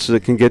 2 outs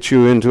that can get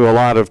you into a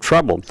lot of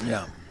trouble.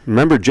 Yeah.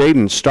 Remember,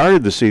 Jaden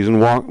started the season,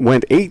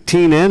 went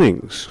 18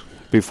 innings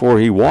before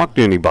he walked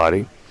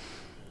anybody.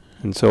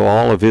 And so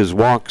all of his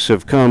walks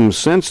have come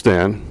since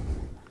then.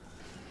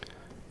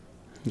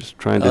 Just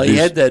trying to he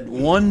had that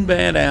one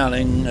bad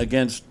outing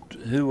against,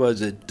 who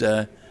was it?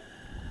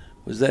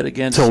 Was that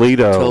against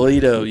Toledo?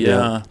 Toledo,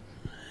 yeah.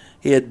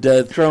 He had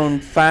thrown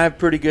 5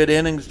 pretty good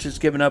innings, just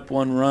giving up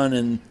 1 run,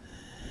 and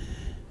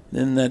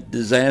then that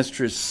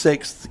disastrous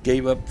 6th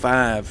gave up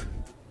 5.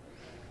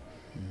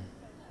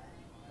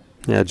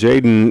 Yeah,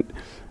 Jaden.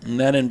 And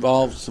that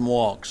involved some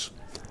walks.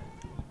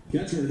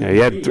 Yeah, he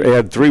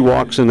had 3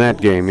 walks in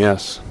that game,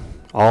 yes.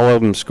 All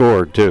of them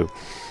scored, too.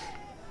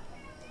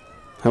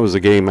 That was a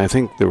game, I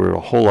think there were a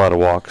whole lot of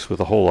walks with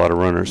a whole lot of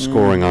runners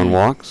scoring on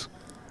walks.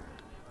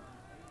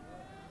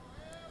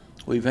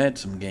 We've had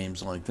some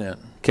games like that.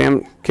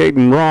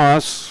 Camden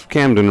Ross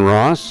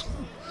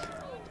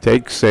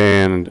takes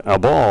a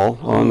ball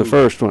on the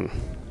first one.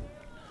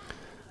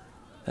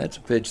 That's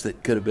a pitch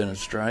that could have been a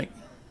strike.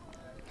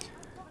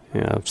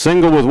 Yeah,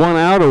 single with 1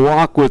 out, a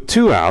walk with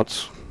 2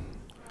 outs.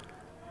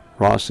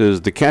 Ross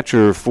is the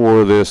catcher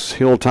for this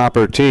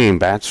Hilltopper team.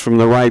 Bats from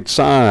the right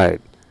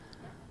side.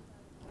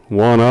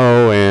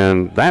 1-0,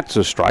 and that's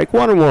a strike.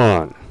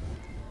 1-1.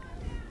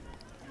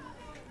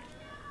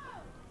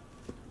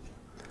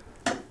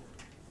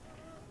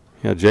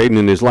 Yeah, Jaden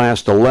in his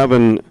last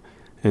 11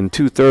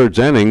 2/3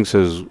 innings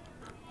has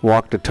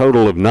walked a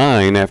total of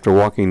 9 after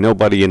walking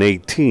nobody in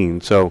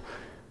 18. So,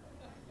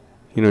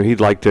 you know, he'd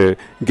like to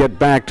get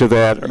back to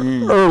that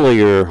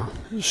earlier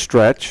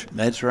stretch.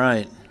 That's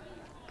right.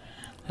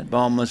 That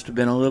ball must have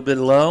been a little bit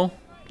low.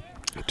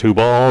 2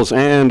 balls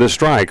and a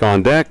strike.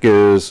 On deck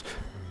is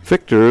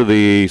Victor,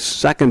 the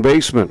second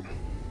baseman.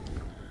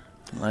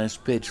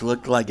 Last pitch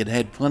looked like it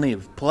had plenty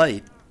of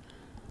plate.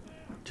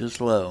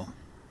 Just low.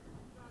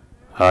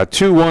 A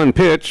 2-1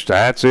 pitch.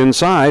 That's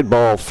inside.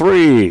 Ball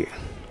 3.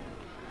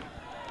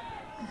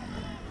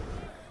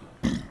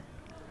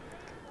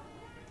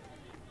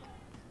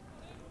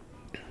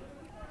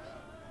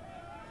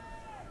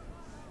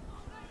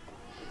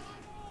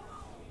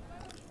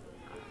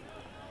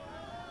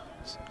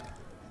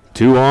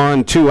 Two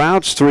on, 2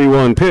 outs,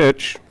 3-1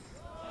 pitch.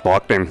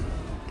 Walked him.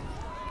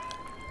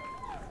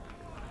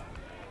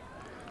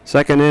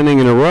 Second inning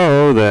in a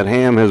row that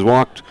Ham has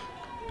walked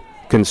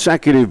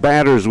consecutive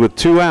batters with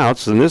 2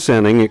 outs. In this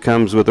inning, it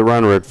comes with a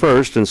runner at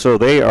first, and so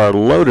they are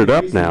loaded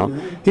up now.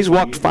 He's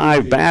walked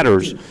 5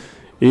 batters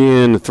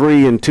in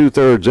 3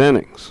 2/3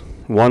 innings.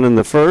 1 in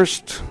the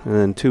first, and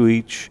then 2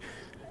 each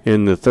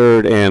in the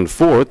 3rd and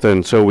 4th.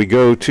 And so we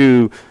go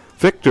to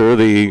Victor,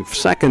 the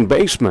second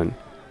baseman,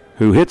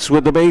 who hits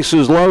with the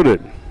bases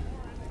loaded.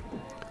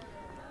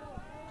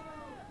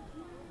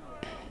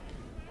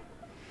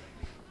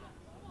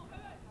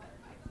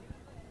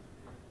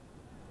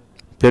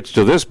 Pitch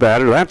to this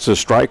batter. That's a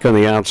strike on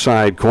the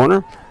outside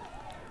corner.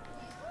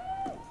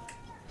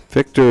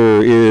 Victor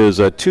is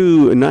a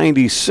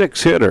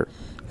 .296 hitter.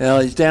 Well,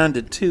 he's down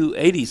to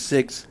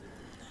 .286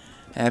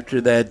 after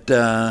that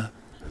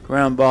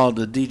ground ball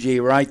to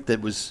DJ Wright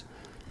that was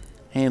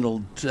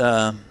handled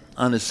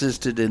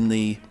unassisted in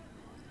the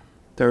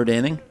 3rd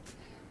inning.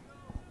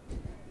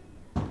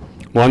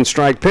 1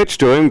 strike pitch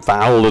to him,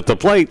 fouled at the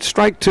plate,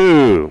 strike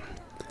 2.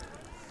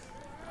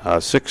 A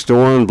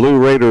 6-1 Blue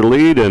Raider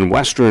lead, and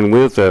Western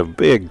with a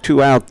big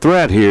 2-out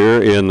threat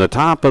here in the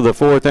top of the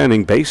 4th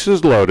inning.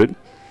 Bases loaded.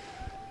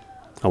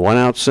 A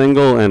 1-out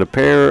single and a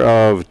pair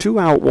of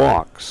 2-out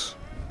walks.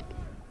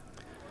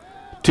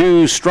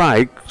 2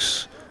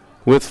 strikes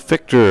with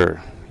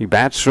Victor. He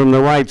bats from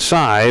the right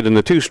side, and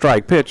the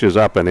 2-strike pitch is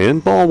up and in.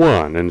 Ball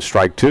 1 and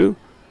strike 2.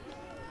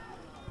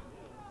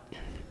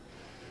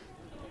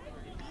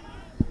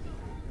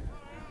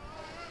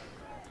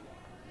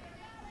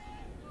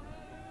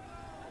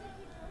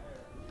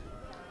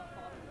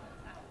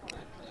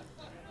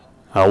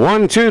 A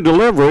 1-2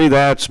 delivery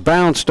that's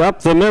bounced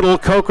up the middle.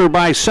 Coker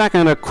by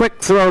second. A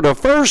quick throw to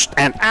first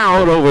and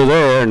out over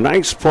there.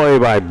 Nice play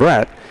by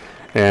Brett.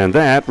 And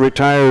that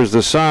retires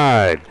the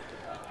side.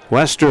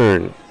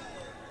 Western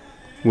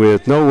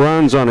with no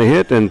runs on a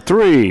hit and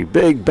 3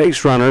 big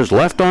base runners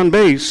left on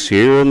base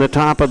here in the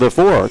top of the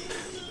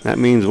 4th. That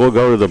means we'll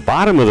go to the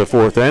bottom of the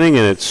 4th inning,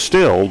 and it's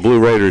still Blue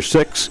Raiders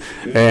 6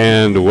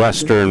 and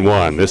Western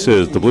 1. This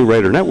is the Blue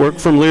Raider Network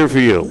from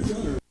Learfield.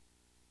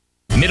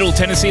 Middle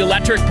Tennessee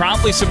Electric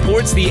proudly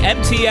supports the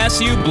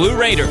MTSU Blue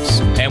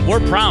Raiders, and we're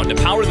proud to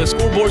power the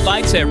scoreboard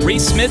lights at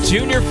Reese Smith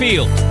Junior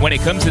Field. When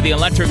it comes to the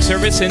electric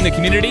service in the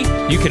community,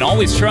 you can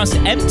always trust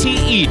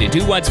MTE to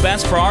do what's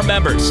best for our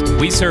members.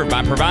 We serve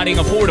by providing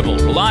affordable,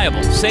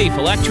 reliable, safe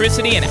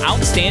electricity and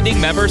outstanding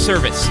member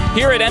service.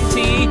 Here at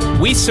MTE,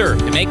 we serve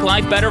to make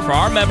life better for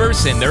our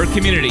members and their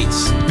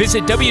communities.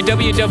 Visit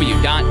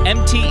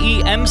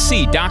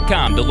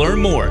www.mtemc.com to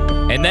learn more.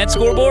 And that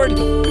scoreboard,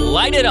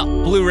 light it up,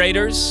 Blue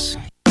Raiders.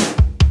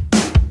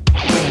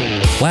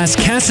 Las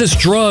Casas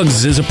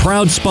Drugs is a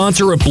proud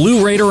sponsor of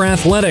Blue Raider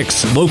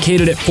Athletics,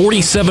 located at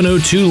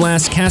 4702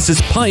 Las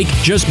Casas Pike,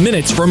 just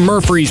minutes from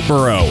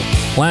Murfreesboro.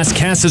 Las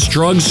Casas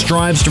Drugs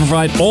strives to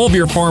provide all of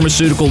your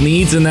pharmaceutical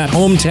needs in that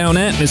hometown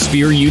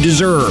atmosphere you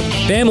deserve.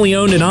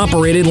 Family-owned and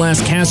operated,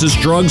 Las Casas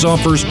Drugs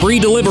offers free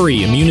delivery,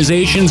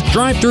 immunizations,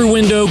 drive-through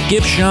window,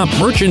 gift shop,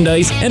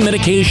 merchandise, and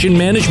medication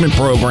management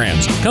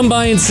programs. Come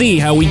by and see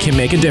how we can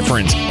make a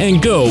difference. And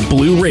go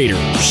Blue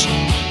Raiders.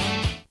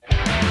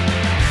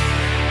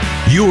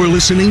 You're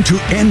listening to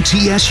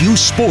MTSU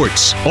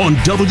Sports on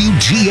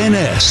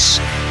WGNS.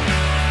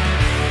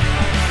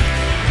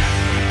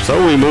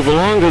 So we move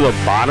along to the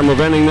bottom of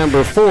inning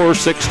number 4,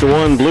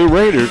 6-1 Blue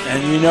Raiders.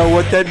 And you know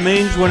what that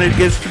means when it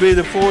gets to be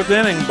the 4th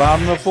inning,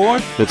 bottom of the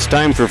 4th? It's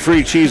time for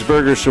free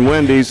cheeseburgers from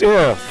Wendy's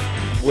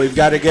if we've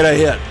got to get a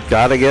hit.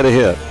 Got to get a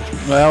hit.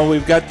 Well,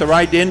 we've got the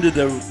right end of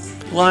the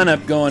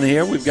lineup going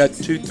here. We've got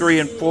 2, 3,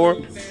 and 4.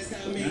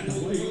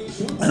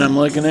 And I'm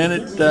looking at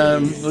it.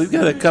 We've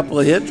got a couple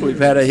of hits. We've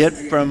had a hit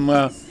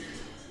from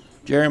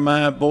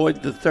Jeremiah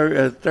Boyd, the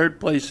third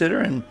place hitter,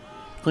 and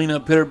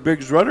cleanup hitter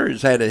Biggs Rudder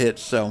has had a hit.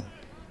 So,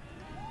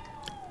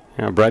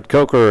 now Brett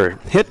Coker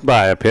hit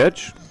by a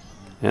pitch,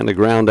 and a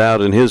ground out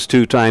in his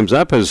 2 times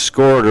up has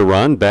scored a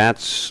run.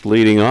 Bats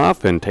leading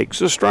off and takes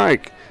a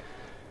strike.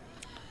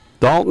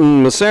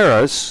 Dalton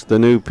Maceras, the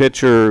new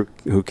pitcher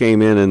who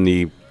came in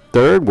the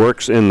 3rd,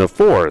 works in the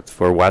 4th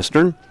for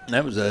Western.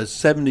 That was a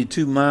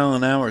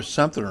 72-mile-an-hour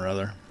something or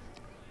other.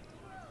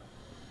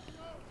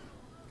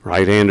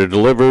 Right-hander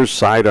delivers,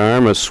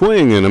 sidearm, a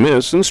swing and a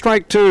miss, and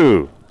strike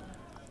 2.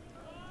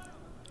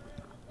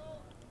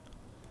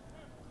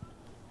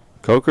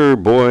 Coker,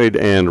 Boyd,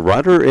 and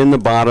Rudder in the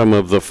bottom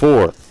of the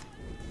 4th.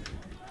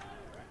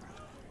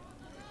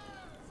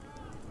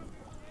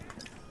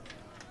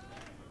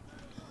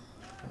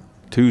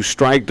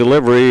 Two-strike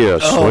delivery,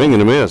 a swing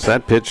and a miss.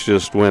 That pitch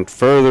just went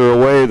further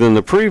away than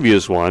the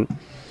previous one.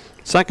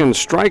 Second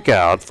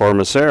strikeout for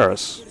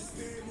Maceras.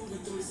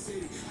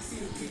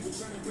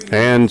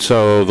 And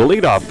so the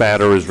leadoff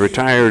batter is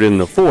retired in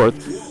the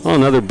 4th. Well,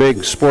 another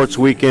big sports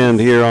weekend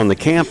here on the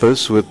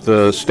campus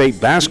with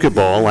state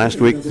basketball. Last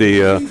week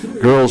the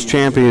girls'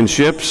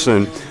 championships,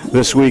 and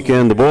this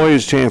weekend the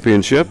boys'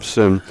 championships.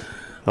 And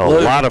a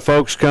lot of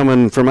folks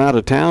coming from out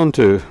of town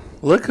to...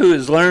 Look who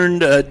has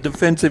learned a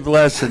defensive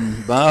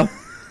lesson, Bob.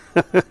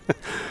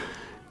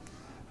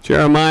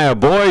 Jeremiah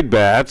Boyd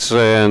bats,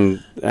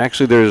 and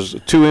actually there's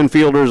 2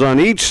 infielders on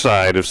each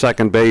side of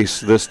second base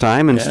this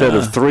time instead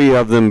of 3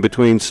 of them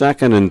between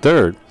second and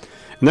third.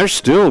 And they're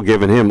still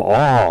giving him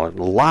a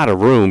lot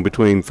of room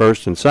between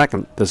first and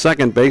second. The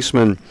second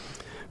baseman,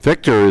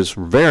 Victor, is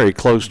very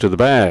close to the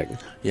bag.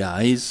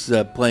 Yeah, he's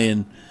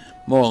playing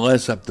more or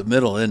less up the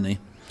middle, isn't he?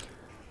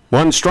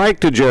 1 strike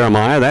to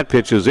Jeremiah. That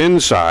pitch is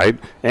inside,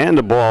 and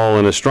a ball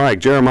and a strike.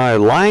 Jeremiah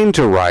lined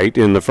to right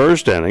in the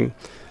 1st inning.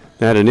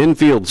 Had an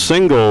infield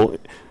single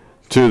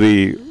to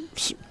the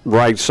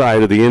right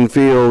side of the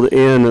infield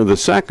in the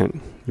 2nd.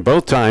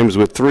 Both times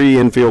with 3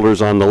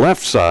 infielders on the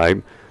left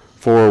side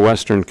for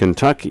Western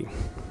Kentucky.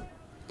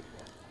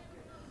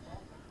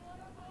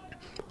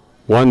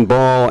 1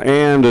 ball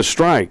and a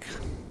strike.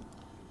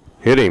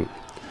 Hit him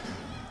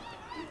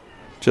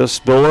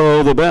just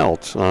below the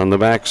belt on the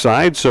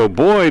backside. So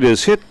Boyd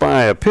is hit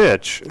by a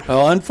pitch.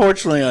 Well,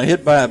 unfortunately, a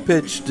hit by a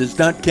pitch does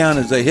not count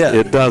as a hit.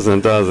 It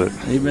doesn't, does it?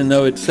 Even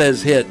though it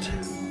says hit.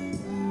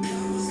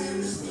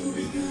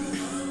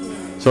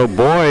 So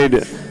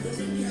Boyd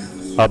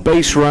a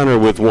base runner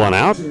with 1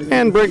 out,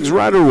 and Briggs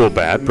Ryder will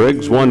bat.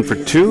 Briggs 1 for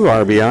 2,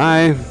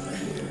 RBI,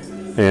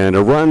 and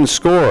a run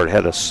scored.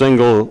 Had a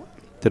single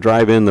to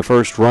drive in the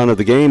first run of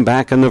the game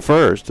back in the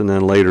first, and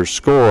then later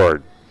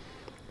scored.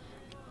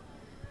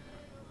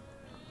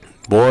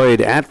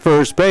 Boyd at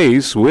first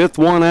base with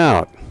 1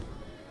 out.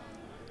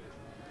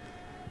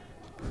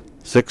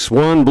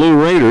 6-1 Blue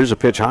Raiders, a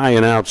pitch high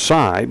and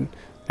outside,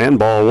 and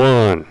ball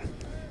 1.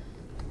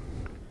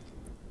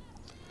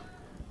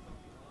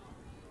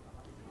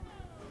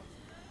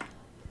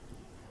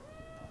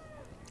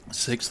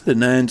 Six of the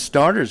 9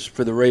 starters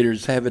for the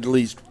Raiders have at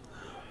least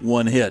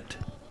 1 hit.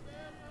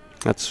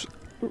 That's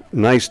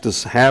nice to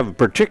have,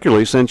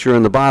 particularly since you're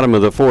in the bottom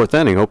of the 4th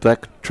inning. Hope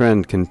that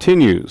trend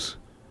continues.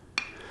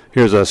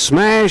 Here's a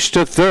smash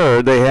to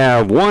third. They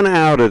have 1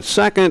 out at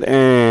second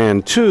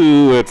and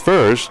 2 at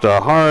first.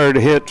 A hard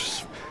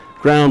hit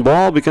ground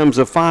ball becomes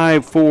a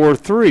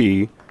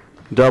 5-4-3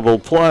 double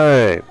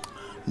play.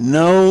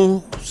 No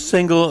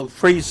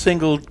free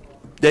single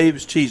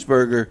Dave's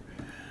cheeseburger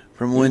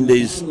from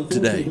Wendy's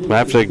today. We'll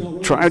have to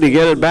try to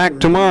get it back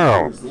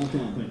tomorrow.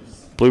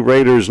 Blue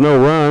Raiders, no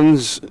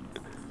runs,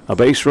 a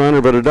base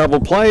runner but a double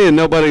play, and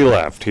nobody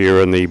left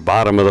here in the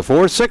bottom of the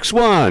 4th.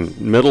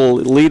 6-1, middle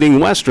leading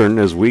Western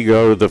as we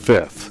go to the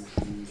 5th.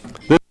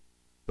 This is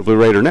the Blue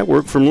Raider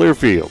Network from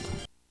Learfield.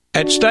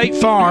 At State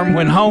Farm,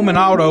 when home and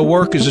auto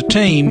work as a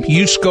team,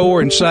 you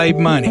score and save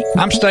money.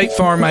 I'm State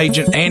Farm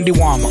agent Andy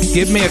Wama.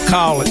 Give me a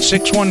call at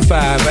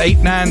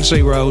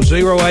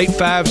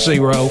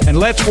 615-890-0850 and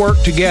let's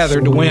work together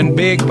to win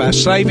big by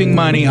saving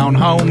money on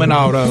home and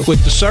auto.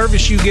 With the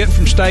service you get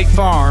from State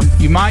Farm,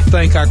 you might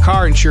think our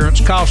car insurance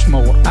costs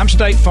more. I'm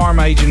State Farm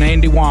agent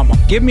Andy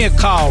Wama. Give me a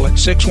call at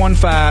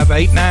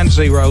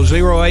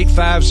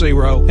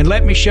 615-890-0850 and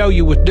let me show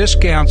you with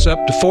discounts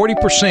up to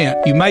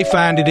 40%. You may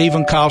find it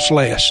even costs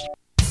less.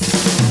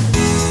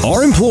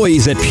 Our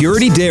employees at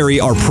Purity Dairy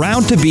are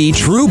proud to be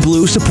true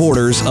blue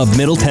supporters of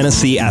Middle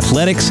Tennessee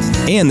athletics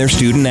and their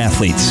student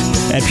athletes.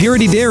 At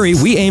Purity Dairy,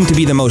 we aim to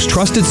be the most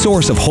trusted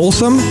source of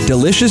wholesome,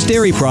 delicious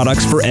dairy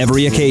products for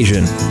every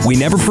occasion. We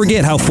never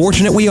forget how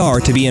fortunate we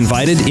are to be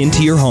invited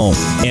into your home,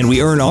 and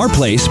we earn our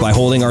place by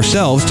holding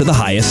ourselves to the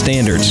highest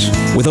standards.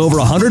 With over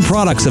 100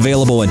 products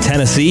available in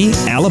Tennessee,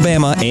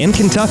 Alabama, and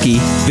Kentucky,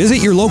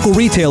 visit your local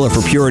retailer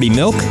for Purity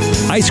milk,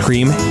 ice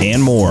cream,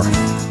 and more.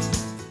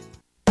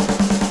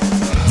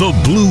 The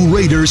Blue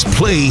Raiders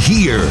play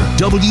here.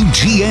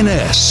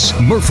 WGNS,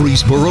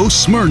 Murfreesboro,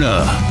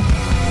 Smyrna.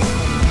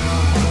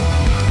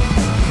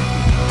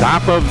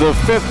 Top of the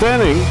 5th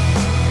inning.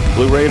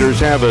 Blue Raiders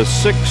have a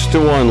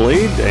 6-1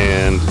 lead,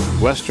 and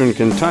Western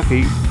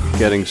Kentucky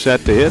getting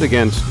set to hit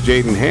against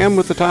Jaden Ham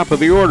with the top of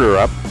the order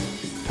up.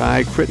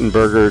 Ty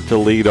Crittenberger to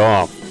lead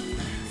off.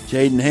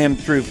 Jaden Ham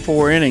threw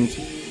 4 innings.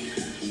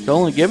 He's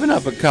only given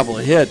up a couple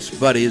of hits,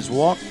 but he's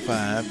walked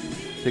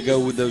 5 to go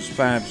with those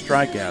 5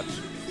 strikeouts.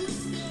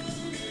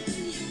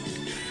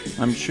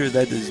 I'm sure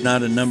that is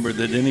not a number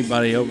that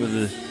anybody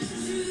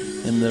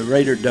in the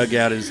Raider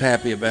dugout is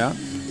happy about.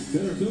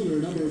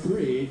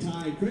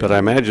 But I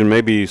imagine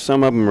maybe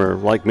some of them are,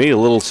 like me, a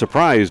little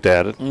surprised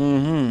at it.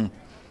 Mm-hmm.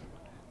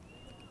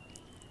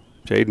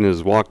 Jaden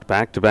has walked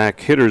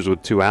back-to-back hitters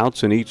with 2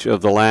 outs in each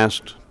of the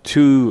last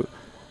 2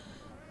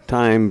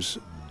 innings.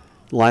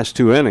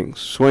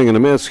 Swing and a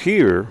miss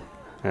here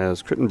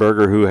as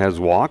Crittenberger, who has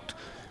walked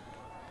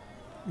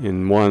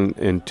in 1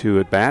 and 2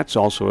 at bats,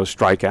 also a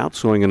strikeout,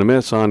 swing and a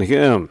miss on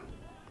him.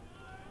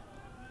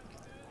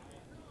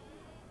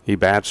 He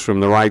bats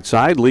from the right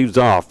side, leads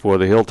off for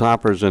the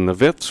Hilltoppers in the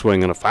 5th,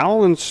 swing and a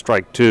foul, and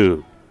strike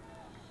 2.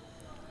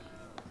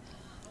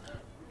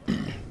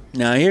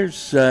 Now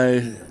here's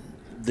the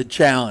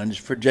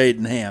challenge for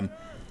Jaden Ham.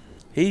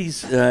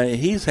 He's had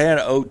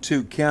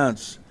 0-2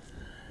 counts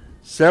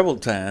several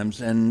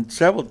times, and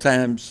several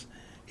times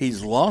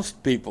he's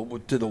lost people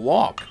to the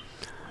walk.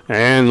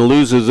 And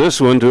loses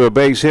this one to a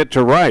base hit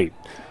to right.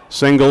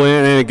 Single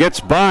in, and it gets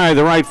by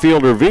the right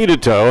fielder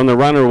Vitito, and the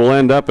runner will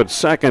end up at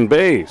second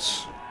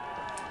base.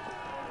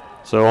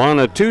 So on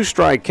a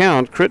 2-strike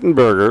count,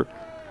 Crittenberger,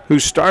 who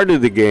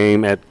started the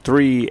game at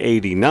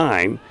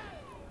 389,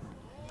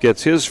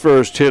 gets his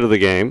first hit of the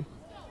game.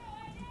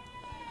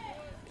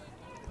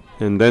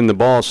 And then the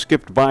ball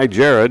skipped by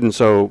Jared, and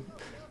so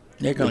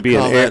they're going to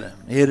call that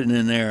hit in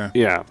an error.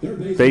 Yeah,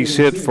 base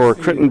hit for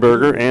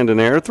Crittenberger and an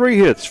error. 3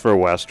 hits for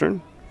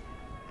Western.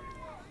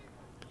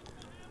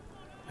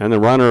 And the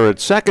runner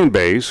at second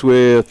base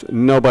with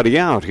nobody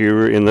out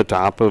here in the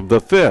top of the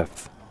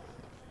 5th.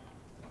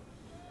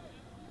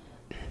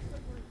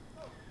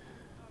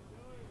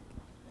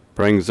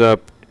 Brings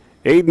up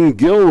Aiden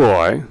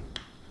Gilroy,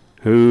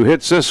 who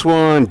hits this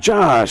one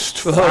just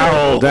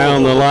foul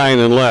down the line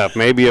and left.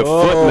 Maybe a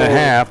foot and a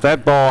half.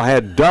 That ball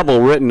had double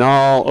written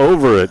all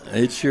over it.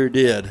 It sure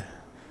did.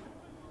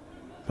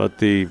 But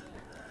the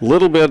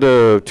little bit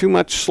of too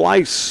much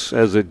slice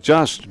as it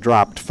just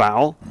dropped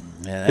foul.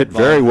 Yeah, hit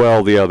very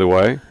well the other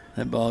way.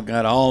 That ball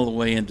got all the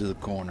way into the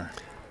corner.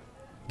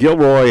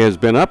 Gilroy has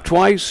been up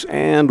twice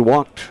and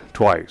walked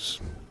twice.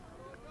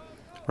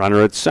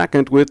 Runner at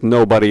second with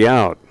nobody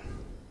out.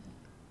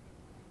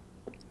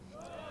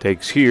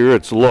 Takes here,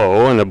 it's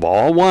low, and the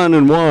ball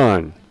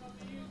 1-1.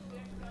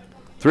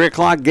 3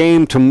 o'clock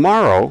game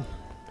tomorrow,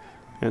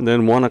 and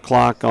then 1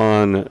 o'clock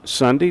on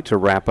Sunday to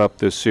wrap up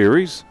this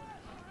series.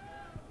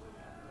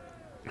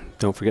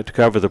 Don't forget to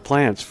cover the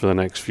plants for the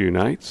next few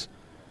nights.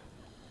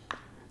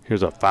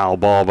 Here's a foul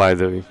ball by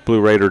the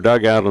Blue Raider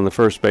dugout on the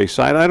first base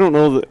side. I don't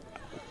know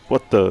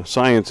what the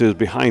science is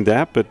behind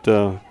that, but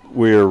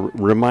we're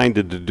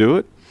reminded to do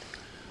it.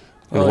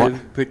 Well,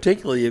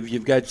 particularly if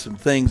you've got some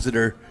things that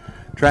are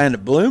trying to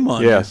bloom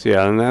on you. Yes,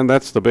 yeah, and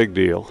that's the big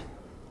deal.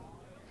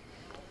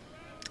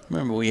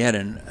 Remember we had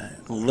a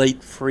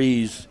late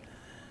freeze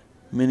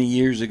many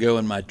years ago,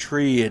 and my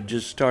tree had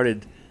just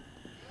started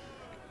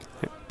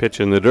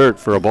pitching the dirt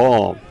for a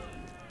ball.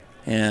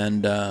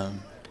 And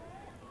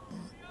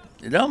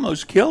it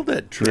almost killed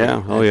that tree.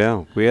 Yeah, oh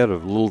yeah. We had a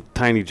little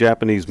tiny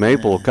Japanese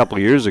maple a couple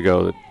of years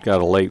ago that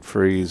got a late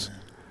freeze.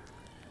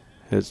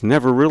 It's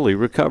never really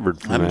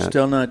recovered from that. I'm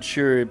still not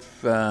sure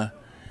if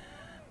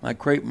my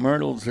crepe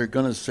myrtles are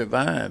going to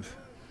survive.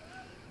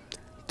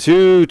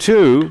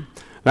 2-2.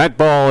 That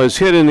ball is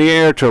hit in the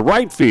air to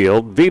right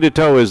field.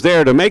 Vitato is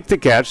there to make the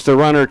catch. The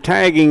runner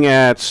tagging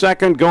at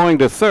second, going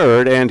to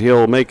third, and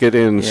he'll make it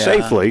in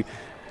safely.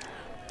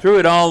 Threw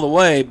it all the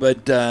way,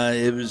 but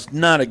it was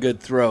not a good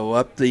throw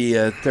up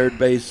the third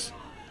base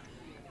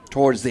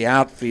towards the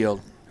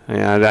outfield.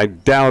 And I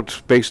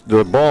doubt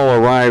the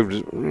ball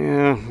arrived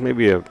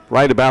maybe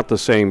right about the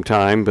same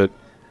time, but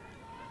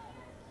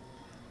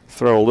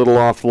throw a little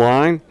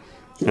offline.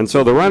 And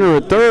so the runner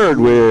at third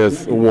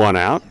with 1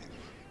 out,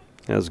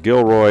 as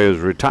Gilroy is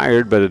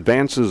retired but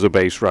advances a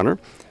base runner.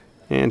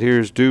 And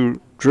here's Drew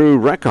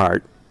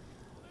Reckart.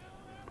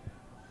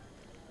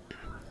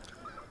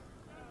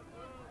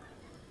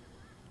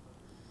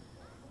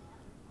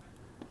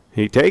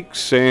 He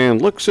takes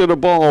and looks at a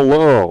ball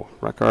low.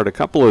 Reckart, a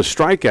couple of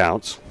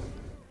strikeouts.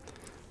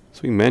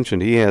 As we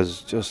mentioned, he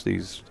has just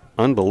these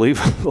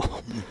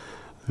unbelievable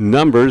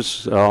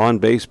numbers, on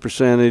base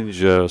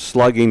percentage,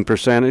 slugging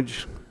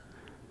percentage.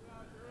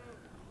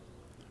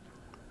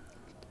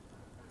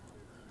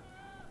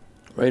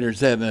 Raiders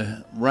have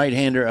a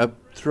right-hander up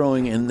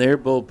throwing in their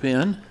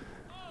bullpen.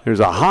 There's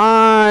a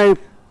high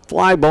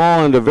fly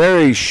ball into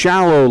very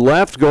shallow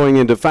left, going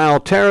into foul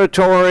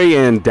territory,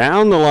 and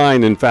down the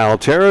line in foul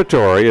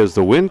territory, as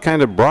the wind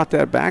kind of brought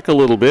that back a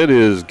little bit,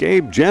 is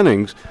Gabe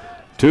Jennings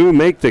to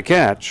make the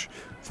catch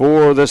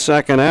for the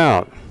second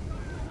out.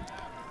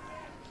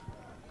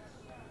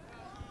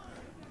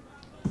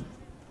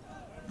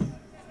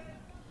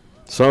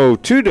 So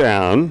 2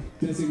 down,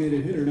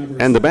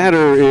 and the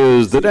batter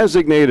is the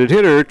designated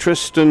hitter,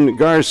 Tristan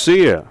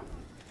Garcia.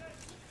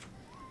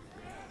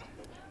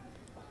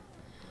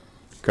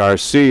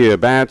 Garcia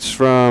bats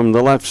from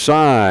the left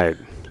side.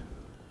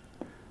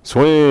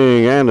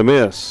 Swing and a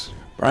miss.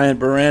 Brian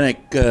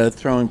Baranek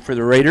throwing for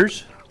the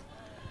Raiders.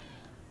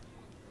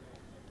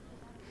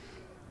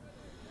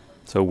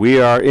 So we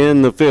are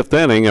in the 5th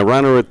inning, a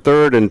runner at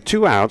third and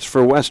 2 outs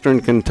for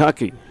Western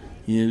Kentucky.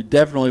 You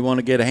definitely want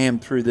to get a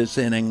hand through this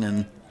inning,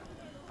 and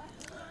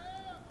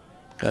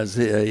because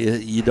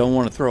you don't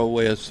want to throw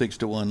away a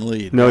 6-1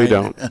 lead. No, right? you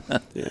don't.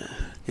 Yeah.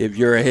 If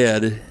you're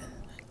ahead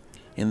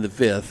in the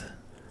 5th.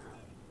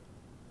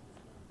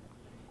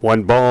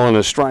 1 ball and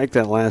a strike.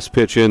 That last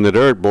pitch in the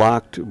dirt,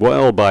 blocked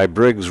well by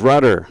Briggs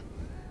Rudder.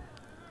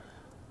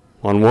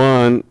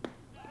 1-1.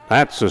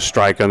 That's a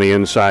strike on the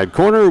inside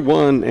corner.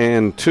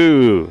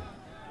 1-2.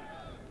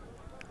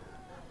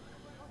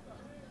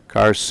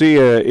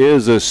 Garcia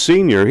is a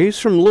senior. He's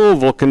from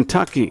Louisville,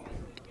 Kentucky.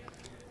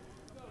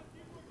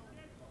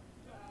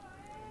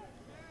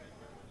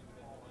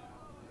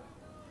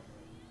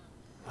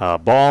 A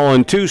ball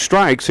and 2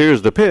 strikes.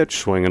 Here's the pitch.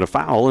 Swinging a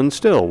foul, and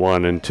still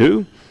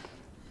 1-2.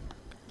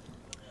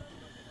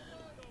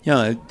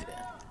 Yeah,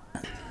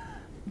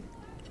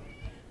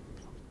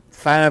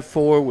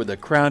 5'4" with a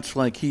crouch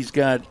like he's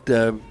got,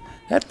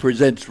 that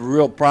presents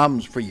real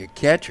problems for your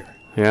catcher.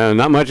 Yeah,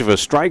 not much of a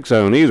strike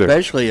zone either.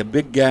 Especially a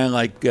big guy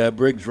like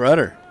Briggs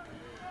Rudder.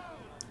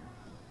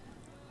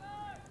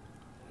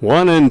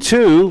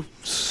 1-2.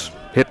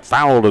 Hit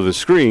foul to the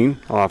screen.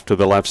 Off to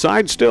the left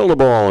side. Still the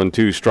ball and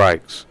 2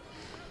 strikes.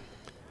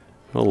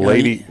 Well,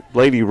 Lady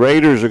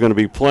Raiders are going to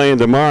be playing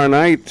tomorrow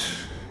night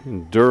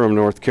in Durham,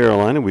 North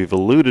Carolina. We've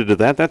alluded to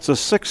that. That's a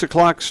 6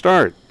 o'clock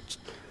start.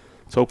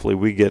 So hopefully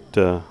we get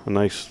a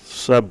nice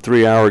sub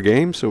 3-hour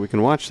game so we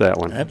can watch that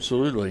one.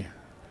 Absolutely.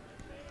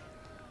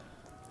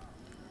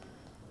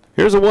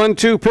 Here's a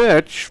 1-2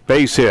 pitch.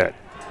 Base hit.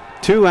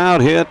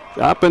 2-out hit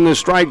up in the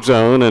strike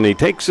zone, and he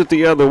takes it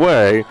the other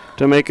way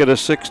to make it a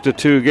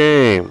 6-2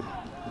 game.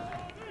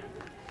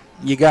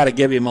 You got to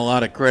give him a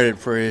lot of credit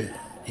for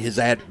his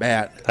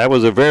at-bat. That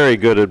was a very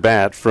good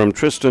at-bat from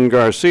Tristan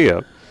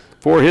Garcia.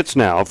 4 hits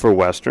now for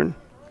Western.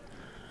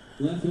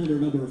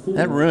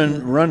 That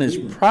run is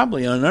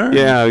probably unearned.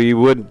 Yeah, you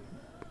would.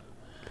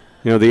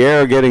 You know, the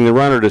error getting the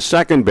runner to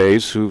second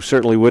base, who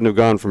certainly wouldn't have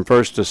gone from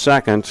first to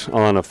second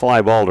on a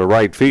fly ball to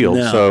right field.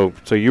 No.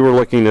 So you were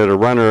looking at a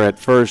runner at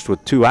first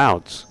with 2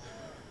 outs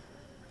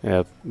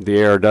if the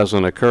error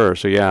doesn't occur.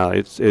 So, yeah,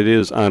 it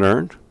is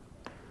unearned.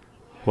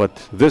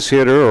 what this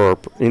hitter or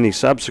any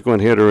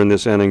subsequent hitter in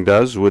this inning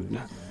does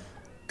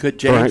could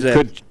change that.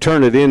 Could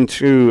turn it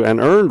into an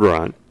earned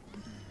run.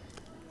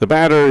 The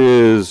batter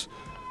is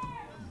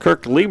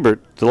Kirk Liebert,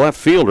 the left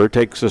fielder,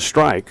 takes a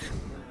strike.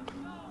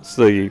 It's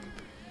the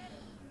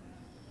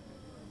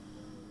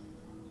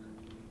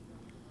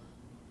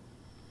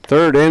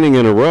third inning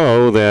in a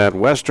row that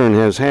Western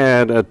has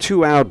had a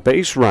 2-out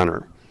base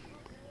runner.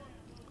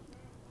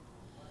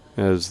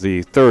 As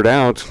the third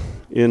out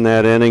in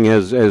that inning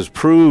has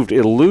proved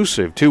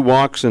elusive. 2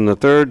 walks in the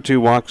third,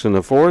 2 walks in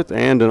the fourth,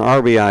 and an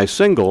RBI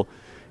single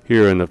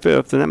here in the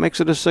fifth, and that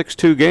makes it a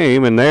 6-2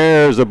 game. And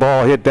there's a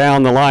ball hit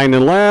down the line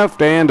and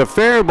left, and a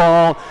fair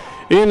ball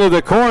into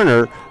the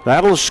corner.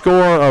 That'll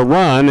score a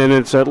run, and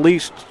it's at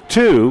least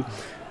 2.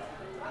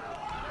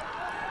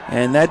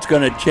 And that's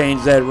going to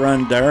change that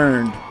run to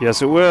earned.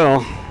 Yes, it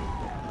will.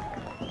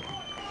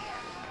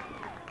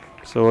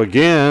 So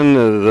again,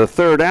 the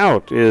third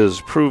out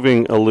is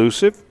proving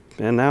elusive,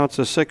 and now it's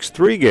a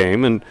 6-3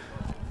 game, and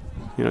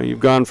you've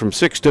gone from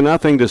 6-0 to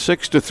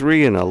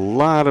 6-3, and a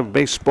lot of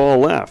baseball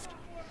left.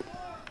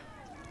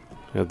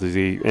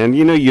 And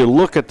you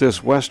look at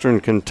this Western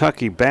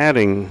Kentucky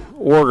batting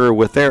order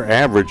with their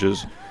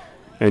averages,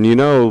 and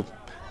they're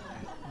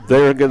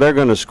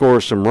going to score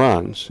some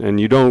runs,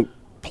 and you don't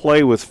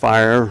play with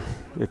fire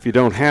if you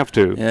don't have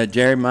to. Yeah,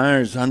 Jerry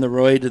Myers on the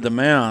way to the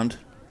mound.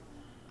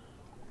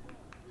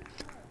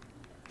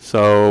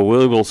 So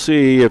we will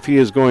see if he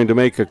is going to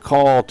make a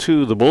call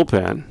to the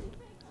bullpen.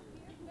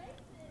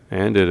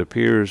 And it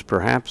appears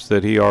perhaps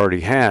that he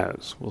already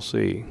has. We'll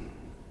see.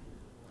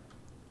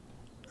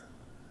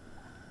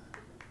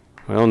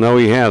 Well, no,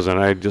 he hasn't.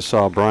 I just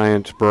saw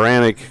Bryant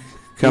Baranek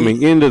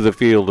coming into the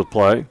field to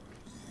play.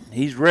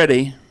 He's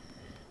ready.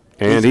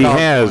 And he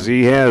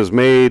has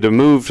made a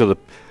move to the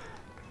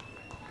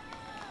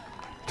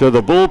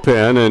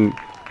bullpen, and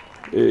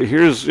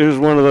here's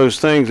one of those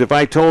things. If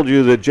I told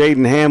you that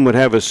Jaden Ham would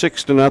have a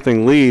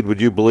 6-0 lead,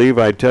 would you believe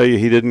I'd tell you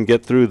he didn't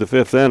get through the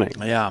fifth inning?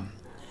 Yeah.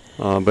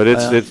 But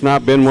it's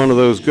not been one of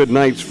those good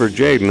nights for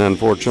Jaden,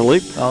 unfortunately.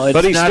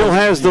 But he still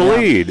has the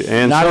lead,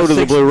 and so do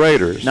the Blue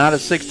Raiders. Not a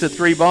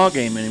 6-3 ball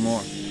game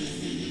anymore.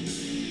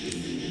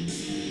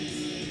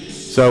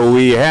 So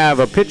we have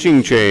a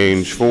pitching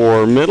change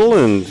for Middle,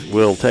 and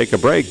we'll take a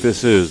break.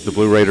 This is the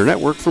Blue Raider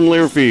Network from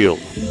Learfield.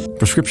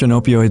 Prescription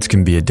opioids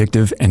can be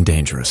addictive and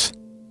dangerous.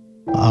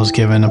 I was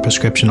given a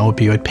prescription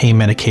opioid pain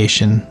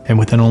medication, and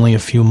within only a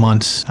few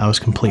months, I was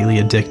completely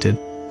addicted.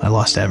 I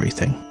lost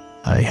everything.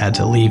 I had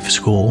to leave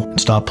school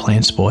and stop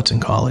playing sports in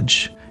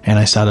college, and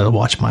I started to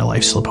watch my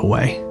life slip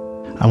away.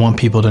 I want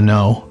people to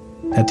know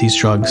that these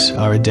drugs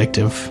are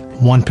addictive.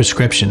 One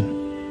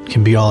prescription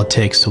can be all it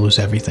takes to lose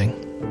everything.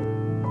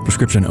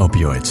 Prescription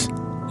opioids.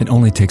 It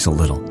only takes a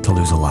little to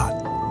lose a lot.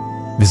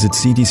 Visit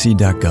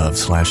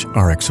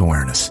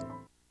cdc.gov/RxAwareness.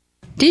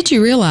 Did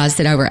you realize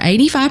that over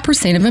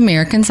 85% of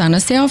Americans own a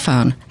cell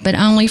phone, but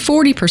only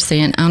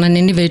 40% own an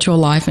individual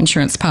life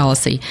insurance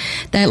policy?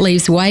 That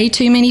leaves way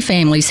too many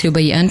families who'll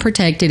be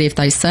unprotected if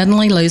they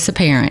suddenly lose a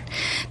parent.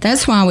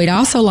 That's why we'd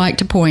also like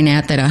to point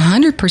out that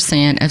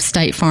 100% of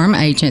State Farm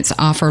agents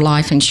offer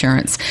life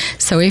insurance.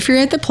 So if you're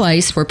at the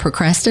place where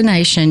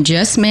procrastination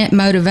just met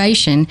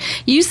motivation,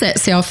 use that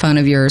cell phone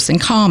of yours and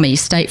call me,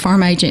 State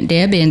Farm agent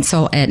Deb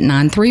Insel, at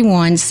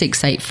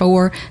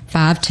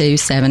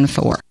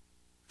 931-684-5274.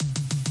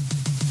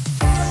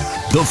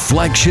 The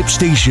flagship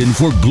station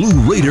for Blue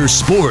Raider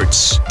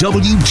sports,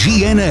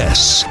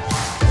 WGNS.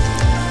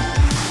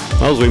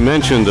 Well, as we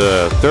mentioned,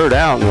 the third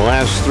out in the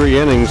last 3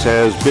 innings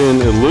has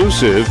been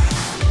elusive.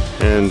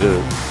 And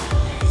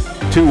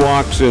 2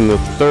 walks in the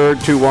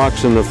third, 2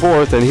 walks in the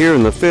fourth, and here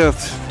in the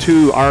fifth,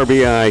 2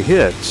 RBI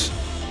hits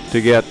to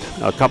get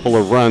a couple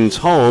of runs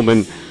home.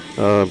 And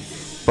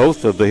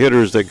both of the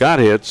hitters that got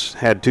hits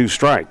had 2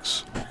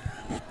 strikes.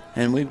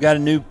 And we've got a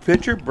new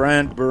pitcher,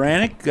 Bryant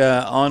Baranek,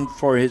 on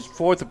for his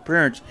 4th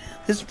appearance.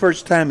 This is the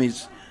first time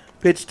he's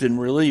pitched in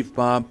relief,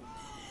 Bob.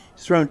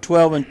 He's thrown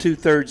 12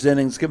 2/3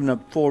 innings, given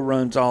up 4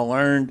 runs all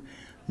earned,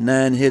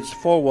 9 hits,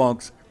 4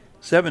 walks,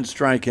 7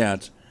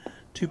 strikeouts,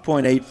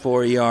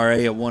 2.84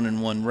 ERA, a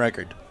 1-1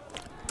 record.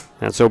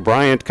 And so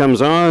Bryant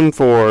comes on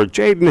for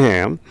Jaden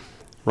Ham.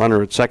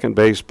 Runner at second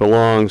base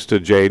belongs to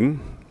Jaden.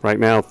 Right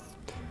now,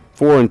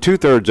 4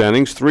 2/3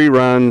 innings, 3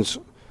 runs,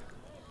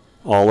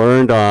 all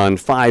earned on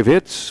 5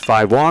 hits,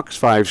 5 walks,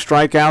 5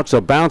 strikeouts,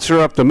 a bouncer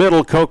up the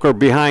middle, Coker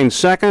behind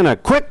second, a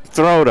quick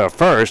throw to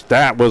first.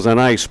 That was a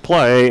nice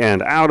play,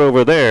 and out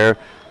over there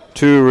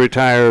to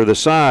retire the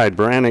side.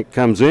 Baranek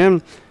comes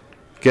in,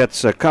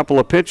 gets a couple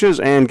of pitches,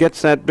 and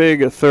gets that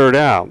big third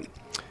out.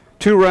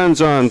 2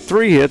 runs on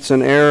 3 hits,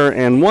 an error,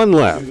 and 1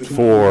 left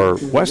for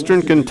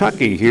Western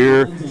Kentucky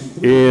here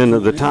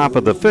in the top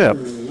of the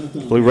fifth.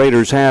 Blue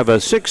Raiders have a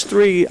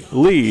 6-3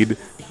 lead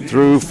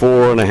through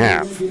 4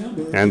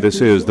 1/2. And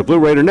this is the Blue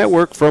Raider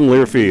Network from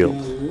Learfield.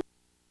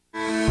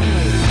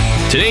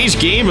 Today's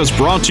game is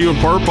brought to you in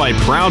part by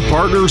proud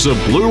partners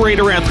of Blue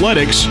Raider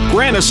Athletics,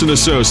 Grannis &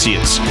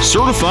 Associates,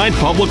 certified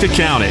public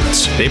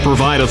accountants. They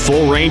provide a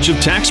full range of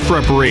tax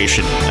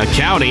preparation,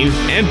 accounting,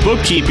 and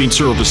bookkeeping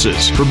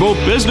services for both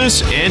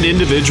business and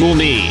individual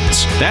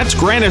needs. That's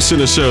Grannis &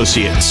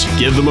 Associates.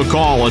 Give them a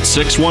call at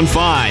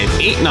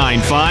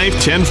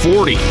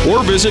 615-895-1040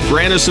 or visit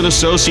Grannis &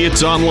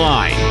 Associates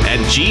online at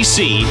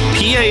gcpas.com.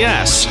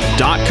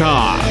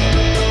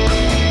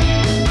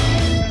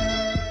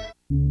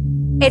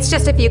 It's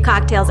just a few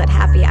cocktails at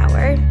happy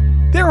hour.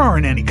 There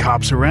aren't any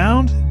cops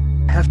around.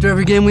 After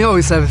every game, we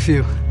always have a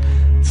few.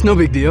 It's no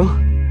big deal.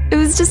 It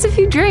was just a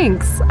few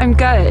drinks. I'm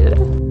good.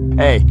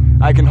 Hey,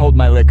 I can hold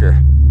my liquor.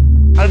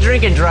 I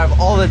drink and drive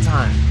all the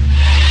time.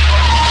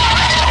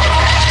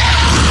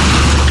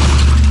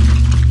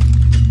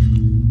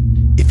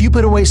 If you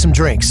put away some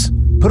drinks,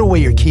 put away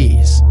your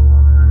keys.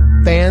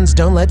 Fans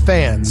don't let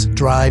fans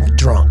drive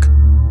drunk.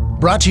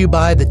 Brought to you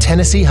by the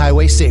Tennessee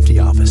Highway Safety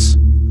Office.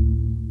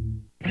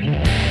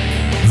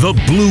 The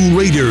Blue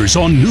Raiders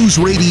on News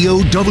Radio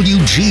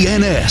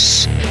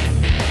WGNS.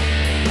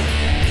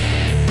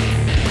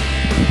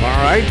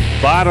 All right,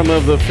 bottom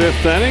of the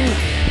fifth inning.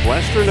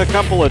 Western a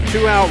couple of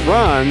two-out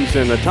runs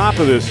in the top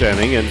of this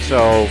inning, and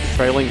so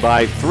trailing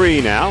by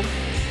 3 now.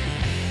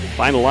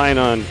 Final line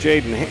on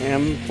Jaden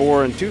Ham,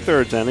 4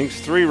 2/3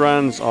 innings, 3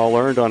 runs, all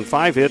earned on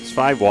 5 hits,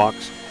 5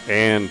 walks,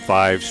 and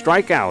 5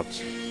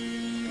 strikeouts.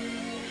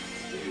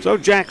 So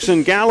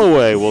Jackson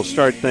Galloway will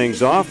start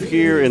things off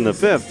here in the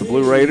fifth. The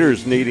Blue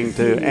Raiders needing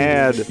to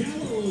add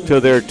to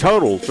their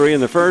total. 3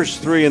 in the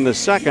first, 3 in the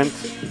second.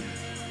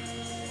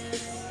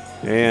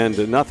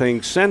 And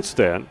nothing since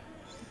then.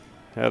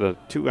 Had a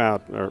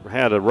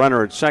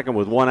runner at second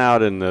with 1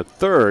 out in the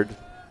third.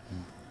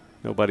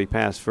 Nobody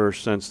passed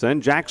first since then.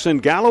 Jackson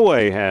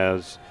Galloway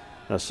has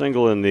a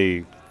single in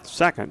the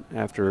second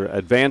after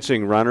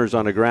advancing runners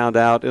on a ground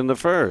out in the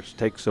first.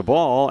 Takes the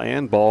ball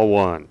and ball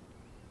 1.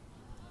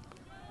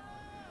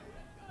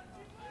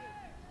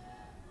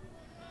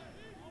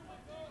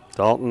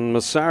 Dalton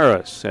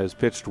Masaris has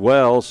pitched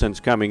well since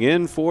coming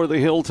in for the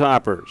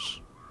Hilltoppers.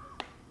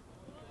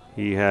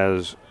 He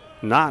has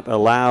not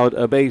allowed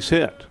a base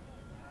hit.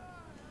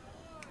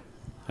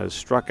 Has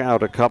struck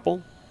out a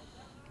couple.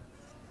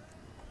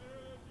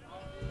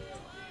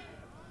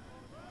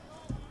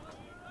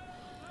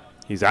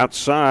 He's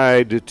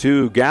outside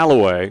to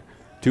Galloway.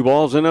 2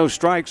 balls and no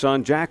strikes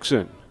on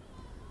Jackson.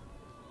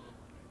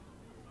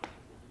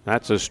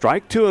 That's a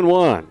strike,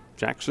 2-1.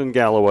 Jackson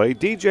Galloway,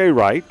 DJ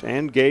Wright,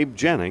 and Gabe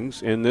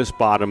Jennings in this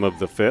bottom of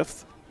the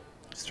fifth.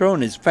 He's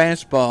throwing his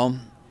fastball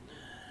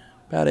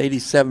about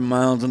 87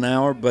 miles an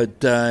hour,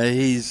 but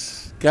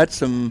he's got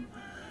some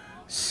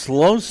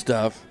slow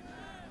stuff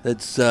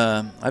that's,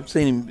 I've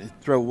seen him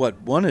throw,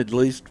 one at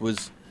least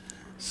was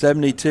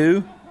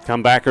 72.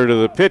 Comebacker to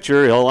the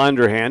pitcher, he'll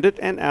underhand it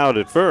and out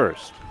at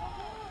first.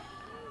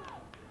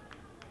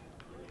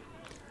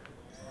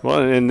 Well,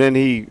 and then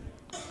he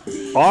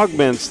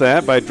augments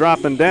that by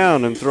dropping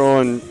down and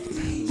throwing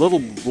a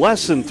little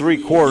less than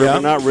 3/4, but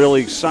not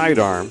really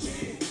sidearm.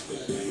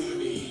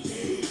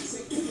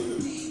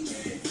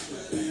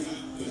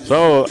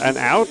 So an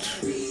out.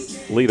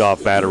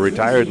 Leadoff batter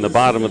retired in the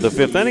bottom of the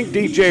fifth inning.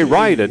 DJ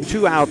Wright, a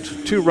 2-out,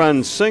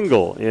 2-run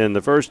single in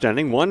the first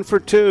inning, 1 for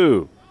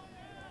 2.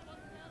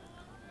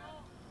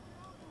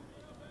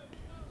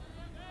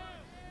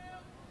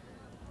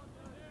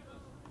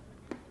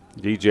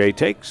 DJ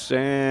takes,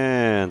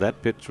 and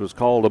that pitch was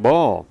called a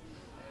ball.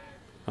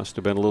 Must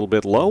have been a little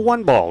bit low.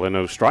 1 ball and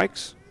no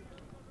strikes.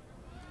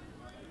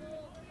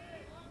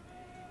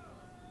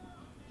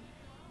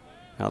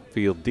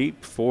 Outfield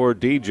deep for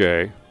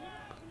DJ,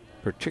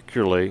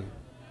 particularly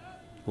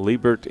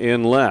Liebert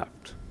in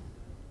left.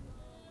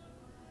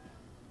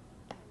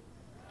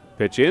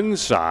 Pitch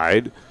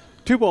inside,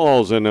 2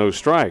 balls and no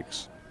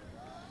strikes.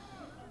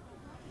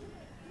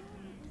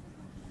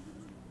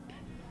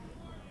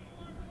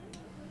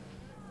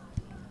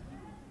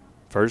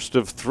 First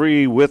of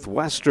 3 with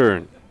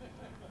Western.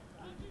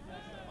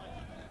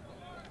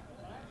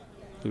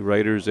 The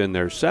Raiders in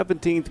their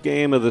 17th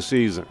game of the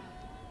season.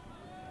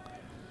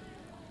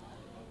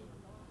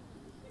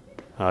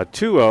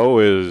 2-0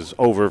 is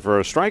over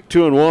for a strike,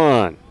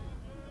 2-1.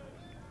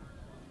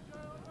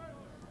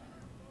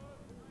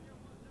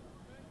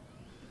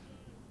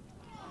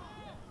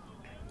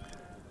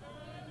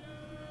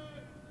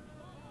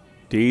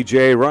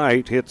 DJ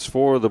Wright hits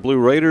for the Blue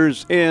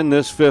Raiders in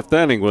this fifth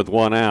inning with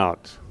 1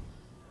 out.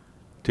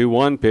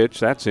 2-1 pitch,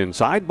 that's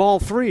inside, ball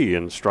 3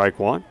 in strike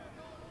 1.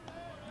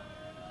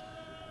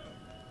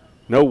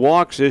 No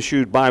walks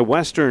issued by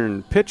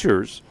Western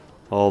pitchers,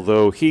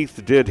 although Heath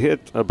did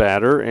hit a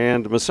batter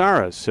and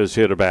Masaris has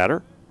hit a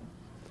batter.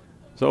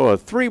 So a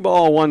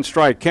 3-ball,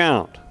 1-strike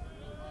count.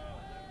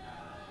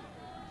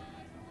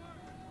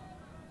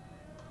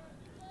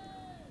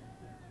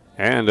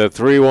 And a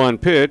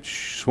 3-1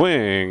 pitch,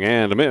 swing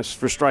and a miss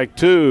for strike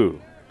 2.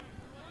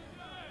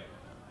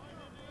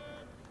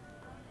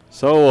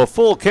 So a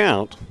full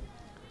count.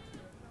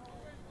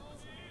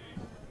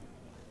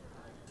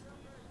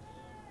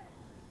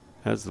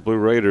 as the Blue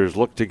Raiders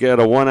look to get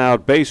a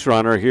one-out base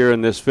runner here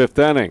in this fifth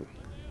inning.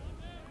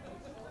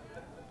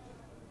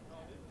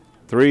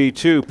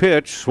 3-2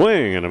 pitch,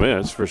 swing and a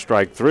miss for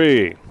strike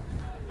three.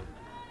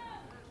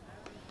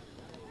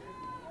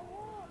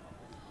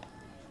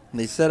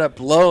 They set up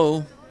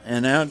low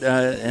and out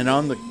and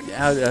on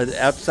the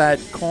outside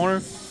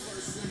corner.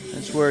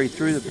 That's where he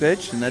threw the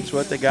pitch, and that's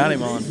what they got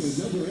him on.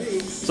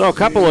 So a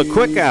couple of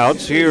quick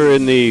outs here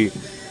in the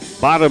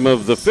bottom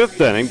of the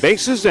fifth inning.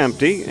 Bases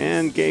empty,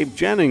 and Gabe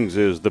Jennings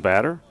is the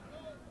batter.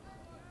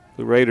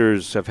 The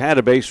Raiders have had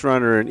a base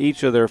runner in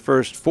each of their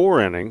first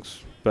 4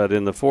 innings, but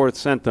in the fourth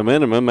sent the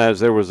minimum as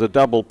there was a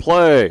double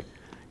play.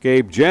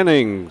 Gabe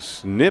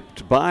Jennings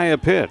nipped by a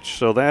pitch,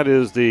 so that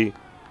is the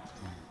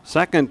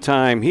second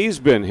time he's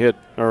been hit,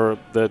 or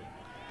that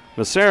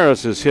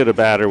Maceras has hit a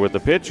batter with a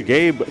pitch.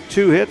 Gabe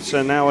 2 hits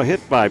and now a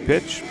hit by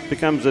pitch.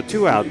 Becomes a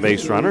 2-out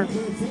base runner.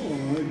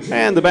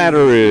 And the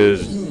batter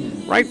is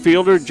right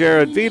fielder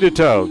Jared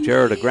Vitito.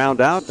 Jared a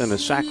ground out and a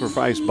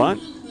sacrifice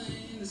bunt.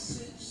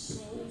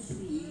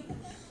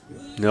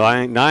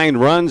 9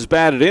 runs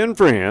batted in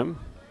for him.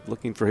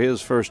 Looking for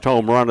his first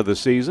home run of the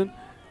season.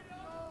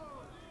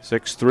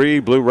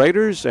 6-3 Blue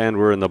Raiders, and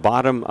we're in the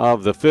bottom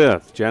of the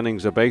fifth.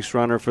 Jennings a base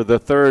runner for the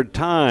third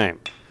time.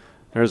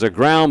 There's a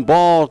ground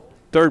ball.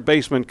 Third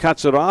baseman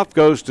cuts it off,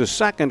 goes to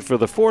second for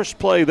the force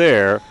play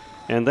there,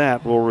 and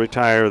that will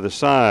retire the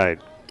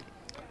side.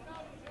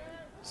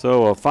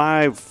 So a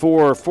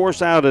 5-4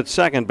 force out at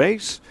second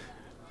base.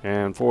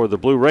 And for the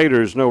Blue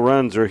Raiders, no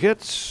runs or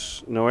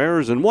hits, no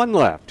errors, and 1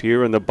 left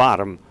here in the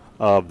bottom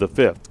of the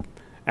fifth.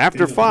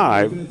 After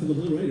 5,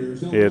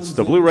 it's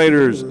the Blue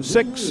Raiders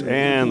 6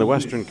 and the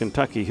Western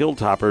Kentucky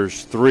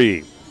Hilltoppers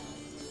 3.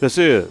 This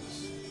is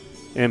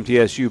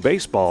MTSU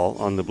Baseball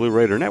on the Blue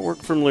Raider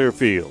Network from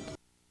Learfield.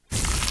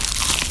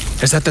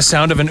 Is that the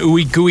sound of an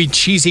ooey gooey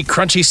cheesy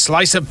crunchy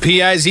slice of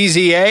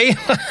P-I-Z-Z-A?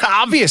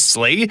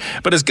 Obviously,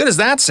 but as good as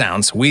that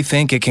sounds, we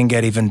think it can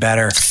get even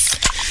better.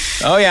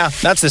 Oh yeah,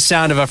 that's the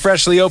sound of a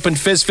freshly opened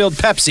fizz-filled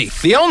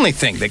Pepsi. The only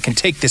thing that can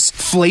take this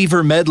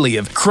flavor medley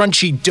of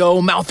crunchy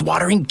dough,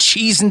 mouth-watering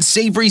cheese, and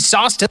savory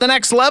sauce to the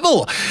next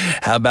level.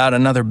 How about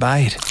another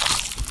bite?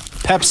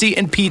 Pepsi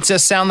and pizza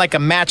sound like a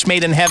match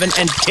made in heaven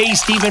and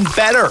taste even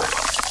better.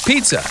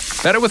 Pizza,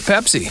 better with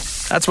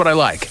Pepsi. That's what I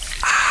like.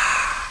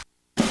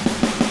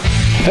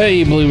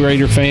 Hey, Blue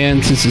Raider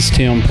fans, this is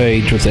Tim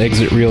Page with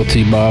Exit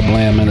Realty Bob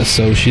Lamb and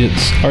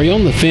Associates. Are you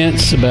on the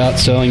fence about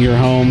selling your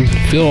home?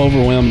 Feel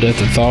overwhelmed at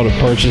the thought of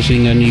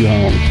purchasing a new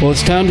home? Well,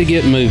 it's time to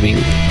get moving.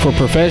 For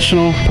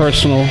professional,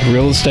 personal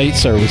real estate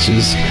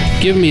services,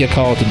 give me a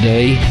call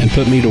today and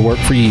put me to work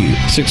for you.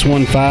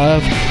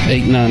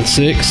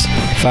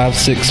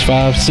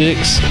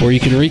 615-896-5656, or you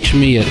can reach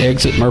me at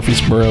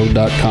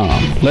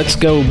exitmurfreesboro.com. Let's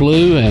go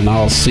Blue, and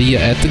I'll see you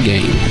at the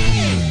game.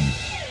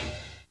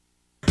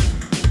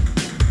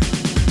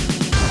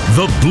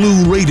 The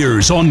Blue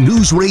Raiders on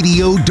News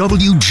Radio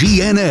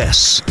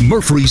WGNS,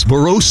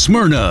 Murfreesboro,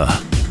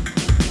 Smyrna.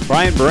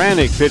 Bryant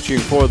Baranek pitching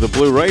for the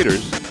Blue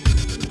Raiders.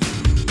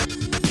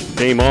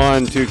 Came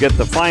on to get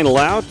the final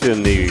out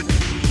in the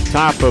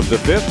top of the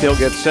fifth. He'll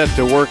get set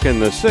to work in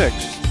the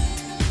sixth.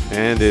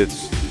 And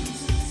it's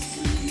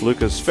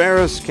Lucas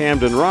Ferris,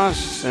 Camden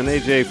Ross, and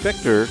A.J.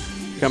 Fichter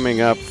coming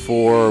up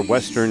for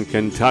Western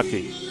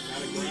Kentucky.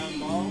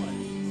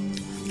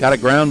 Got a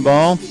ground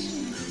ball.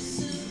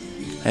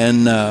 And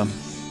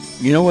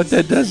you know what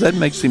that does? That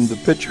makes him the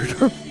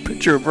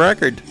pitcher of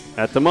record.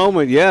 At the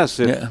moment, yes.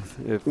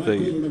 If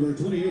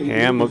the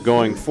Ham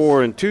going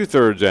 4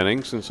 2/3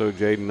 innings, and so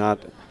Jaden not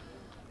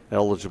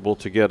eligible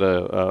to get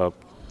a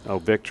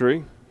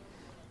victory.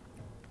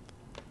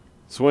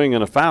 Swing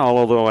and a foul,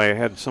 although I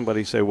had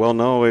somebody say, well,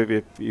 no,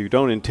 if you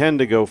don't intend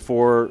to go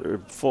 4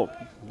 full,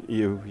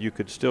 you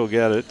could still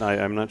get it.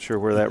 I'm not sure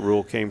where that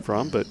rule came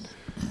from, but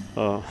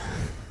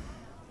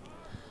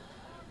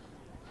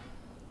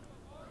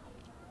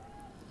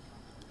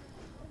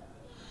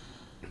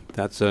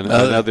that's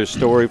another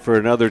story for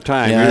another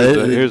time. Yeah,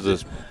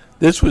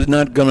 this was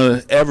not going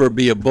to ever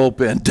be a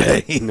bullpen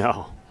day.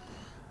 No.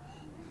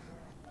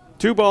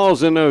 2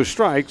 balls and no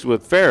strikes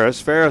with Ferris.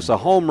 Ferris a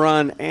home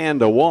run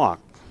and a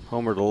walk.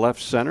 Homer to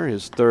left center,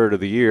 his third of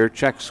the year.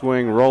 Check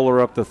swing, roller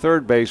up the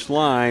third base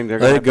line. They're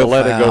going to have to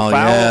let it go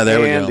foul, yeah,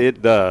 and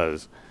it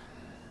does.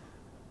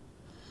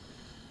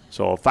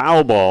 So a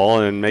foul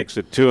ball and makes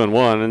it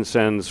 2-1 and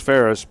sends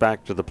Ferris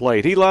back to the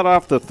plate. He led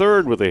off the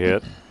third with a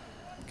hit.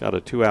 Got a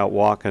 2-out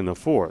walk in the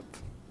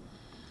fourth.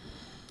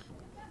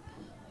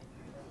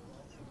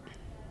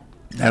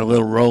 That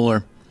little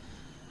roller.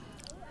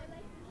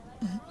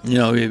 You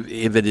know,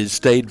 if it had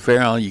stayed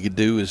fair, all you could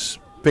do is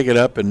pick it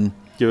up and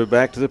give it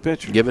back to the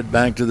pitcher. Give it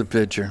back to the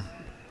pitcher.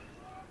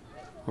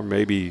 Or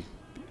maybe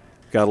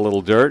got a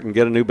little dirt and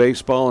get a new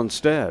baseball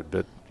instead.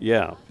 But,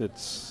 yeah,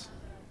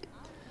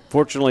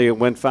 fortunately it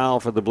went foul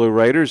for the Blue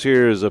Raiders.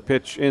 Here is a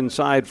pitch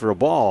inside for a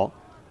ball.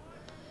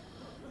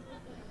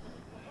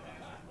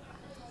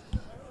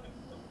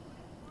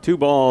 2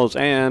 balls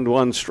and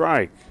 1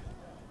 strike.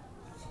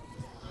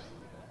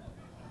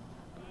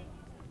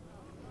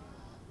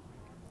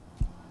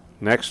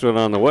 Next one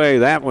on the way.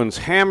 That one's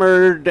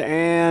hammered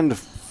and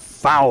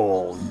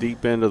fouled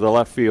deep into the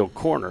left field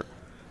corner.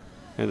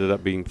 Ended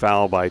up being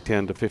fouled by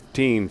 10 to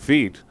 15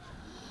 feet.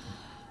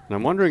 And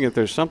I'm wondering if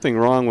there's something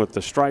wrong with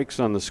the strikes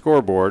on the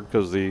scoreboard,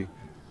 because the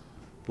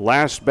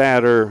last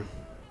batter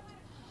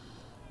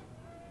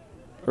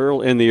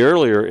in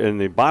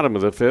the bottom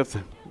of the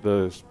fifth,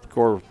 the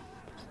score.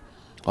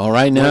 All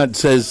right, now it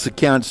says the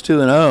count's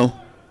 2-0.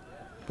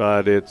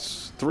 But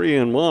it's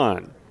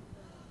 3-1.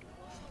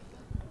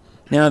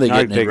 Now they're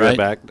getting it right.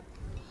 Back.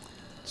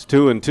 It's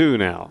 2-2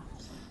 now.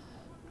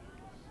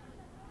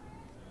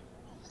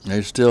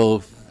 They're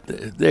still.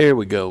 There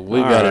we go. We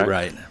got it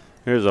right.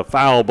 Here's a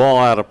foul ball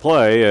out of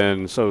play,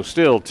 and so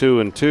still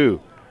 2-2.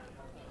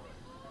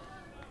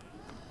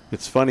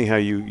 It's funny how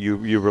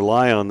you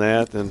rely on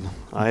that, and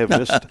I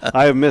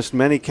have missed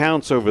many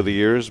counts over the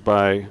years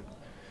by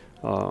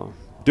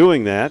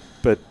doing that.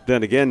 But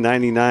then again,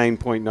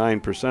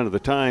 99.9% of the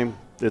time,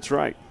 it's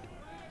right,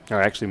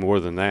 or actually more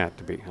than that,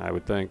 I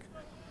would think.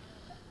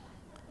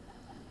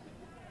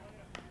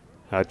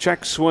 A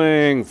check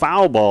swing,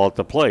 foul ball at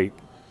the plate,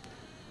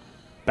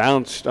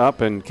 bounced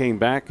up and came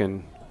back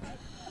and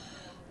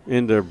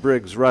into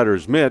Briggs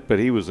Rudder's mitt, but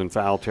he was in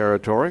foul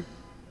territory.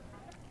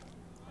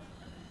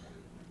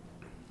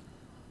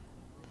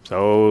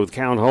 So the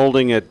count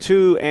holding at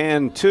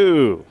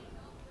 2-2.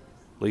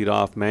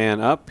 Leadoff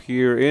man up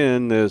here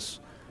in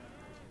this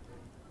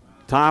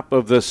top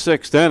of the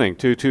sixth inning.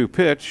 2-2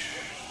 pitch.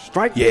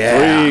 Strike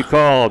three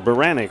called.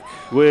 Baranek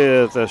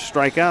with a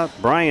strikeout.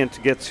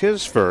 Bryant gets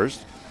his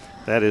first.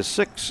 That is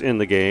 6 in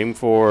the game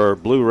for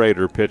Blue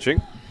Raider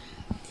pitching.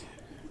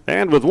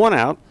 And with one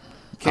out,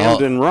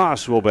 Camden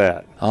Ross will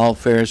bat. All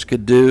Ferris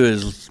could do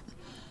is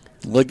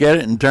look at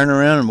it and turn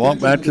around and walk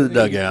back to the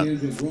dugout.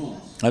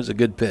 That was a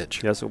good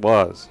pitch. Yes, it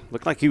was.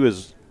 Looked like he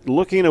was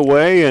looking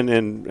away,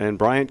 and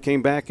Bryant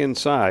came back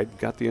inside,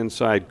 got the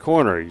inside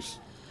corner. He's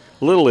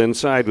a little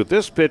inside with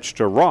this pitch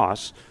to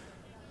Ross.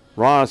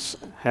 Ross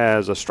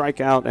has a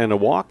strikeout and a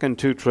walk and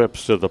 2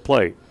 trips to the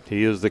plate.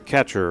 He is the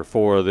catcher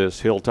for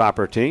this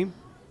Hilltopper team.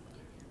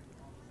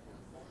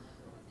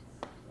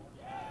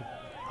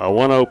 A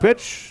 1-0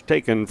 pitch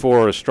taken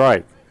for a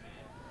strike.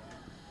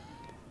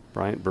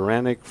 Bryant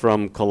Baranek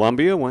from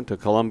Columbia, went to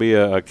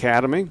Columbia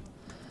Academy.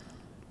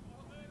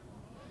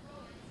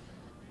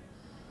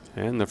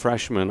 And the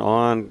freshman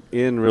on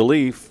in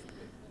relief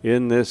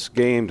in this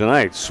game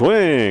tonight.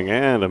 Swing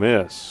and a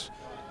miss.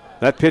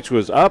 That pitch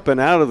was up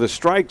and out of the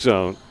strike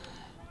zone.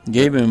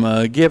 Gave him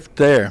a gift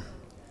there.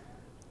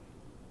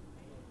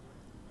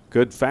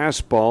 Good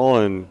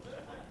fastball, and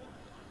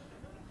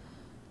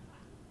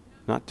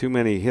not too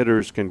many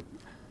hitters can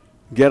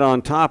get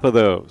on top of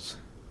those.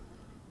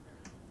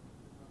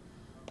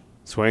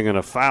 Swing and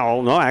a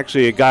foul. No,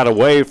 actually it got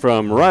away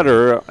from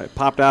Rudder. It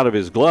popped out of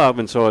his glove,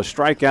 and so a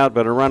strikeout,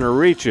 but a runner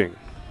reaching.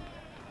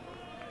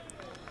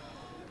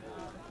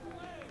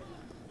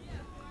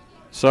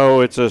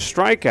 So it's a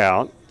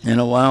strikeout. And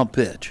a wild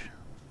pitch.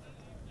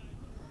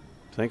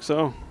 Think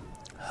so?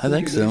 I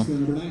think so.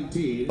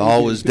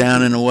 Ball was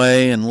down and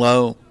away and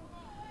low.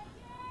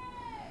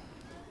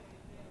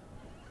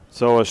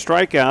 So a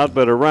strikeout,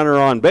 but a runner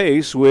on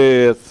base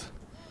with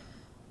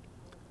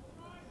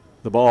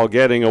the ball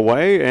getting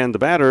away, and the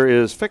batter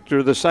is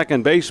Fichter, the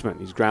second baseman.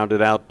 He's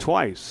grounded out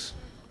twice.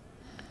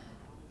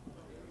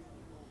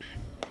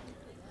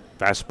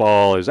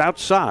 Fastball is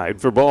outside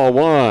for ball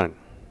 1.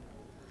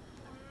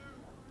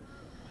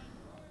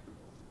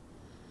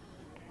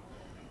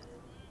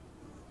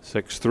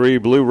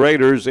 Six-3 Blue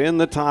Raiders in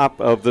the top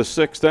of the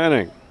sixth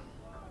inning.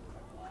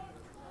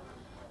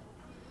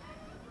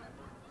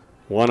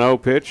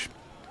 1-0 pitch.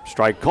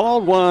 Strike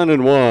called,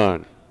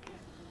 1-1.